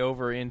get right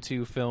over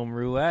into film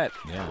roulette.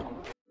 Yeah.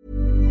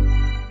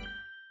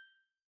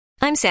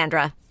 I'm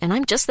Sandra, and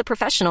I'm just the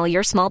professional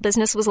your small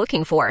business was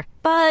looking for.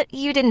 But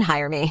you didn't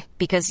hire me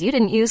because you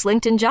didn't use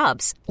LinkedIn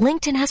Jobs.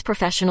 LinkedIn has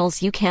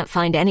professionals you can't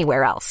find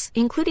anywhere else,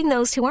 including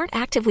those who aren't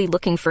actively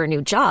looking for a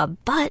new job,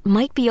 but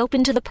might be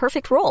open to the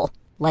perfect role,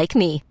 like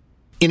me.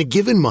 In a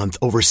given month,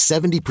 over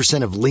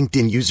 70% of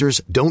LinkedIn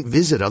users don't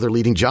visit other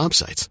leading job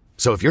sites.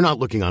 So if you're not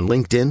looking on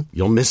LinkedIn,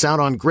 you'll miss out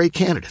on great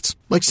candidates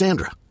like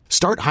Sandra.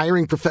 Start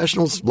hiring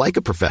professionals like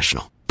a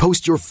professional.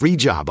 Post your free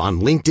job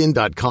on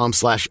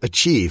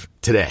linkedin.com/achieve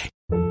today.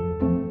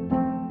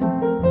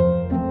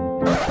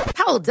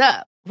 Hold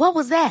up. What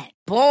was that?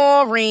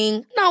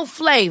 Boring. No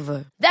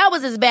flavor. That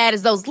was as bad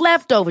as those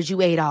leftovers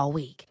you ate all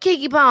week.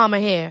 Keke Palmer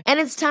here. And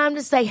it's time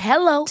to say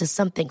hello to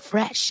something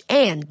fresh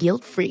and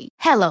guilt-free.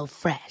 Hello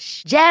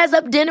Fresh. Jazz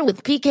up dinner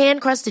with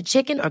pecan-crusted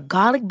chicken or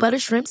garlic butter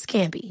shrimp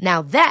scampi.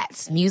 Now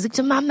that's music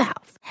to my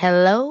mouth.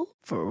 Hello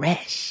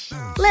Fresh.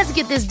 Let's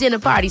get this dinner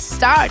party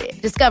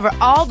started. Discover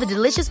all the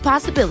delicious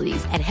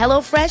possibilities at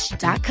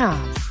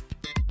HelloFresh.com.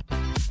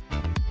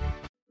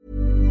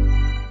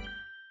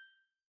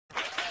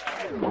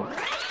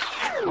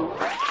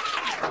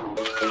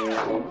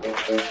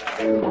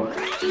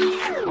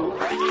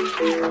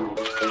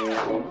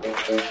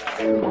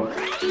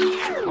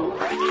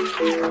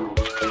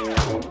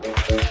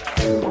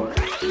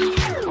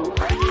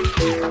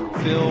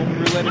 Film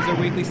Roulette is our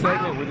weekly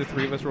segment where the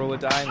three of us roll a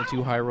die and the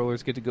two high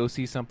rollers get to go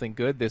see something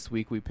good. This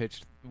week we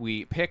picked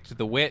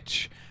The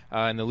Witch,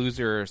 and the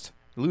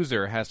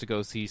loser has to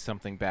go see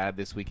something bad.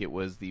 This week it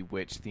was the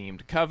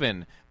witch-themed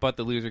Coven, but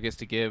the loser gets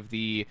to give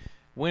the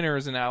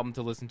winners an album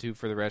to listen to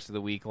for the rest of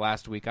the week.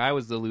 Last week I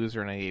was the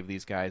loser and I gave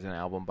these guys an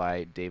album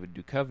by David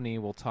Duchovny.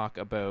 We'll talk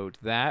about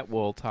that.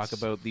 We'll talk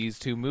about these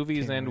two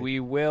movies, and we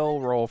will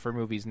roll for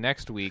movies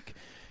next week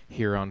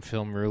here on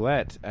Film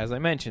Roulette. As I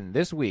mentioned,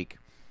 this week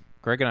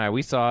Greg and I,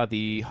 we saw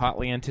the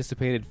hotly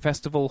anticipated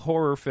festival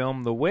horror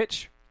film The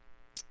Witch,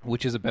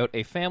 which is about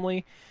a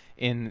family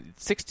in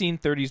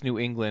 1630s New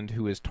England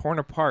who is torn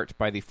apart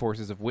by the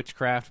forces of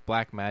witchcraft,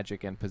 black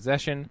magic, and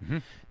possession. Mm-hmm.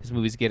 This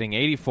movie's getting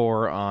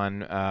 84 on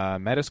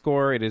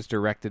Metascore. It is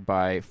directed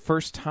by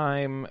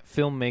first-time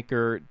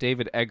filmmaker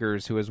David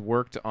Eggers, who has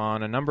worked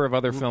on a number of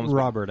other films.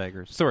 Robert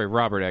Eggers. Sorry,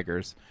 Robert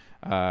Eggers.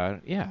 Who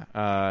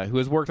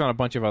has worked on a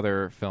bunch of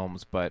other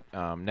films, but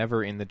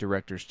never in the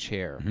director's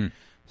chair. Mm-hmm.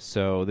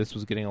 So this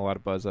was getting a lot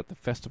of buzz at the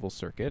festival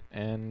circuit,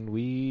 and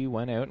we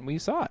went out and we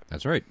saw it.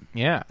 That's right.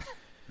 Yeah.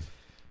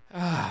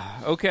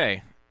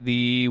 Okay.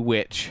 The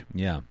Witch.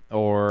 Yeah.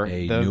 Or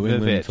a the New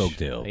England Vitch.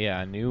 folktale.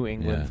 Yeah, New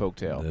England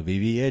folktale. The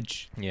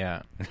VVH.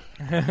 Yeah.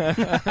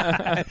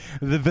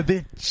 The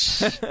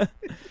Vitch.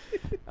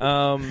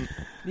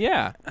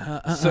 Yeah.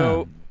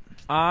 So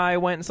I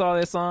went and saw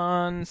this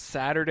on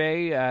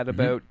Saturday at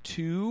about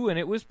 2, and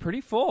it was pretty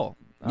full.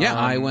 Yeah,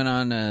 I went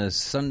on a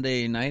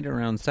Sunday night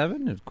around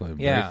 7. It was quite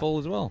very full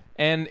as well.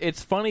 And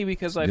it's funny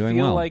because I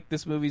feel like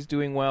this movie's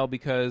doing well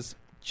because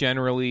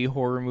generally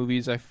horror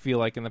movies, I feel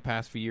like in the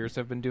past few years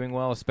have been doing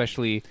well,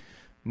 especially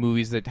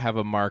movies that have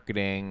a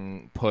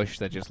marketing push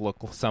that just look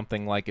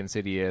something like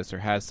Insidious or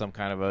has some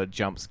kind of a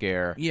jump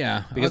scare.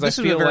 Yeah, because this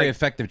is a very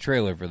effective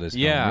trailer for this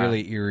film. Yeah.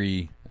 Really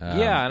eerie.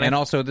 And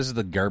also this is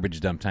the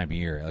garbage dump time of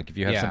year. Like if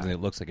you have something that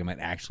looks like it might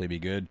actually be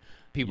good,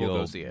 people will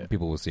go see it.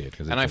 People will see it.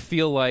 And I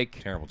feel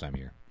like terrible time of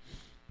year.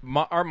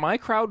 My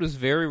crowd was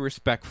very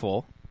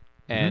respectful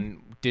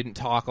and didn't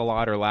talk a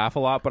lot or laugh a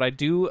lot, but I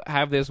do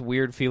have this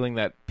weird feeling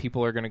that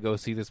people are going to go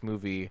see this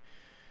movie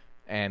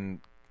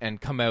and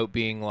come out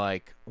being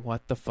like,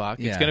 what the fuck?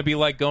 Yeah. It's going to be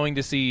like going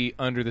to see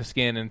Under the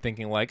Skin and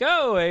thinking like,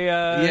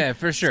 yeah,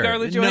 for sure.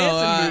 Scarlett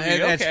Johansson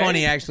movie. It's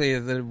funny, actually,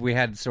 that we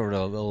had sort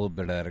of a little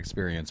bit of that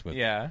experience with.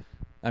 Yeah.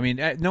 I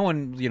mean, no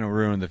one,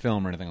 ruined the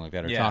film or anything like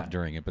that or talked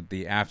during it, but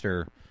the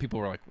after... People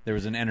were like... There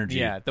was an energy.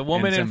 Yeah, the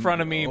woman in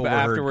front of me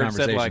afterwards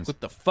said like, what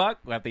the fuck?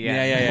 At the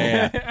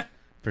end. Yeah.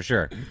 For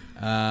sure.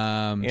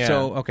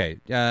 So, okay.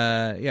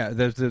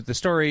 The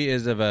story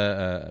is of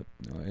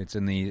it's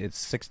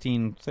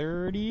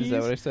 1630s? Is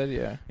that what I said?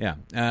 Yeah. Yeah.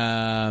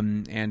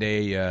 And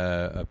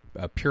a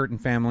Puritan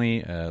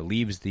family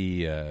leaves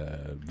the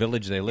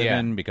village they live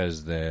in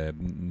because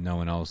no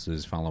one else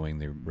is following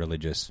the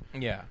religious...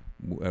 Yeah.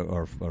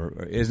 Or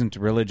isn't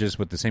religious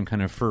with the same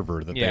kind of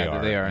fervor that they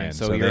are. They are. And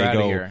so you're out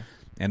of here.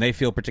 And they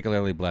feel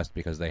particularly blessed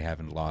because they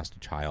haven't lost a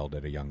child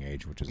at a young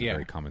age, which is a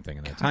very common thing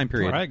in that time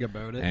period. Brag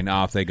about it. And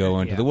off they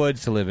go into the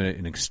woods to live in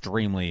an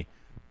extremely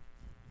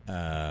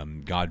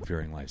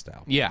God-fearing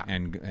lifestyle. Yeah.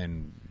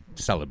 And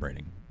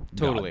celebrating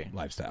God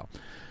lifestyle.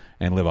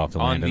 And live off the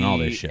land and all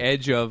this shit. On the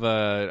edge of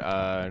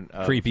a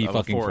creepy of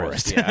fucking a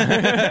forest.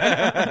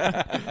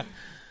 Yeah.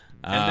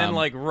 And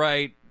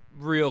then,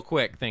 real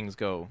quick, things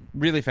go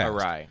really fast.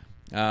 Awry.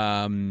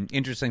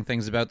 Interesting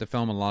things about the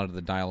film. A lot of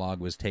the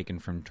dialogue was taken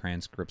from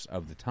transcripts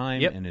of the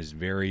time and is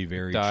very,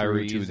 very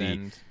Diaries true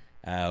to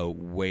the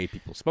way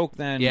people spoke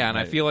then. Yeah, and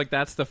I feel like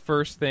that's the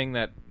first thing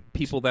that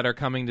people that are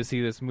coming to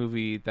see this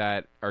movie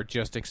that are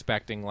just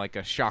expecting like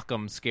a shock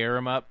 'em, scare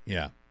 'em up.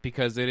 Yeah.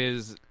 Because it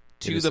is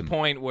to the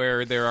point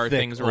where there are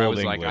things where I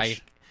was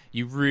like,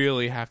 you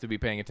really have to be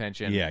paying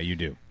attention. Yeah, you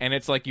do. And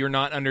it's like you're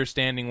not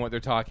understanding what they're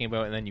talking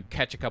about, and then you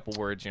catch a couple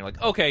words, and you're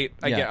like, okay,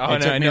 I get. Oh,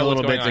 it took me a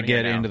little bit to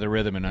get now. into the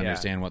rhythm and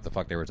understand what the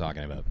fuck they were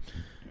talking about.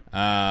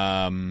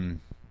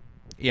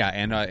 Yeah,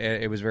 and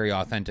it was very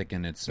authentic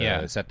in its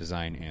set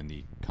design and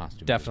the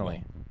costume.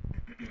 Definitely.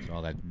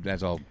 So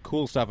that's all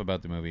cool stuff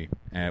about the movie.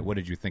 What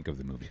did you think of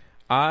the movie?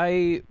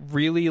 I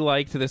really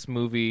liked this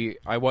movie.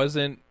 I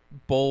wasn't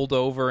bowled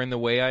over in the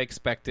way I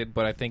expected,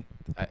 but I think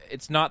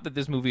it's not that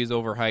this movie is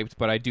overhyped,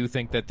 but I do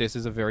think that this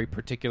is a very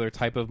particular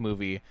type of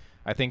movie.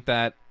 I think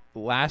that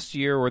last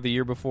year or the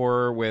year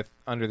before with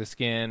Under the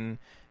Skin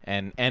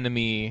and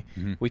Enemy,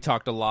 we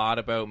talked a lot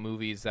about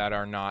movies that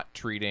are not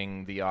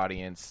treating the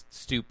audience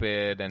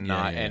stupid and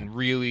and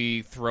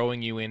really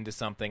throwing you into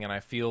something, and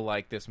I feel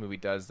like this movie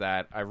does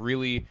that. I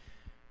really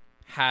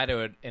had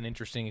an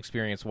interesting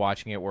experience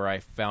watching it where I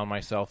found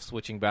myself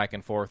switching back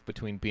and forth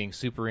between being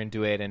super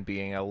into it and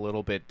being a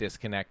little bit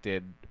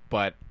disconnected.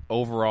 But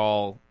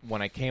overall,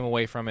 when I came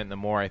away from it, and the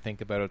more I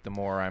think about it, the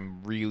more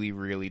I'm really,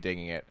 really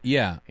digging it.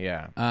 Yeah.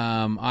 Yeah.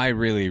 I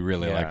really,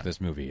 really liked this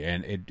movie.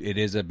 And it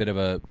is a bit of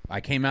a...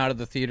 I came out of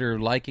the theater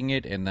liking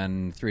it, and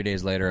then 3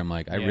 days later, I'm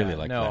like, I really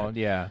like that.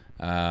 Yeah.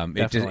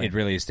 It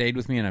really stayed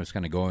with me, and I was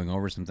kind of going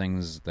over some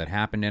things that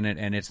happened in it.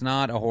 And it's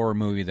not a horror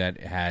movie that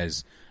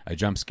has a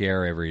jump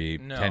scare every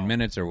 10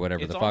 minutes or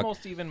whatever the fuck. It's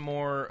almost even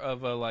more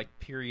of a like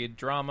period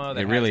drama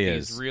that really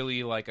has these is.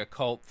 really like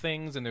occult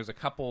things, and there's a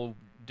couple...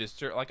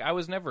 Like, I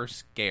was never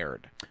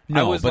scared.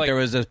 No, I was, but there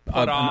was an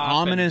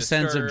ominous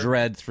sense of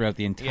dread throughout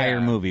the entire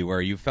Yeah. movie, where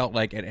you felt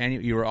like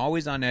you were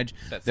always on edge.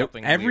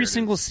 Every weird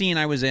single is- scene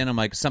I was in, I'm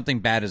like,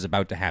 something bad is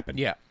about to happen.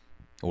 Yeah.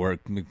 Or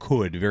it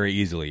could very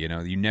easily. You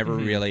know, you never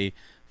really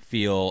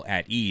feel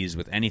at ease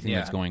with anything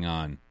that's going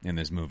on in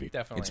this movie.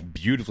 Definitely. It's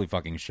beautifully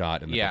fucking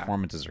shot, and the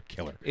performances are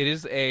killer. It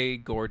is a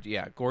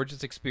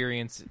gorgeous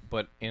experience,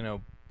 but in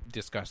a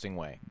disgusting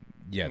way.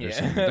 Yeah,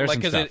 there's like, some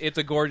because stuff. it's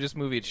a gorgeous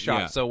movie. It's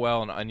shot so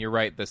well, and you're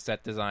right. The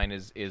set design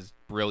is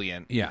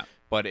brilliant. Yeah.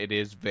 But it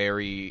is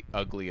very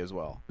ugly as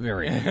well.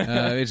 Very.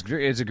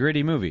 It's a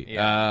gritty movie.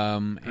 Yeah.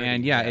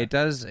 It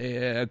does.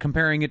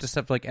 Comparing it to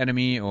stuff like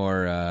Enemy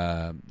or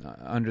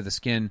Under the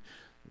Skin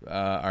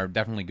are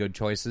definitely good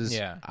choices.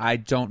 Yeah. I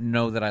don't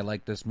know that I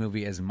like this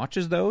movie as much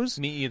as those.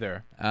 Me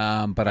either.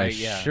 But I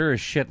sure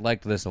as shit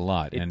liked this a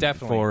lot. It and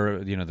definitely.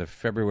 for the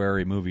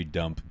February movie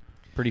dump,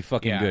 pretty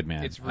fucking good,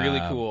 man. It's really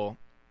cool.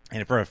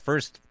 And for a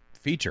first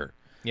feature,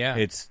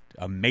 it's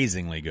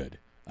amazingly good.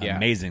 Yeah.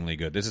 Amazingly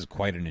good. This is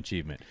quite an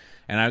achievement.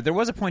 And there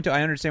was a point,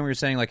 I understand what you're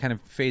saying, like kind of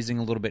phasing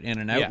a little bit in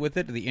and out with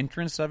it, the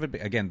entrance of it.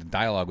 But again, the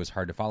dialogue was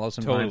hard to follow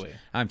sometimes. Totally.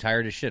 I'm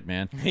tired as shit,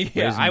 man.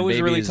 I was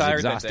really tired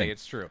exhausting. that day.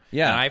 It's true.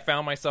 Yeah. And I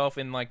found myself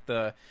in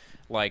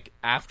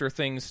after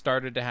things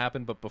started to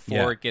happen, but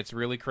before it gets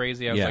really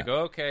crazy, I was like,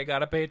 okay, I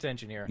gotta pay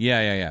attention here.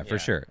 Yeah, for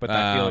sure. But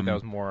I feel like that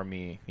was more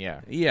me.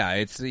 Yeah. Yeah,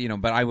 it's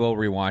but I will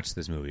rewatch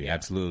this movie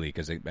absolutely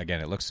because again,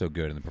 it looks so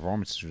good and the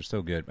performances are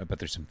so good. But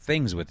there's some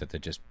things with it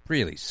that just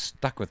really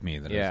stuck with me.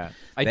 That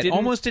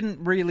almost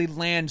didn't really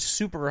land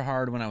super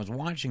hard when I was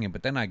watching it,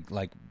 but then I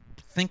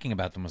thinking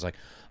about them was like,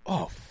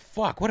 oh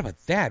fuck, what about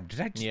that?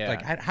 Did I just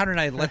how did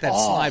I let that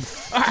slide?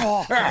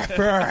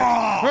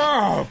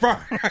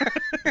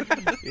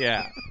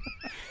 Yeah.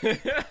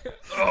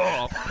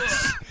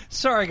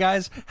 Sorry,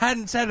 guys.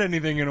 Hadn't said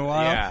anything in a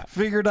while. Yeah.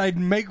 Figured I'd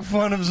make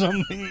fun of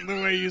something the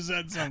way you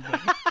said something.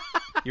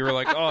 You were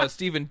like, oh,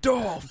 Stephen,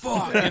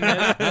 fuck. In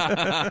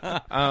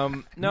this.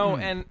 No,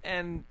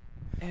 and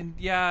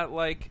yeah,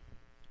 like,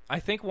 I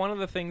think one of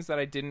the things that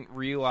I didn't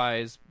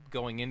realize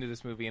going into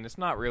this movie, and it's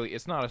not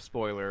a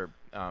spoiler.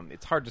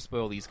 It's hard to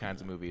spoil these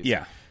kinds of movies.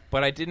 Yeah.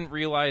 But I didn't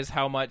realize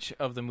how much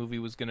of the movie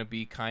was going to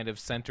be kind of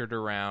centered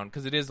around,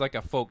 because it is like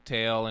a folk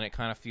tale, and it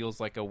kind of feels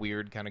like a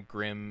weird kind of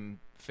grim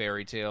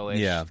fairy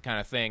tale-ish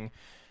kind of thing.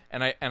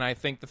 And I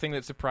think the thing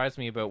that surprised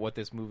me about what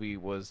this movie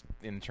was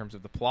in terms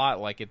of the plot,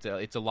 like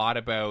it's a lot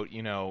about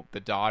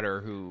the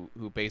daughter who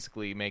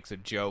basically makes a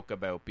joke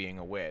about being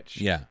a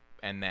witch,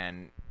 and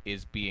then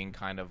is being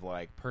kind of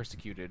like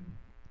persecuted.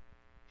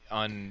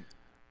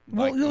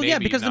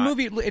 Because the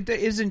movie it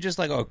isn't just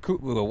like a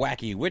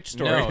wacky witch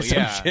story or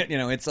some shit.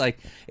 It's like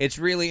it's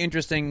really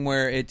interesting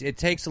where it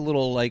takes a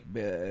little like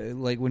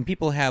when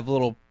people have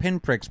little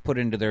pinpricks put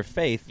into their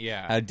faith,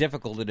 how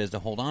difficult it is to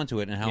hold on to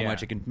it, and how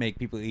much it can make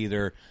people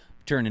either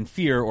turn in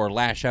fear or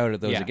lash out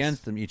at those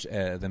against them,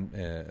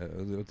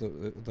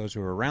 those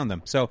who are around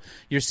them. So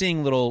you're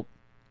seeing little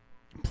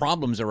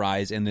problems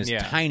arise in this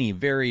tiny,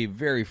 very,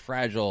 very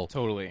fragile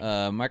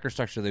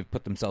microstructure they've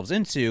put themselves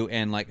into,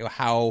 and like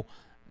how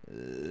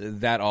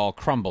that all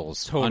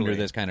crumbles under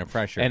this kind of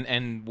pressure,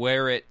 and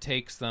where it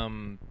takes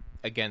them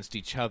against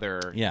each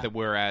other.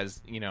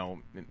 Whereas in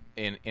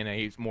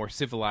a more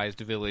civilized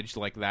village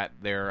like that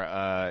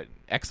they're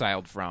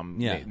exiled from,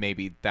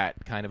 maybe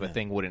that kind of a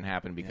thing wouldn't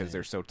happen because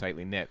they're so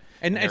tightly knit.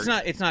 And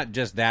it's not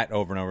just that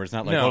over and over. It's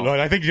not like, oh,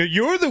 I think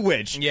you're the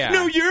witch. Yeah.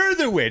 No, you're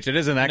the witch. It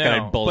isn't that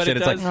kind of bullshit.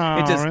 It's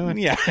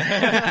really?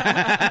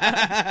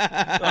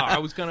 I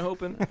was kind of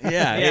hoping.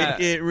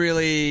 It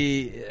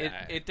really.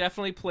 It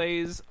definitely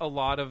plays a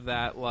lot of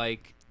that,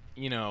 like,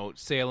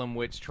 Salem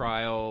witch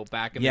trial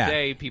back in the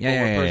day, people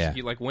were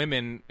persecuted, like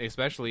women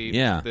especially,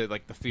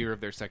 the fear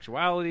of their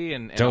sexuality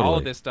and all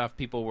of this stuff.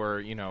 People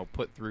were,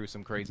 put through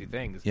some crazy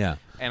things. Yeah.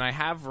 And I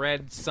have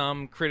read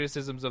some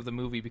criticisms of the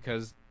movie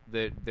because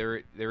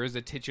there is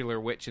a titular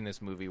witch in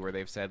this movie where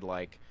they've said,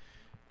 like,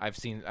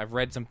 I've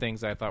read some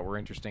things that I thought were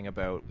interesting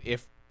about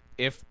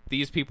if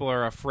these people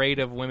are afraid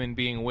of women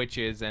being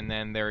witches and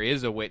then there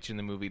is a witch in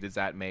the movie, does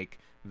that make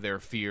their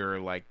fear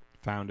like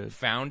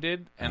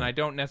founded? And I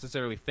don't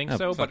necessarily think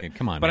so, but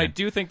come on, but man. I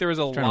do think there is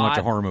a lot. Trying to watch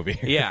a horror movie.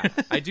 Yeah,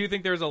 I do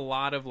think there's a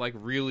lot of like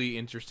really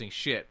interesting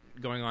shit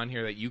going on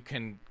here that you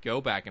can go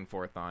back and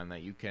forth on,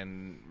 that you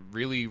can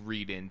really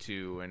read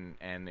into,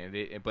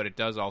 but it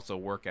does also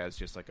work as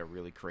just like a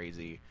really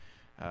crazy,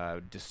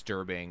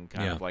 disturbing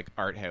kind of like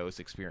art house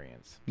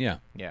experience. Yeah.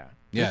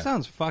 That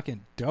sounds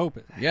fucking dope.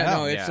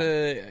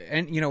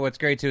 And what's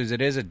great too is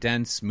it is a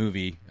dense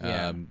movie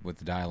with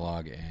the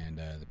dialogue and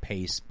the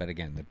pace, but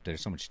again,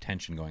 there's so much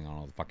tension going on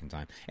all the fucking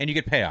time, and you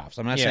get payoffs.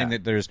 I'm not saying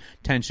that there's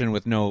tension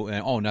with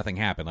nothing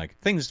happened. Like,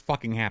 things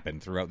fucking happen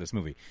throughout this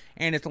movie,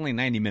 and it's only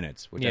 90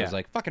 minutes, which I was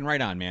like, fucking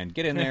right on, man.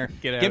 Get in there,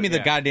 give me the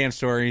goddamn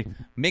story,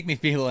 make me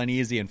feel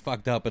uneasy and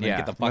fucked up, and then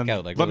get the fuck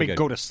out. Like, let really me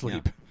go to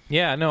sleep.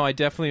 Yeah, no, I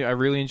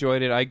really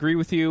enjoyed it. I agree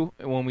with you.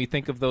 When we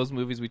think of those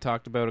movies we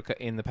talked about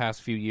in the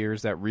past few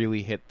years that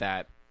really hit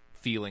that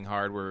feeling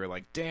hard, where we're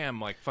like, damn,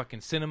 like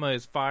fucking cinema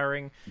is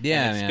firing.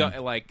 Yeah, and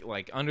man.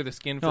 Like under the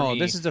skin for me. No,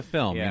 this is a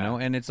film,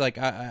 and it's like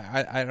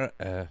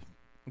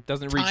it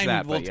doesn't reach time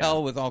that. Will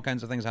tell with all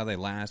kinds of things how they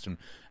last and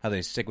how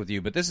they stick with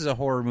you. But this is a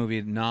horror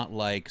movie, not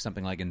like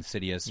something like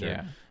Insidious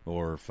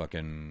or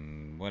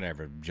fucking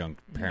whatever junk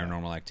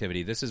Paranormal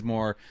Activity. This is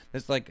more.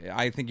 It's like,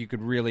 I think you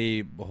could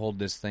really hold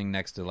this thing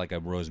next to like a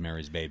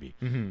Rosemary's Baby.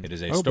 Mm-hmm. It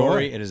is a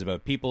story. Boy. It is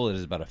about people. It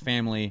is about a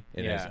family.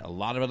 It has a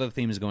lot of other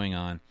themes going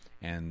on,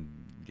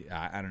 and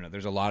I don't know.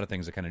 There's a lot of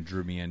things that kind of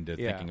drew me into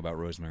thinking about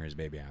Rosemary's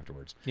Baby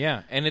afterwards.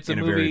 Yeah, and it's in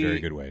a movie very, very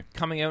good way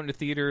coming out into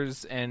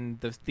theaters, and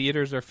the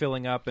theaters are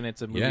filling up, and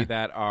it's a movie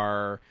that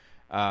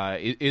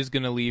is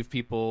going to leave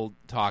people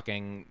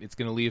talking. It's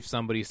going to leave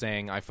somebody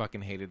saying, "I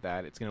fucking hated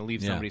that." It's going to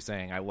leave somebody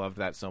saying, "I loved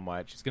that so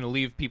much." It's going to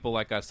leave people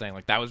like us saying,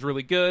 "Like, that was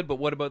really good, but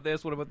what about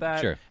this? What about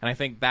that?" Sure. And I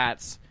think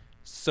that's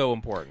so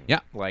important.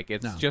 Yeah, like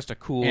it's just a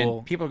cool.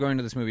 And people going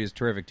to this movie is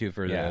terrific too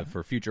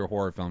for future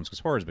horror films, because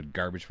horror's been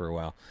garbage for a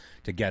while.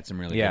 To get some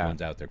really good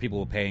ones out there, people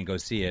will pay and go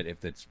see it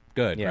if it's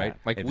good, right?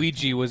 Like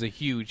Ouija was a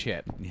huge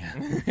hit. Yeah,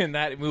 and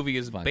that movie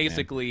is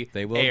basically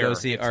they will air. Go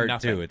see it's art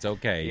nothing. too. It's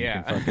okay.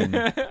 Yeah, you can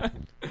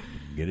fucking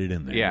get it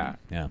in there.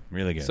 Yeah,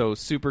 really good. So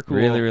super cool.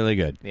 Really, really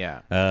good.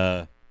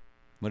 Yeah.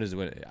 What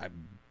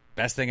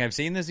best thing I've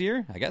seen this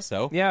year? I guess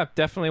so. Yeah,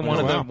 definitely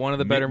one of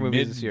the better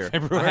movies this year.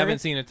 February? I haven't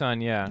seen a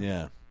ton.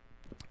 Yeah.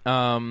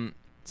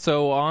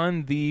 So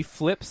on the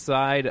flip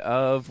side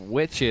of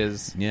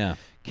witches,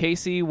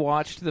 Casey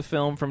watched the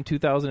film from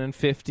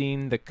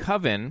 2015, The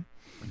Coven,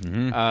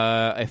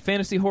 a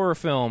fantasy horror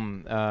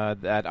film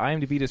that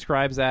IMDb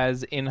describes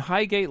as, in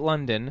Highgate,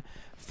 London,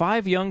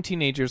 5 young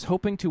teenagers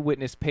hoping to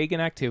witness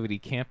pagan activity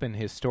camp in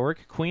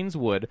historic Queen's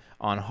Wood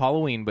on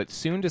Halloween, but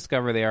soon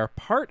discover they are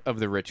part of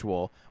the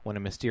ritual when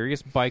a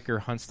mysterious biker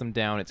hunts them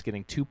down. It's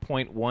getting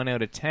 2.1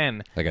 out of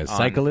 10. Like a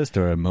cyclist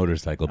or a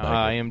motorcycle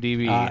biker?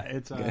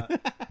 IMDb.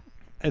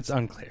 It's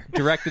unclear.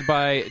 Directed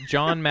by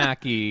John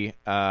Mackey,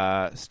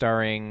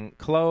 starring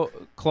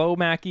Chloe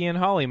Mackey and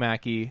Holly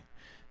Mackey,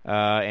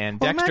 and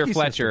Dexter Mackey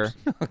Fletcher.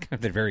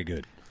 They're very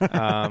good.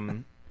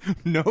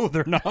 No,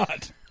 they're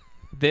not.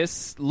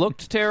 This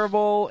looked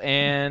terrible,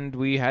 and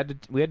we had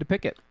to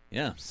pick it.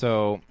 Yeah.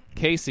 So,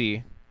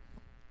 Casey,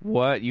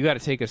 what you got to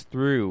take us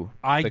through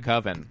The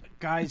Coven?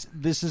 Guys,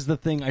 this is the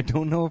thing. I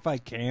don't know if I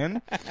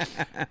can,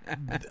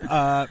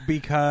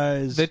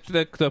 because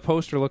the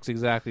poster looks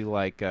exactly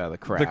like The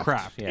Craft. The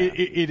Craft. Yeah.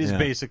 It is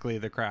basically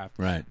The Craft.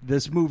 Right.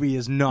 This movie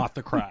is not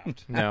The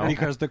Craft. No,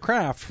 because The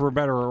Craft, for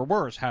better or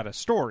worse, had a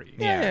story.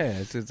 Yeah,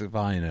 it's a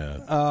fine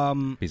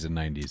piece of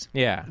 90s.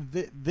 Yeah.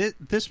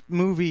 This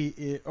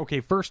movie. Okay,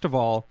 first of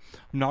all,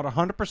 I'm not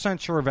 100%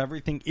 sure of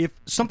everything. If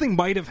something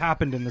might have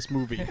happened in this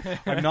movie,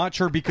 I'm not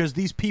sure, because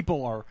these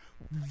people are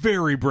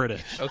very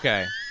British.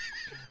 Okay.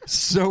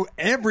 So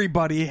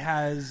everybody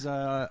has.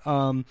 I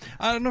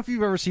don't know if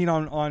you've ever seen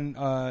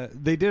on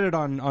they did it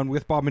on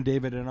With Bob and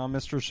David and on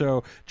Mr.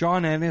 Show.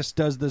 John Ennis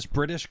does this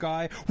British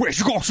guy.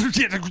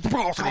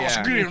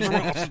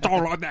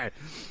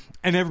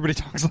 And everybody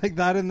talks like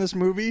that in this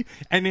movie,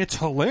 and it's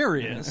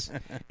hilarious.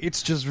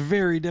 It's just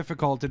very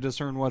difficult to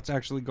discern what's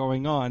actually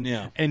going on.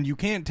 Yeah. And you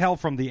can't tell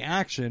from the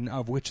action,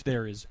 of which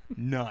there is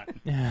none.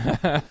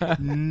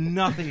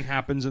 Nothing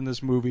happens in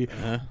this movie,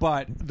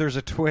 but there's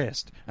a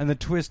twist, and the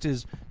twist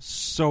is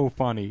so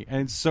funny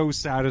and so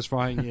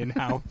satisfying in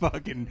how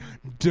fucking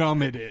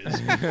dumb it is.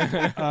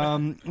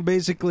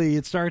 Basically,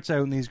 it starts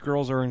out, and these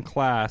girls are in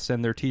class,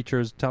 and their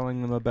teacher's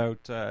telling them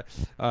about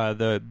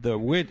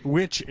the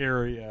witch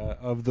area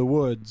of the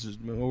woods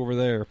over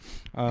there,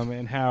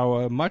 and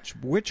how much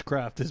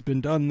witchcraft has been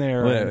done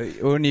there.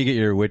 When do you get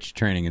your witch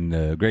training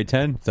in grade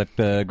 10? Is that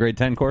the grade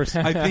 10 course?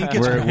 I think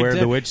it's where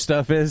the witch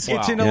stuff is.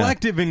 It's an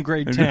elective in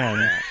grade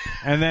 10,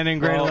 and then in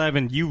grade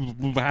 11 you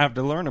have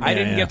to learn about it. I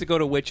didn't get to go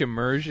to witch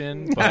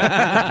immersion, but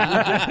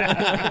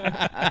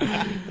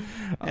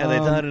they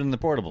taught it in the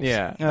portables.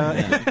 Yeah.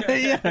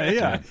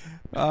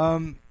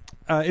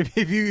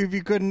 If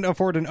you couldn't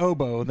afford an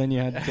oboe, then you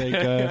had to take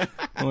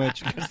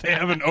which because they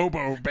have an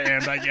oboe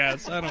band, I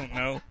guess. I don't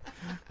know.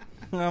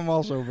 I'm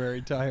also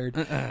very tired.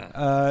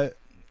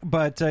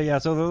 But so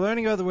they're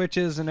learning about the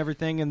witches and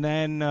everything, and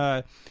then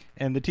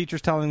and the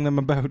teacher's telling them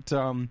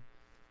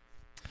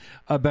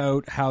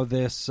about how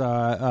this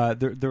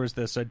there was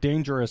this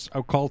dangerous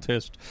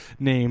occultist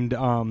named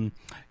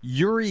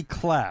Uri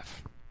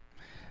Clef.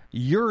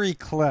 Uri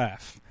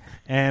Clef.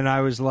 And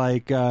I was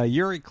like,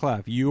 Uri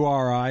Clef,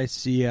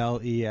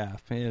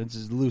 Uriclef.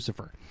 It's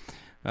Lucifer.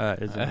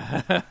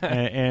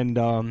 And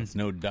it's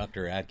no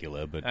Dr.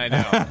 Acula, but I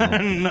know.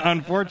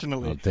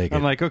 Unfortunately, I'll take it.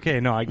 I'm like,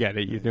 okay, no, I get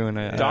it. You're doing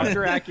it.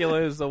 Dr.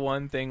 Acula is the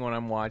one thing when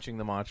I'm watching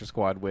the Monster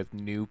Squad with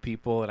new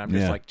people, and I'm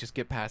just like, just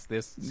get past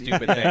this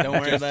stupid thing.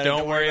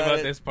 Don't worry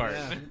about this part.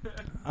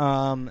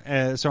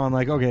 Yeah. So I'm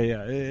like, okay,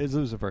 yeah, it's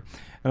Lucifer,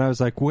 and I was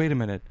like, wait a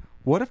minute.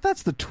 What if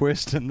that's the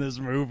twist in this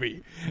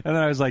movie? And then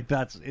I was like,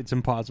 it's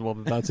impossible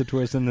that that's a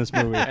twist in this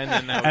movie.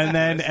 So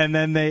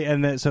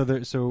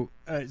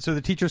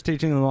the teacher's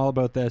teaching them all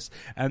about this,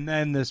 and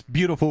then this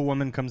beautiful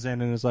woman comes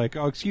in and is like,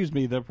 "Oh, excuse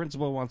me, the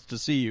principal wants to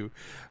see you."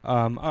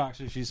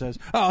 Actually, she says,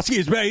 "Oh,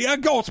 excuse me,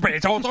 Godspeed,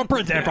 it's a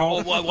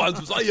principal." What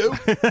wants to see you?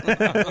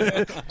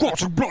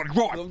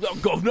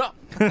 Governor.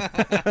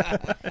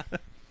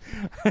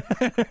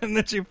 And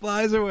then she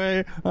flies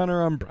away on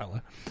her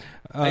umbrella.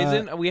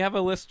 We have a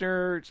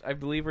listener, I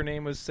believe her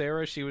name was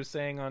Sarah. She was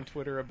saying on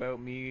Twitter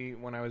about me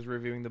when I was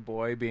reviewing The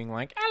Boy, being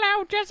like,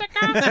 "Hello, Jessica."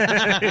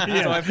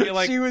 So I feel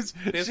like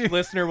this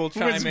listener will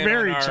chime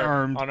in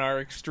on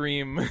our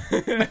extreme. Yeah.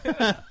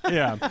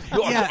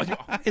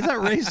 Is that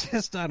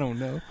racist? I don't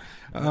know.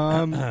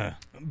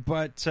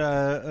 But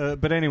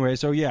anyway,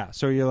 so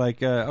you're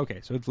like,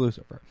 okay, so it's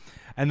Lucifer.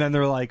 And then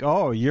they're like,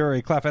 "Oh,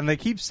 Uri Clef," and they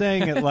keep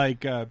saying it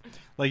like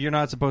you're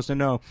not supposed to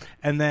know.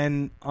 And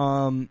then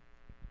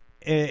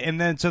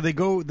so they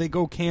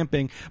go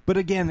camping, but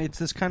again, it's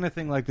this kind of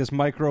thing, like this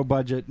micro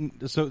budget.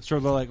 So they're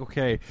like,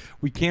 okay,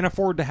 we can't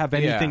afford to have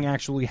anything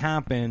actually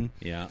happen.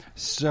 Yeah.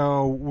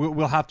 So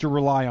we'll have to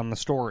rely on the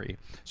story.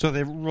 So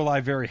they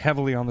rely very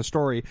heavily on the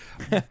story,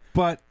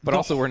 but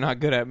also we're not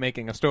good at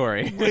making a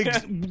story.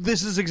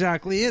 This is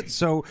exactly it.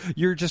 So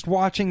you're just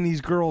watching these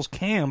girls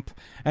camp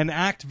and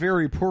act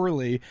very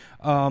poorly.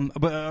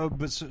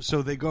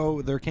 So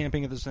they're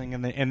camping at this thing,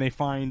 and they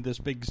find this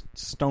big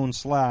stone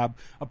slab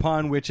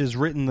upon which is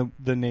written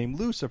the name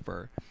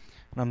Lucifer.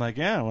 And I'm like,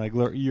 yeah, like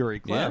Uri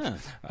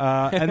Clef.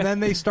 Yeah. And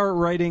then they start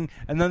writing,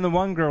 and then the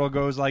one girl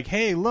goes like,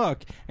 "Hey,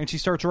 look," and she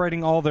starts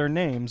writing all their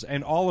names,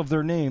 and all of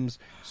their names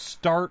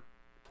start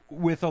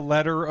with a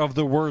letter of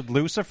the word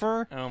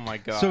Lucifer. Oh my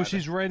god! So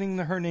she's writing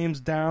her names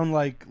down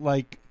like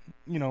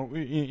you know,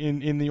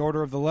 in the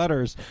order of the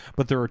letters,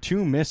 but there are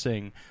two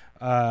missing.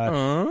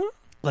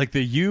 Like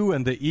the U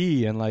and the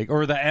E, and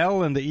or the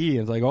L and the E.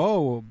 It's like,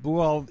 oh,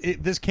 well,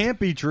 this can't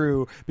be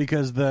true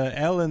because the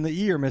L and the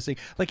E are missing.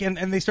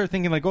 And they start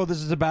thinking like, oh,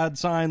 this is a bad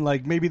sign.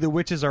 Like maybe the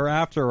witches are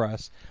after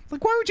us.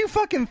 Like, why would you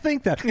fucking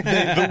think that?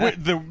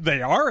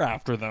 They are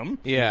after them.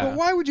 Yeah. But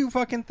why would you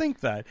fucking think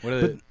that? What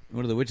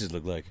do the witches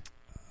look like?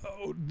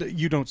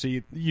 You don't see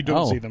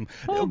them.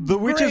 The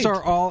witches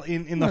are all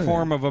in the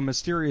form of a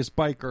mysterious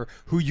biker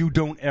who you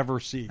don't ever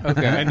see.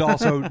 Okay. And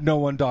also no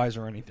one dies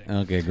or anything.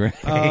 Okay, great.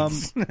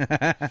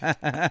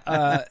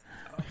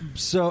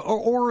 So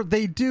or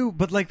they do,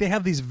 but like they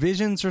have these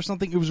visions or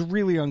something. It was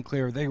really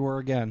unclear. They were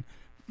again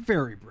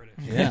very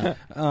British. Yeah.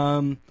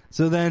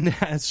 So then,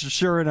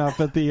 sure enough,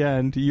 at the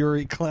end,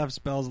 Uri Clef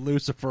spells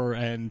Lucifer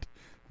and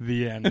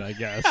the end, I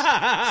guess.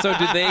 So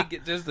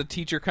does the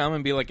teacher come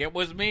and be like, "It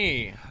was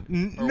me"?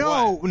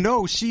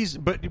 No, she's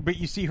but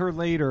you see her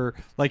later,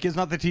 like it's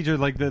not the teacher,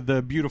 like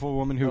the beautiful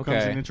woman who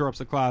comes and interrupts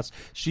the class.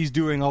 She's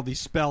doing all these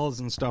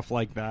spells and stuff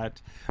like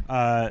that.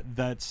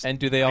 And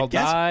do they all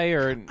die,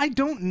 or I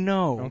don't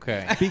know.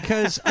 Okay.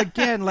 Because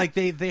again, like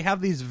they have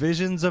these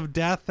visions of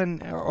death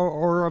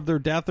or of their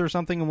death or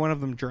something, and one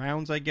of them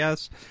drowns, I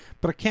guess.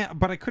 But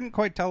I couldn't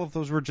quite tell if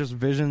those were just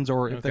visions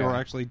or if they were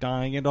actually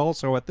dying. And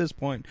also at this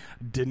point,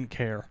 didn't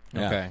care.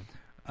 Okay.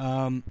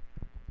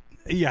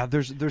 Yeah,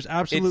 there's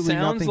absolutely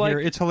nothing here.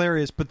 It's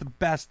hilarious, but the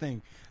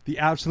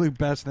absolute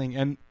best thing,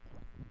 and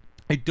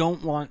I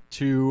don't want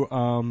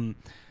to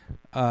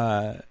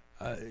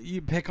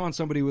you pick on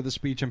somebody with a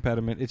speech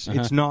impediment.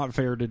 It's not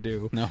fair to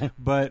do. No.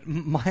 But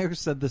Meyer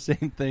said the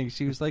same thing.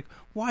 She was like,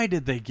 why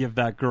did they give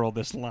that girl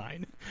this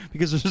line?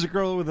 Because there's a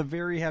girl with a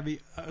very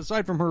heavy,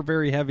 aside from her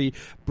very heavy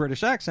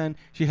British accent,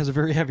 she has a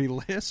very heavy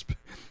lisp.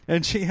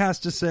 And she has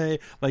to say,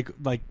 like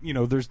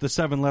there's the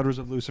 7 letters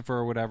of Lucifer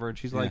or whatever. And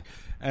she's like,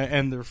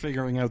 and they're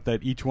figuring out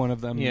that each one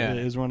of them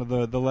is one of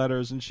the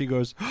letters. And she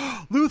goes,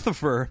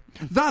 Lucifer,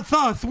 that's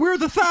us. We're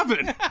the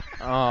 7.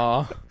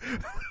 Oh.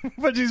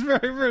 But she's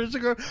very British. She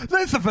goes,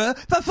 Lucifer,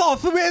 that's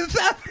us. We're the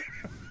 7.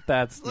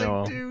 That's like,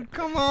 no. dude,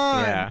 come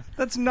on. Yeah.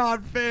 That's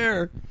not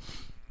fair.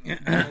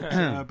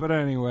 But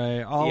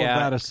anyway, all of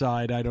that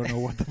aside, I don't know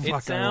what the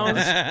fuck sounds,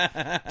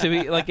 I to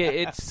be like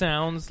it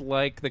sounds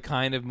like the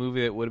kind of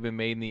movie that would have been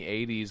made in the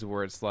 80s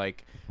where it's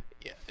like,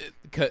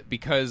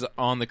 because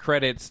on the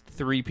credits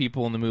 3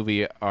 people in the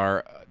movie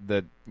are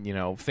the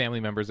family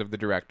members of the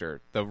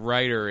director. The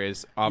writer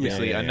is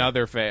obviously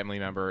another family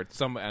member.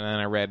 And then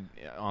I read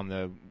on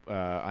the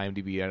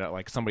IMDb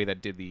like somebody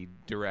that did the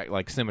direct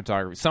like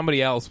cinematography.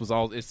 Somebody else was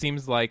all. It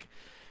seems like.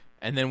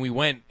 And then we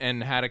went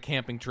and had a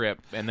camping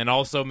trip, and then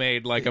also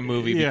made like a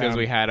movie because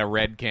we had a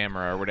red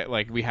camera or whatever.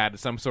 Like we had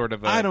some sort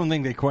of. I don't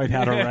think they quite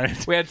had a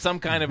red. We had some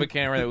kind of a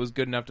camera that was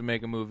good enough to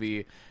make a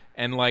movie,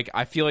 and like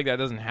I feel like that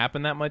doesn't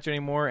happen that much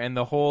anymore. And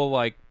the whole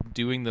like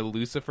doing the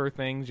Lucifer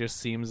thing just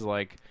seems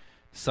like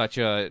such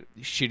a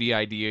shitty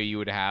idea you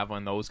would have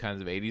on those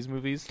kinds of 80s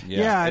movies.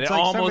 Yeah, it it's like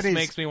almost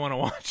makes me want to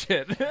watch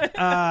it.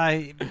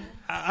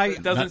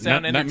 It doesn't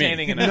sound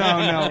entertaining enough.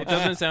 No. It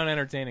doesn't sound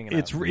entertaining enough.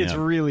 It's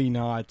really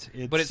not.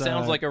 But it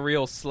sounds like a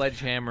real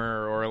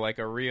Sledgehammer or like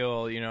a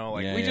real,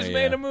 we just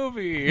made a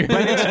movie.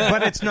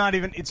 But it's not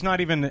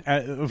even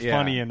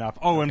funny enough.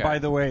 Oh, and by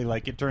the way,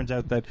 like it turns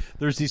out that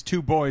there's these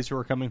 2 boys who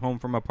are coming home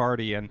from a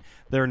party, and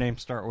their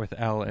names start with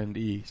L and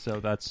E. So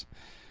that's.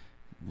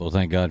 Well,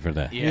 thank God for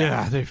that.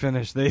 Yeah, they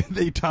finished.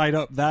 They tied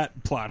up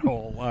that plot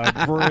hole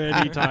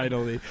pretty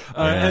tidily.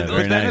 And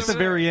very then nice. at the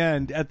very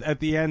end, at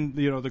the end,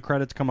 the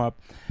credits come up,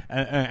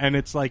 and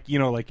it's like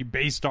like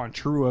based on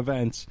true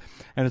events,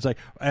 and it's like,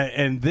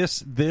 and this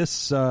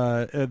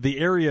the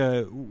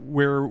area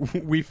where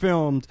we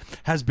filmed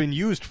has been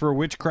used for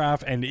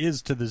witchcraft and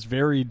is to this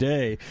very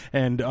day,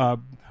 and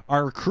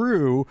our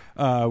crew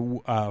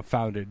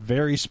found it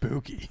very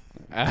spooky.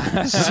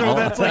 So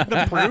that's like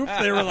the proof.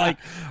 They were like,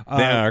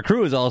 our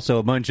crew is also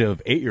a bunch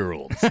of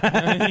 8-year-olds.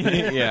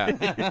 Yeah,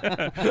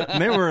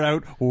 they were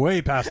out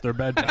way past their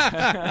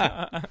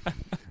bedtime.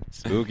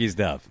 Spooky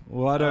stuff.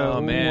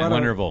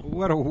 Wonderful.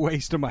 What a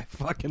waste of my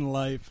fucking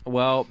life.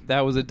 Well,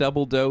 that was a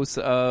double dose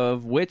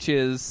of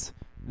witches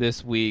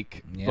this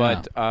week,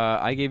 but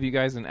I gave you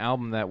guys an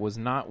album that was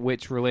not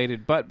witch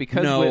related, but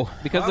because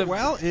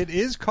it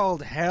is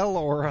called Hell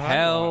or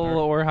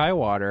High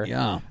Water.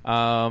 Yeah.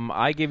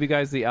 I gave you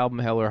guys the album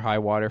Hell or High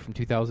Water from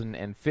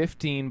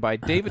 2015 by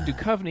David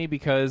Duchovny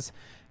because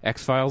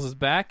X-Files is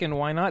back, and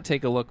why not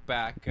take a look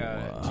back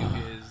to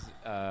his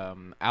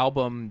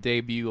album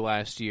debut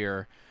last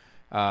year.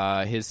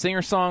 His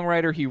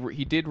singer-songwriter,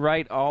 he did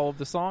write all of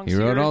the songs. He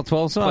wrote all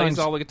 12 songs. Plays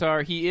all the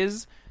guitar. He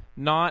is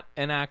not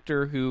an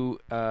actor who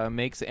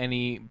makes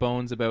any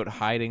bones about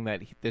hiding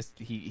that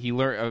he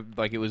learned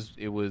there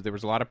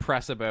was a lot of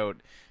press about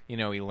he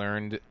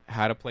learned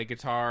how to play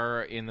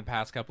guitar in the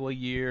past couple of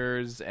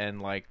years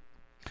and like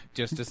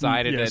just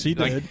decided yes, that he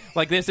did.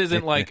 like this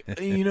isn't like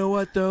you know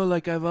what though,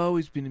 like I've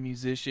always been a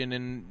musician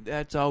and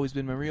that's always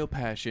been my real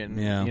passion.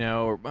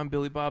 Or I'm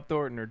Billy Bob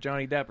Thornton or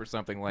Johnny Depp or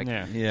something like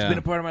it's been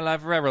a part of my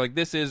life forever. Like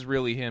this is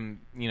really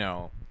him,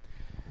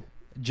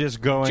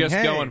 just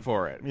going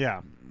for it.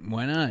 Yeah.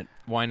 Why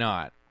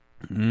not?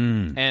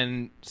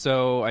 And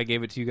so I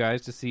gave it to you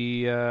guys to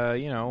see,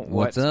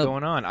 what's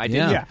going on. I did.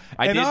 Yeah.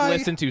 I did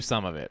listen to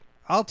some of it.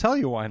 I'll tell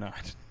you why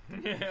not.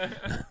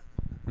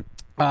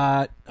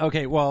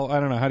 Okay. Well, I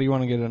don't know. How do you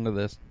want to get into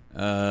this?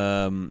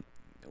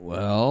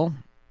 Well,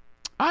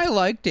 I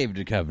like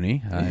David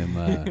Duchovny. I'm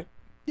a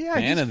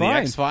fan of the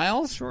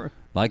X-Files. Sure.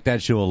 Like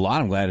that show a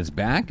lot. I'm glad it's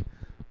back.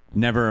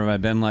 Never have I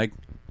been like,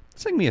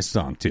 sing me a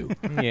song, too.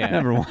 Yeah.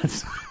 Never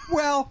once.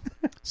 Well,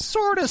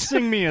 sort of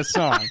sing me a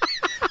song.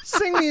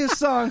 Sing me a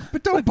song,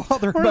 but don't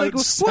bother about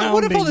sounding.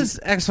 What if all this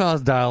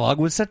X-Files dialogue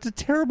was set to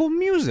terrible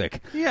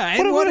music? Yeah,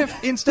 and what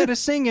if instead of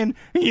singing,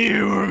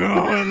 you were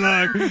going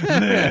like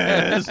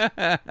this?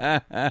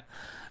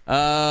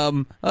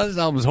 This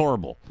album's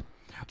horrible.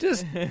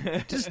 Just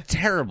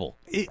terrible.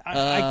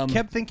 I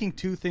kept thinking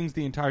 2 things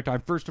the entire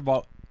time. First of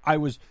all, I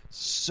was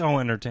so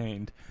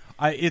entertained.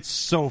 It's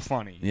so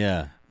funny.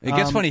 Yeah. It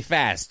gets funny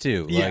fast,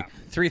 too. Yeah. Like,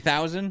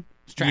 3000,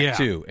 it's track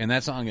 2, and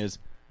that song is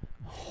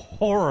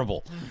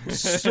horrible.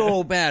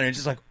 So bad. And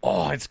it's just like,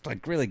 it's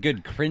like really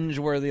good,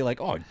 cringe-worthy, like,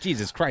 oh,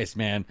 Jesus Christ,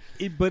 man.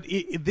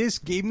 This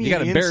gave me You got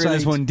to bury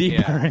this one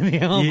deeper in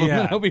the album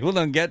that people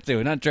don't get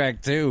to, not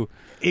track 2.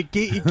 It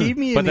gave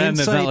me but an then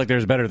insight. it's not like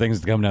there's better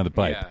things to come down the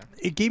pipe. Yeah.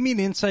 It gave me an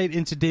insight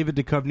into David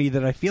Duchovny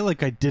that I feel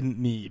like I didn't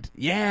need.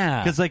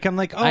 Yeah. Because I'm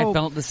like, I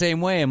felt the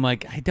same way. I'm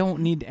like, I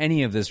don't need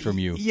any of this from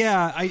you.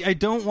 Yeah, I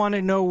don't want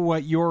to know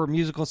what your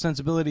musical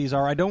sensibilities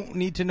are. I don't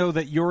need to know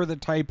that you're the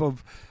type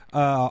of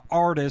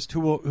artist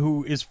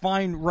who is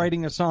fine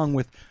writing a song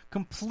with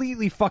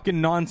completely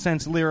fucking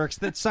nonsense lyrics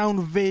that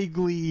sound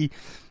vaguely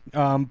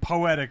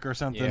poetic or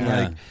something.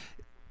 Like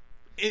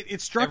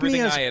it struck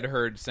Everything me as I had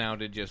heard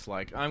sounded just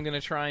like, I'm going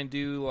to try and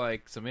do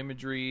like some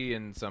imagery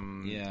and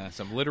some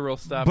literal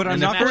stuff, but I'm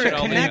not going to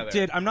connect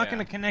it. I'm not going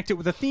to connect it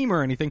with a theme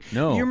or anything.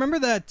 No. You remember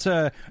that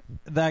guy,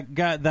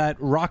 that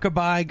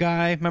Rockabye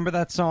guy? Remember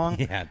that song?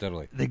 Yeah,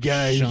 totally. The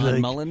guy,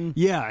 Sean Mullen?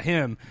 Yeah,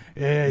 him.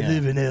 I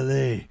live in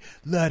L.A.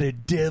 lot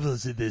of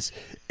devils in this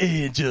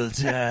angel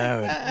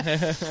town.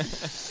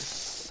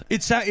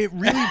 It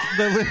really,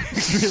 the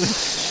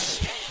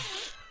lyrics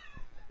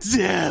really,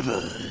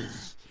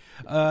 devils.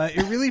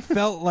 It really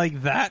felt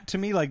like that to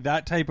me, like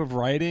that type of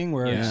writing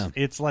where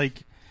it's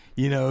like,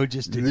 you know,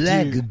 just a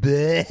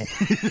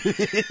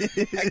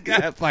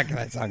God, fucking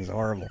that song's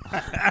horrible.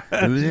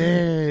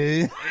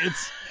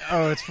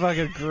 It's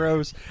fucking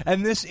gross.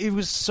 And it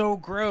was so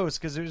gross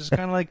because it was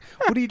kind of like,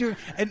 what are you doing?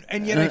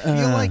 And yet I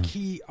feel like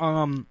he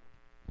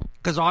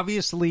because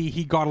obviously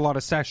he got a lot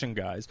of session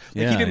guys.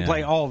 Like he didn't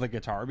play all the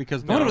guitar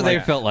because I wonder what they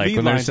felt like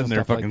when they're sitting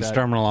there fucking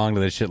strumming along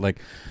to this shit like,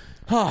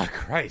 oh,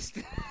 Christ.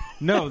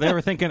 No, they were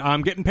thinking,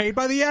 I'm getting paid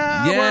by the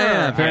hour.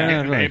 Yeah, fair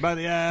enough. Paid by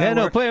the hour. Yeah,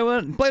 no, play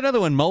another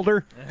one,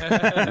 Mulder.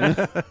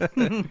 I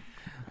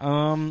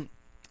don't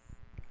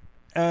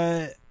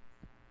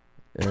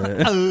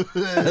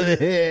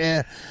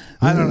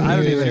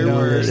even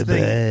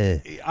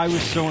know. I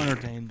was so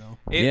entertained though.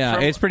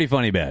 It's pretty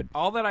funny bad.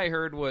 All that I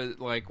heard was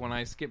like when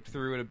I skipped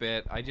through it a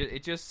bit,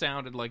 it just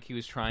sounded like he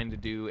was trying to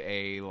do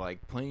a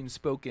like plain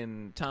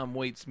spoken Tom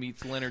Waits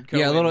meets Leonard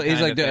Cohen. Yeah, a little.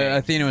 He's like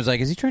Athena was like,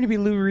 "Is he trying to be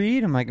Lou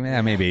Reed?" I'm like,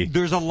 "Yeah, maybe."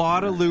 There's a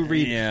lot of Lou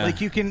Reed. Yeah.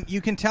 Like you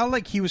can tell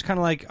like he was kind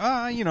of like,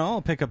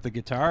 I'll pick up the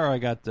guitar. I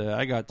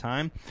got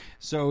time.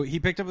 So he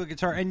picked up the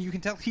guitar, and you can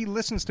tell he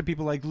listens to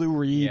people like Lou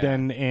Reed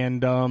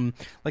and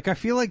like I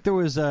feel like there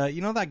was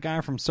that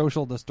guy from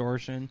Social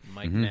Distortion,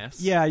 Mike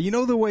Ness. Yeah, you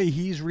know the way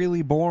he's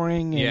really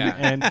boring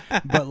and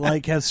but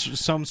like has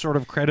some sort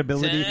of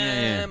credibility.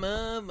 Time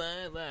of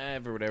my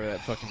life or whatever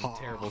that fucking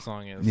terrible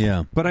song is.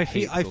 Yeah, but I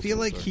feel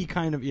like he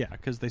kind of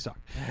because they suck.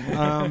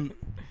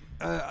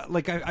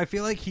 Like I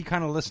feel like he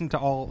kind of listened to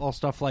all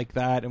stuff like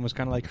that and was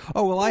kind of like,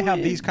 oh well, I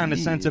have these kind of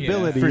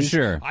sensibilities. For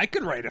sure, I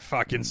could write a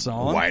fucking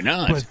song. Why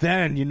not? But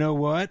then you know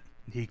what?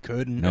 He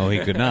couldn't. No, he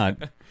could not.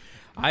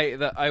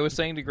 I was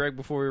saying to Greg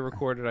before we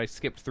recorded, I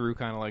skipped through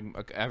kind of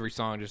like every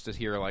song just to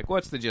hear like,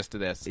 what's the gist of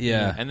this?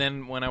 Yeah. And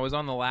then when I was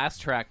on the last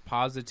track,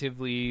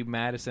 Positively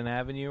Madison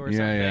Avenue or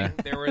something,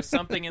 there was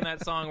something in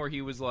that song where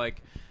he was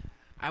like,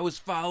 I was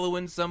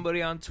following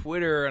somebody on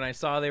Twitter and I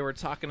saw they were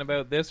talking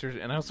about this,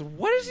 and I was like,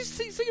 what is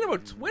he singing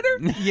about Twitter?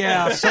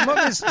 Yeah,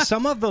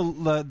 some of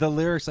the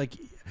lyrics, like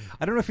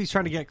I don't know if he's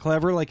trying to get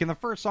clever. Like in the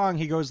first song,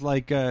 he goes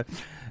like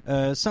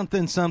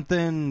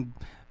something.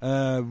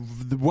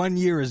 The 1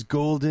 year is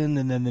golden,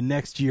 and then the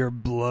next year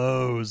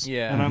blows.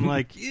 Yeah, and I'm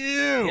like,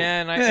 ew.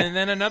 Yeah, and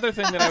then another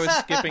thing that I was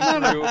skipping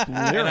through,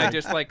 and I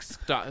just like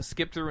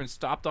skipped through and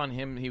stopped on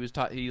him. He was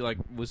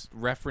was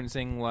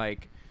referencing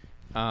like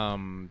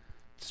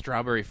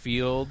Strawberry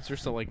Fields or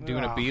so, like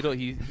doing a Beatle.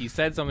 He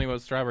said something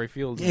about Strawberry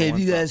Fields. Yeah, have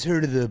you guys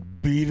heard of the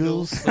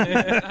Beatles?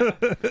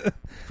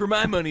 For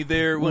my money,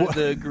 they're one of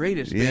the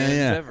greatest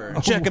bands ever.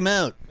 Check them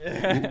out.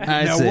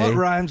 What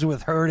rhymes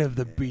with heard of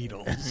the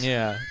Beatles?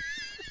 Yeah.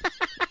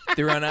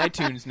 They're on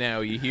iTunes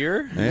now, you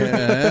hear?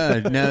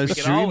 Yeah, now we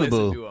can all listen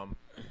streamable. to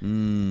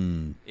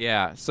them.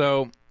 Yeah,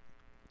 so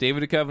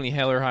David Duchovny,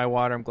 Hell or High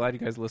Water. I'm glad you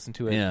guys listened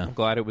to it. Yeah. I'm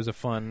glad it was a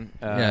fun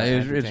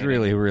it's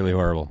really, really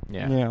horrible.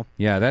 Yeah.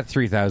 Yeah, that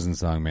 3000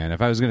 song, man. If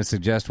I was going to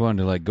suggest one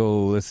to like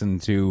go listen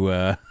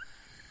to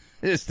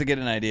just to get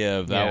an idea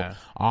of how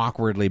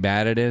awkwardly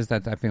bad it is, I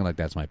feel like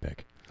that's my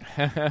pick.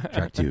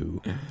 Track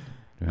 2.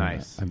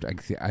 Nice.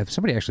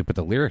 Somebody actually put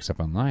the lyrics up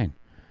online.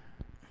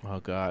 Oh,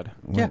 God.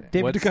 Yeah,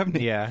 David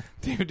Duchovny. Yeah,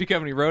 David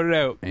Duchovny wrote it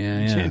out.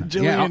 Yeah.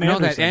 Gillian no,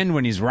 that Anderson. end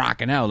when he's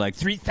rocking out, like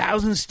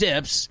 3,000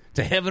 steps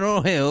to heaven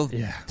or hell.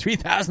 Yeah.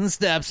 3,000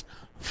 steps.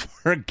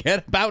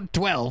 Forget about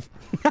 12.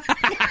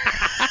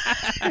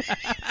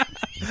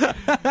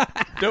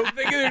 Don't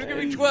think there's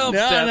going to be 12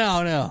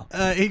 steps.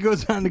 No. He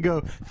goes on to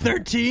go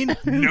 13.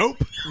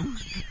 Nope.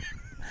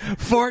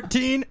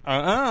 14.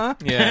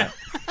 Yeah.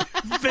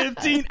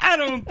 15. I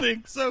don't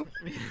think so.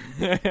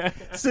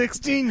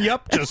 16.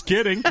 Yep. Just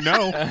kidding.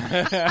 No.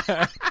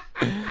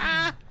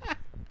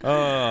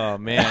 Oh,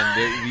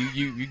 man.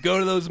 You go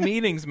to those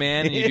meetings,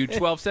 man, and you do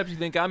 12 steps, you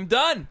think, I'm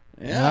done.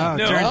 Yeah.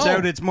 Turns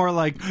out it's more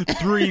like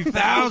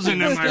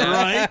 3,000. Am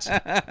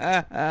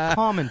I right?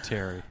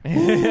 Commentary.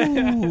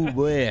 Ooh,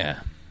 yeah.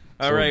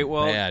 All right,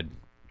 well, bad.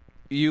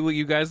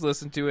 You guys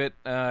listened to it.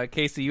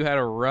 Casey, you had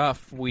a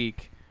rough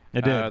week. I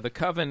did. The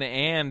Coven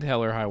and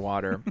Hell or High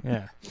Water.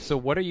 Yeah. So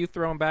what are you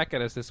throwing back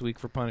at us this week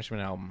for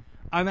Punishment Album?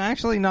 I'm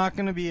actually not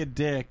going to be a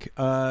dick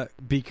because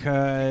You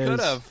could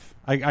have.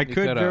 I You could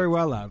could very have.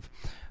 well have,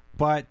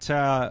 but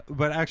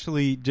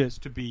actually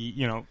just to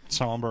be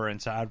somber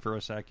and sad for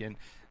a second,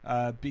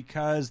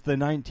 because the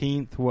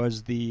 19th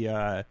was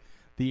the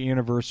the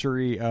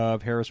anniversary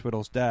of Harris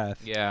Whittle's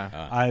death.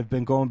 Yeah. I've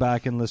been going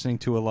back and listening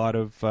to a lot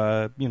of,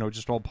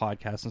 just old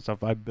podcasts and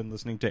stuff. I've been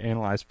listening to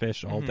Analyze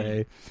Fish all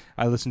day.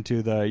 I listened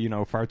to the,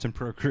 Farts and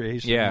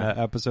Procreation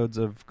episodes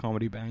of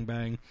Comedy Bang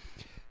Bang.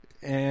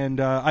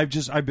 And I've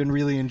been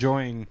really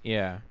enjoying.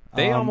 Yeah.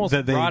 They almost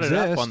brought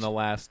exist. it up on the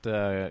last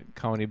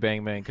Comedy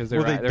Bang Bang because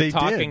they're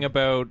talking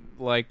about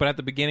but at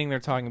the beginning they're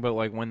talking about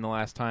when the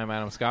last time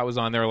Adam Scott was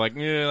on. They were like,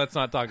 let's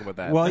not talk about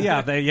that. Well,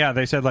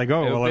 they said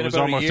it was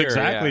almost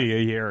exactly a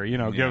year,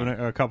 given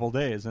a couple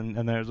days,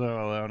 and there's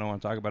I don't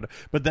want to talk about it,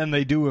 but then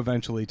they do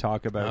eventually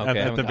talk about it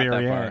at the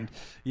very end.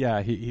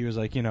 Yeah, he was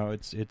like,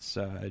 it's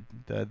the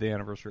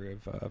anniversary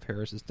of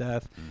Harris's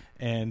death,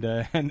 and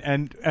a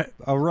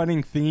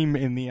running theme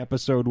in the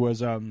episode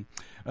was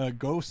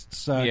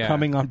ghosts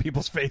coming on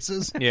people's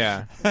faces.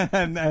 Yeah.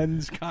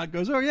 and Scott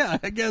goes, I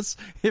guess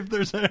if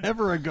there's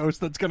ever a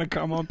ghost that's going to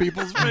come on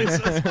people's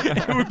faces,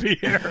 it would be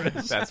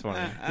Harris. That's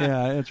funny.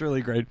 Yeah, it's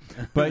really great.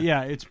 But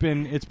yeah, it's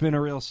been a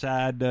real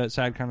sad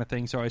kind of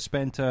thing. So I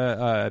spent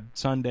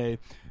Sunday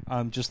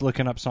just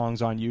looking up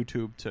songs on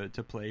YouTube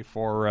to play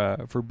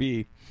for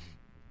B.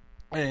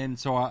 And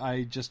so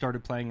I just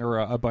started playing her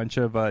a bunch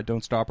of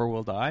Don't Stop or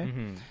We'll Die.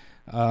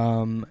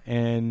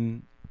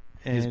 And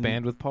his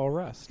band with Paul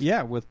Rust.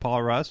 Yeah, with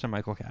Paul Rust and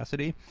Michael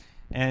Cassidy.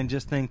 And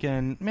just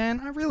thinking, man,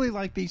 I really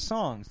like these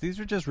songs. These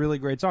are just really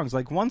great songs.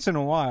 Like, Once in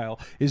a While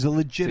is a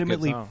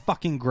legitimately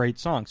fucking great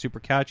song. Super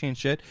catchy and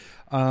shit.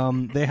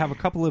 They have a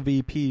couple of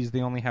EPs.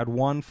 They only had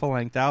one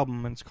full-length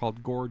album, and it's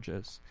called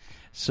Gorgeous.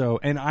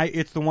 So, and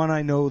it's the one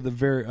I know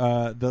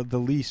the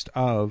least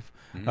of.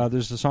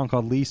 There's a song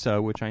called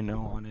Lisa, which I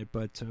know on it,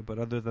 but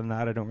other than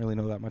that, I don't really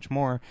know that much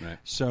more. Right.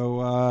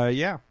 So,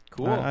 yeah.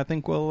 Cool. I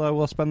think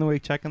we'll spend the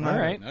week checking that. All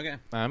right. Okay.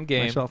 I'm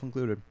game. Myself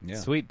included. Yeah.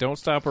 Sweet. Don't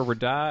Stop or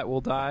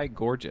We'll Die.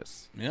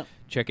 Gorgeous. Yep.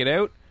 Check it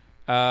out.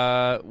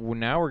 Now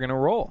we're going to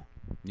roll.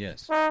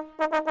 Yes. We're going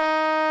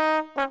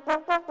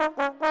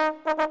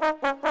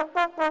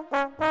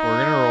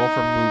to roll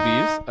for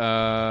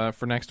movies.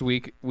 For next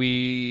week,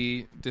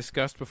 we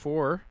discussed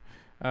before.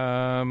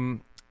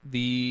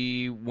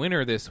 The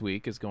winner this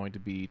week is going to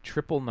be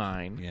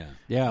 999.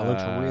 Yeah, it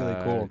looks really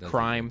cool.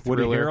 Crime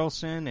thriller. Woody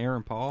Harrelson,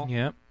 Aaron Paul.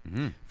 Yep.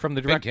 Mm-hmm. From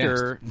the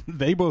director.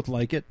 They both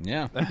like it.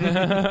 Yeah.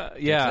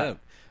 Yeah.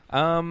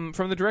 From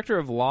the director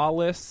of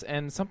Lawless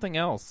and something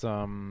else.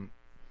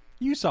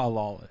 You saw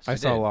Lawless. I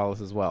saw Lawless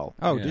as well.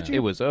 Oh, did you? It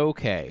was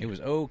okay. It was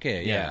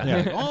okay. Yeah.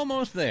 Yeah.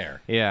 Almost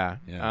there. Yeah.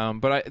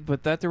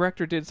 But that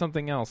director did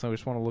something else. I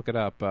just want to look it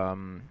up.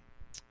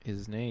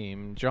 His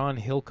name, John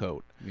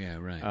Hillcoat. Yeah,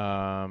 right.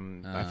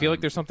 I feel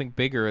like there's something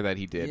bigger that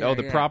he did. Yeah,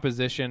 The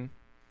Proposition.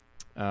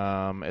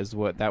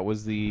 That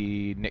was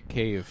the Nick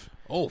Cave.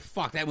 Oh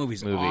fuck, that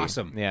movie's movie.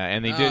 Awesome. Yeah,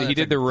 and he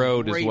did The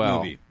Road as well.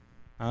 Movie.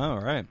 Oh,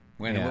 right.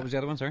 What was the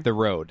other one? Sorry, The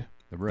Road.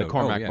 The Road. The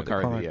Cormac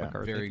McCarthy. Cormac yeah,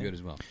 McCarthy. Very good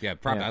as well. Yeah,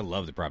 I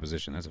love The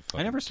Proposition. That's a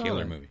fucking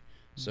killer movie.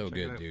 So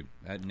good, dude.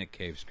 That Nick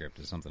Cave script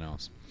is something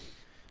else.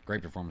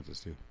 Great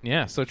performances too.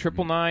 Yeah, so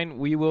 999,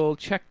 we will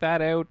check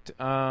that out.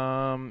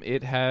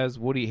 It has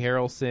Woody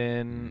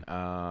Harrelson,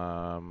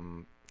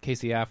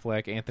 Casey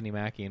Affleck, Anthony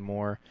Mackie, and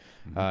more.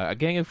 A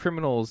gang of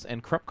criminals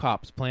and corrupt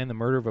cops plan the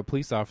murder of a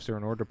police officer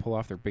in order to pull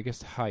off their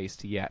biggest heist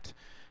yet.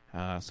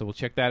 So we'll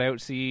check that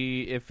out,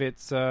 see if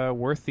it's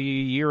worth the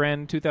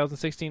year-end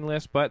 2016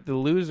 list. But the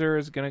loser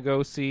is going to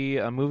go see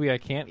a movie I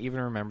can't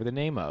even remember the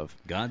name of.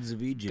 Gods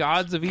of Egypt.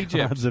 Gods of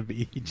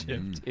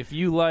Egypt. If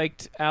you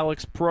liked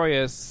Alex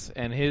Proyas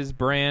and his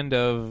brand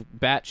of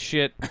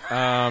batshit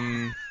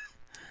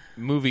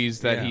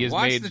movies that he has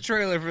Watch made. the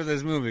trailer for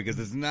this movie because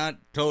it's not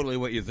totally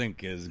what you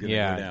think is going to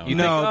go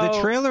down.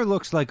 The trailer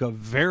looks like a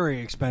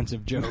very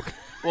expensive joke.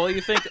 Well,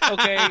 you think,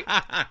 okay,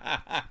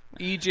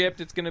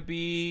 Egypt, it's going to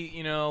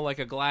be, like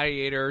a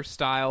gladiator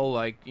style,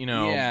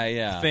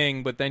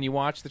 thing. But then you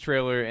watch the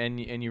trailer and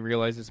you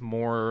realize it's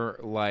more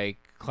like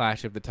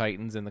Clash of the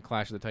Titans and the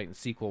Clash of the Titans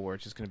sequel, where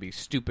it's just going to be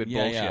stupid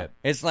bullshit. Yeah.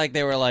 It's like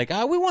they were like,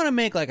 we want to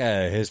make like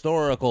a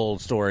historical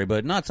story,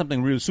 but not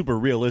something super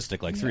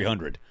realistic like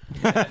 300.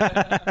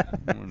 I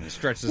want to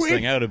stretch this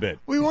thing out a bit.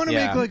 We want to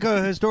make like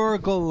a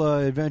historical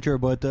adventure,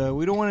 but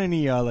we don't want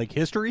any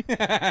history.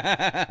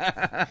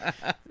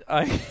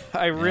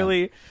 I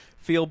really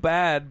feel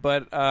bad,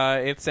 but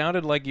it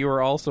sounded like you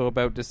were also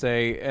about to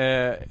say,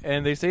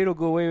 and they say it'll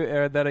go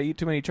away that I eat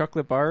too many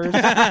chocolate bars.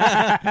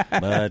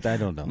 But I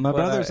don't know. My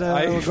brother said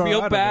I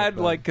feel bad,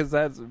 because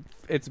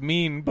it's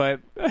mean, but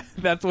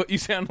that's what you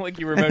sound like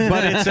you remember.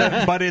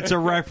 But it's a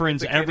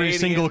reference every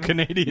single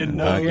Canadian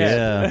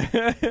knows.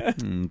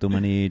 Too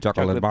many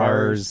chocolate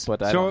bars.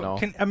 But I don't know.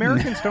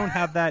 Americans don't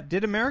have that.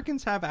 Did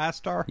Americans have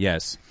Astar?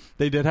 Yes,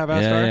 they did have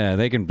Astar. Yeah,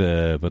 they can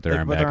put their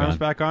arms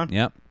back on.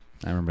 Yep.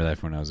 I remember that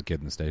from when I was a kid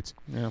in the States.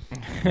 Yeah.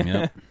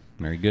 Yep.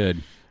 Very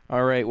good.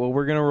 All right. Well,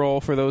 we're going to roll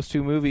for those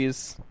two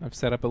movies. I've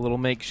set up a little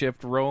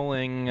makeshift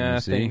rolling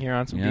thing here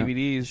on some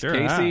DVDs. Sure,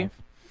 Casey?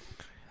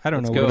 I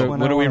don't know.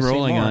 What are we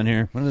rolling on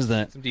here? What is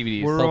that? Some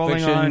DVDs. We're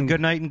rolling on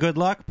Good Night and Good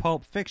Luck,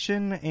 Pulp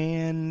Fiction,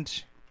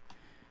 and...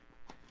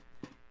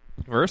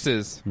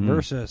 Versus.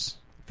 Versus.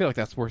 I feel like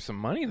that's worth some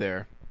money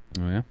there.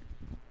 Oh, yeah?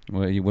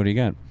 What do you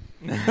got?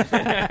 You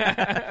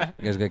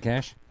guys got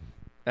cash?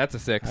 That's a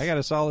 6. I got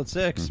a solid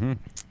 6. Mm-hmm.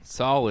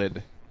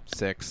 Solid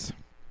 6.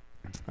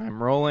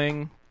 I'm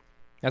rolling.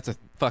 That's a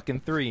fucking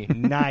 3.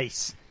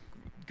 Nice.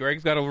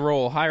 Greg's got to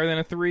roll higher than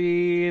a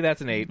 3.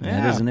 That's an 8.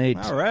 That is an 8.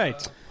 All right.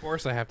 Of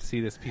course I have to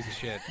see this piece of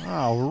shit.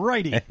 All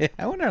righty.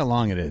 I wonder how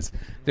long it is.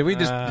 Did we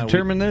just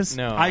determine this?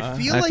 No. I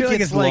feel like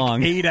it's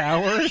long. 8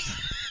 hours.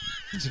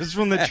 Just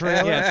from the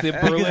trailer. Yeah, it's the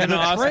Berlin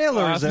the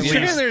trailers at Austin- least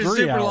Trailer's 3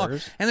 super long.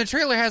 hours. And the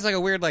trailer has like a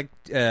weird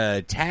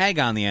tag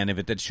on the end of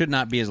it that should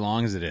not be as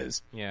long as it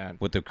is. Yeah.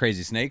 With the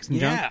crazy snakes and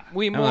Yeah. junk.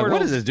 We I'm like, what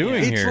mortals- is this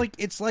doing here?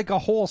 It's like a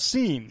whole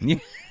scene.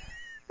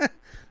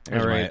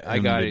 All right, my I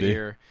got it IMDb.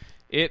 here.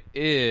 It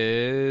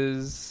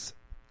is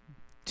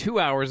 2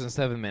 hours and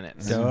 7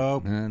 minutes.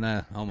 Dope.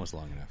 Nah, almost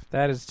long enough.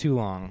 That is too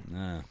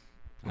long.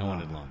 I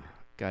wanted longer.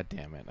 God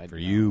damn it! I For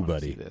do you, not wanna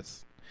buddy. see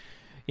this.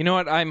 You know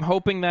what? I'm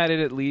hoping that it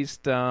at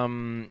least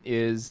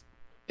is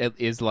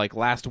like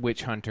Last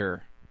Witch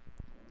Hunter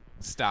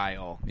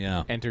style,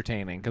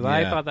 entertaining. Because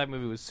I thought that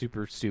movie was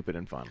super stupid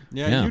and fun.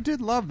 Yeah, you did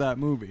love that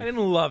movie. I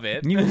didn't love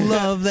it. You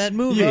love that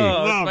movie.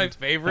 Oh, it's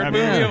my favorite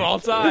movie of all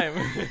time.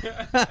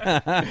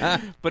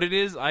 But it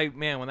is,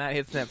 when that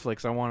hits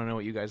Netflix, I want to know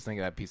what you guys think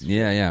of that piece of shit.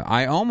 Yeah.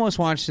 I almost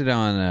watched it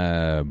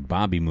on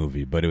Bobby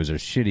movie, but it was a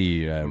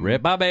shitty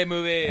rip. Bobby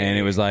movie. And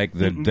it was like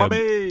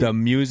the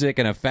music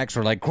and effects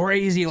were like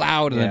crazy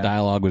loud, and the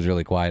dialogue was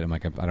really quiet. I'm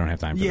like, I don't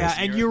have time for this. Yeah,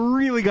 and you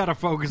really got to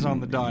focus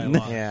on the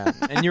dialogue. Yeah.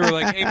 And you were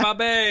like, hey,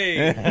 Bobby.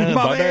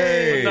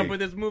 Bobby! What's up with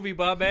this movie,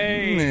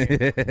 Bobby?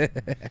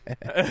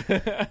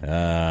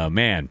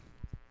 Man.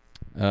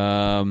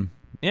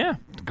 Yeah.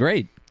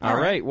 Great. All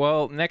right.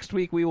 Well, next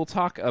week we will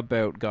talk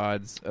about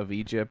Gods of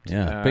Egypt.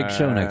 Yeah, big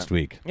show next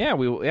week. Yeah,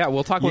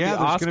 we'll talk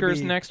about the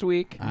Oscars next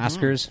week.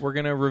 Oscars. We're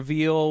going to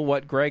reveal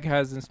what Greg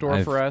has in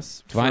store for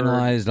us.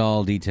 Finalized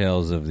all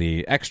details of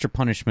the extra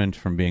punishment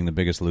from being the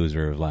biggest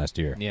loser of last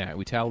year. Yeah,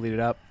 we tallied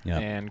it up,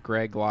 and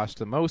Greg lost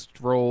the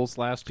most roles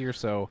last year,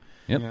 so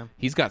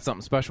he's got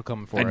something special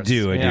coming for us. I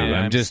do.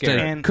 I'm just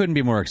scared. couldn't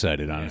be more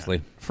excited,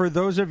 honestly. For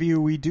those of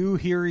you, we do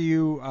hear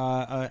you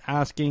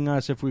asking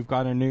us if we've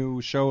got a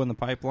new show in the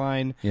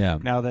pipeline. Yeah.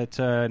 Now that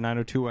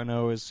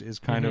 90210 is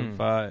kind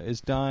of is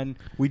done,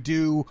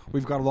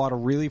 we've got a lot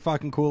of really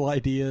fucking cool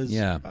ideas.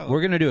 Yeah,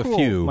 we're gonna do cool a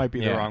few. Might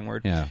be the wrong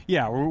word.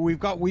 Yeah,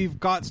 we've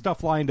got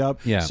stuff lined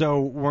up. Yeah.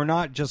 So we're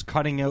not just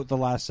cutting out the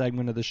last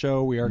segment of the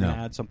show. We are going to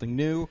add something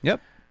new.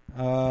 Yep.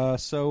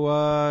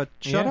 So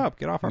shut up,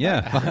 get off our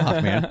back. fuck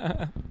off,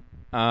 man.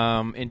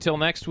 Until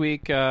next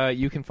week,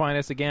 you can find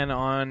us again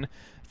on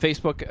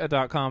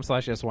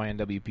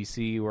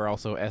Facebook.com/SYNWPC. We're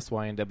also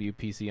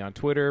SYNWPC on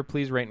Twitter.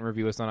 Please rate and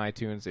review us on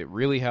iTunes. It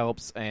really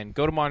helps. And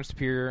go to Modern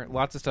Superior.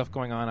 Lots of stuff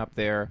going on up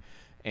there.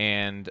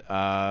 And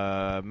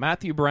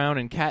Matthew Brown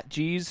and Kat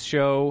G's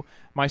show,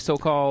 My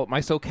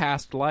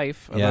So-Cast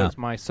Life,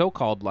 My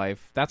So-Called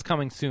Life, that's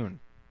coming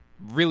soon.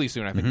 Really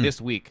soon, I think this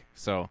week.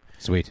 So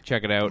sweet,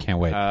 check it out. Can't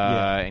wait.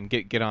 And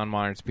get on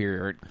Modern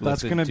Superior.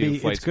 That's going to be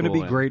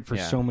great for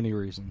so many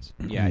reasons.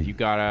 Yeah, you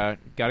gotta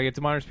get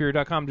to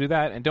modernsuperior.com to do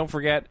that, and don't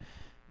forget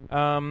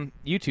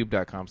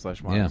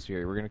youtube.com/Modern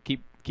Superior. We're gonna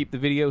keep the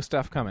video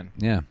stuff coming.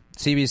 Yeah,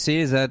 CBC,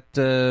 is that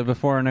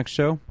before our next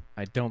show?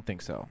 I don't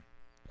think so.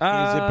 Is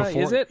it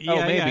before? Is it?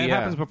 Yeah, maybe. It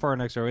happens before our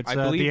next show. It's I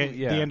believe,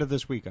 the end of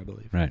this week, I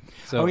believe. Right.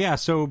 So,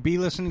 So be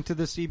listening to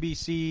the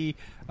CBC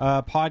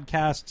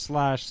podcast /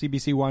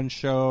 CBC One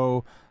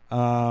show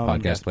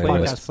podcast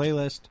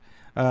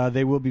playlist.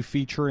 They will be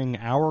featuring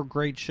our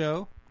great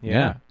show.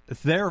 Yeah.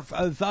 They're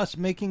thus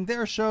making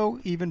their show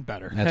even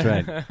better. That's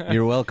right.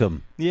 You're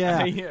welcome.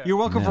 Yeah. You're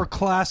welcome for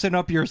classing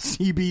up your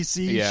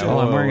CBC show. Oh,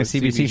 I'm wearing a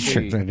CBC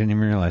shirt. I didn't even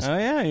realize. Oh,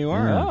 yeah, you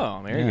are.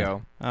 Oh, there you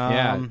go.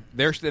 And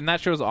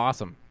that show's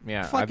awesome.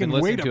 Yeah, I've been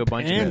listening to a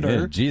bunch of it.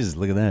 Yeah, Jesus,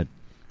 look at that.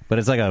 But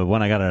it's like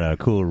one I got at a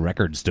cool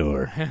record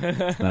store.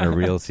 It's not a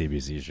real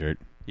CBC shirt.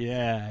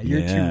 Yeah,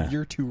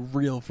 you're too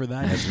real for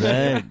that. That's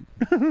right.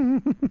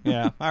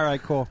 Yeah. All right,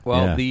 cool.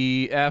 Well,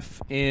 the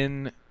F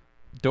in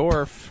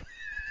Dorf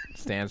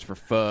stands for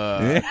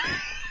fuck.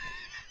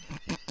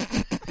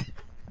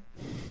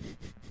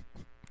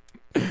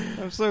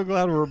 I'm so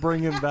glad we're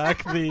bringing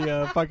back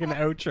the fucking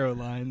outro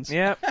lines.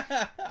 Yep.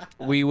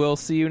 We will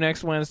see you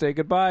next Wednesday.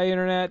 Goodbye,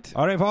 Internet.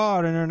 Au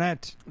revoir,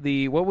 Internet.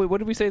 What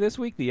did we say this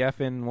week? The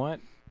F in what?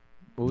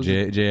 What was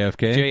it?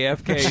 JFK?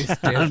 JFK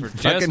stands for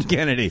fucking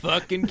Kennedy.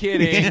 Fucking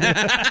kidding.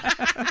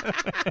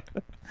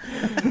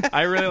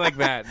 I really like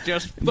that.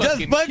 Just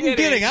fucking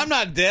kidding. I'm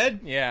not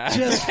dead. Yeah.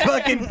 Just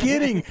fucking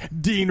kidding,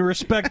 Dean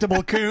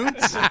Respectable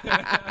Coons.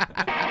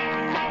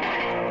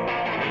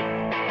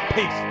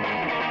 Peace.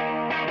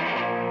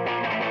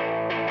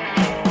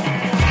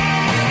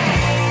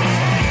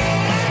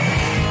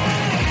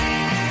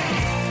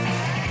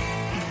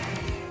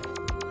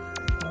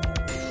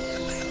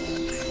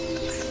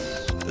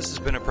 This has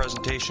been a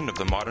presentation of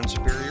the Modern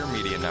Superior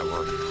Media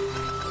Network.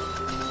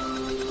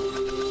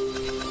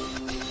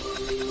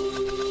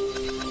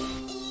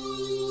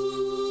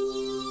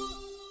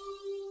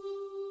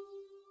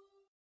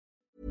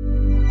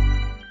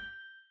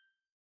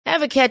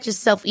 Ever catch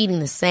yourself eating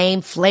the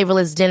same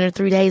flavorless dinner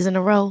 3 days in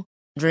a row?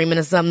 Dreaming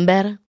of something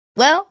better?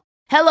 Well,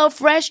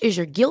 HelloFresh is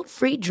your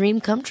guilt-free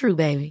dream come true,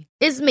 baby.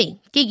 It's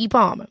me, Keke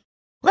Palmer.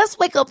 Let's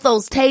wake up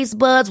those taste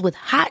buds with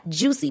hot,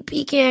 juicy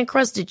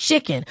pecan-crusted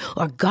chicken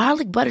or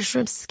garlic butter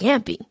shrimp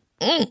scampi.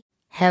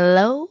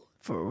 Hello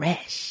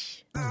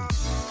Fresh.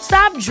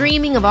 Stop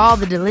dreaming of all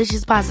the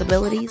delicious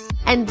possibilities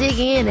and dig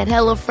in at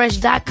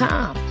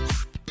HelloFresh.com.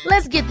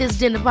 Let's get this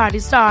dinner party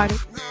started.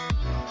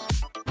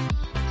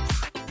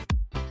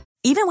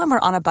 Even when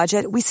we're on a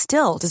budget, we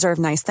still deserve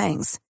nice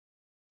things.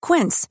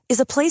 Quince is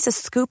a place to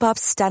scoop up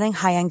stunning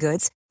high-end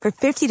goods for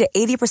 50 to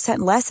 80%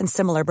 less than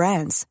similar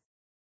brands.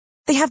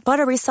 They have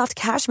buttery soft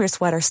cashmere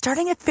sweaters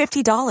starting at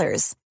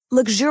 $50,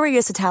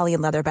 luxurious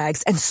Italian leather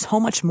bags, and so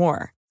much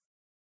more.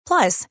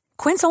 Plus,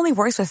 Quince only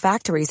works with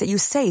factories that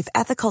use safe,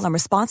 ethical, and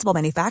responsible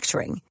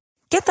manufacturing.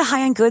 Get the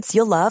high-end goods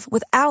you'll love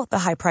without the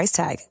high price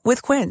tag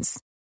with Quince.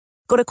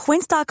 Go to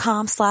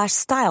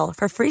quince.com/style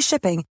for free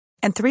shipping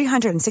and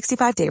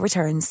 365-day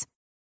returns.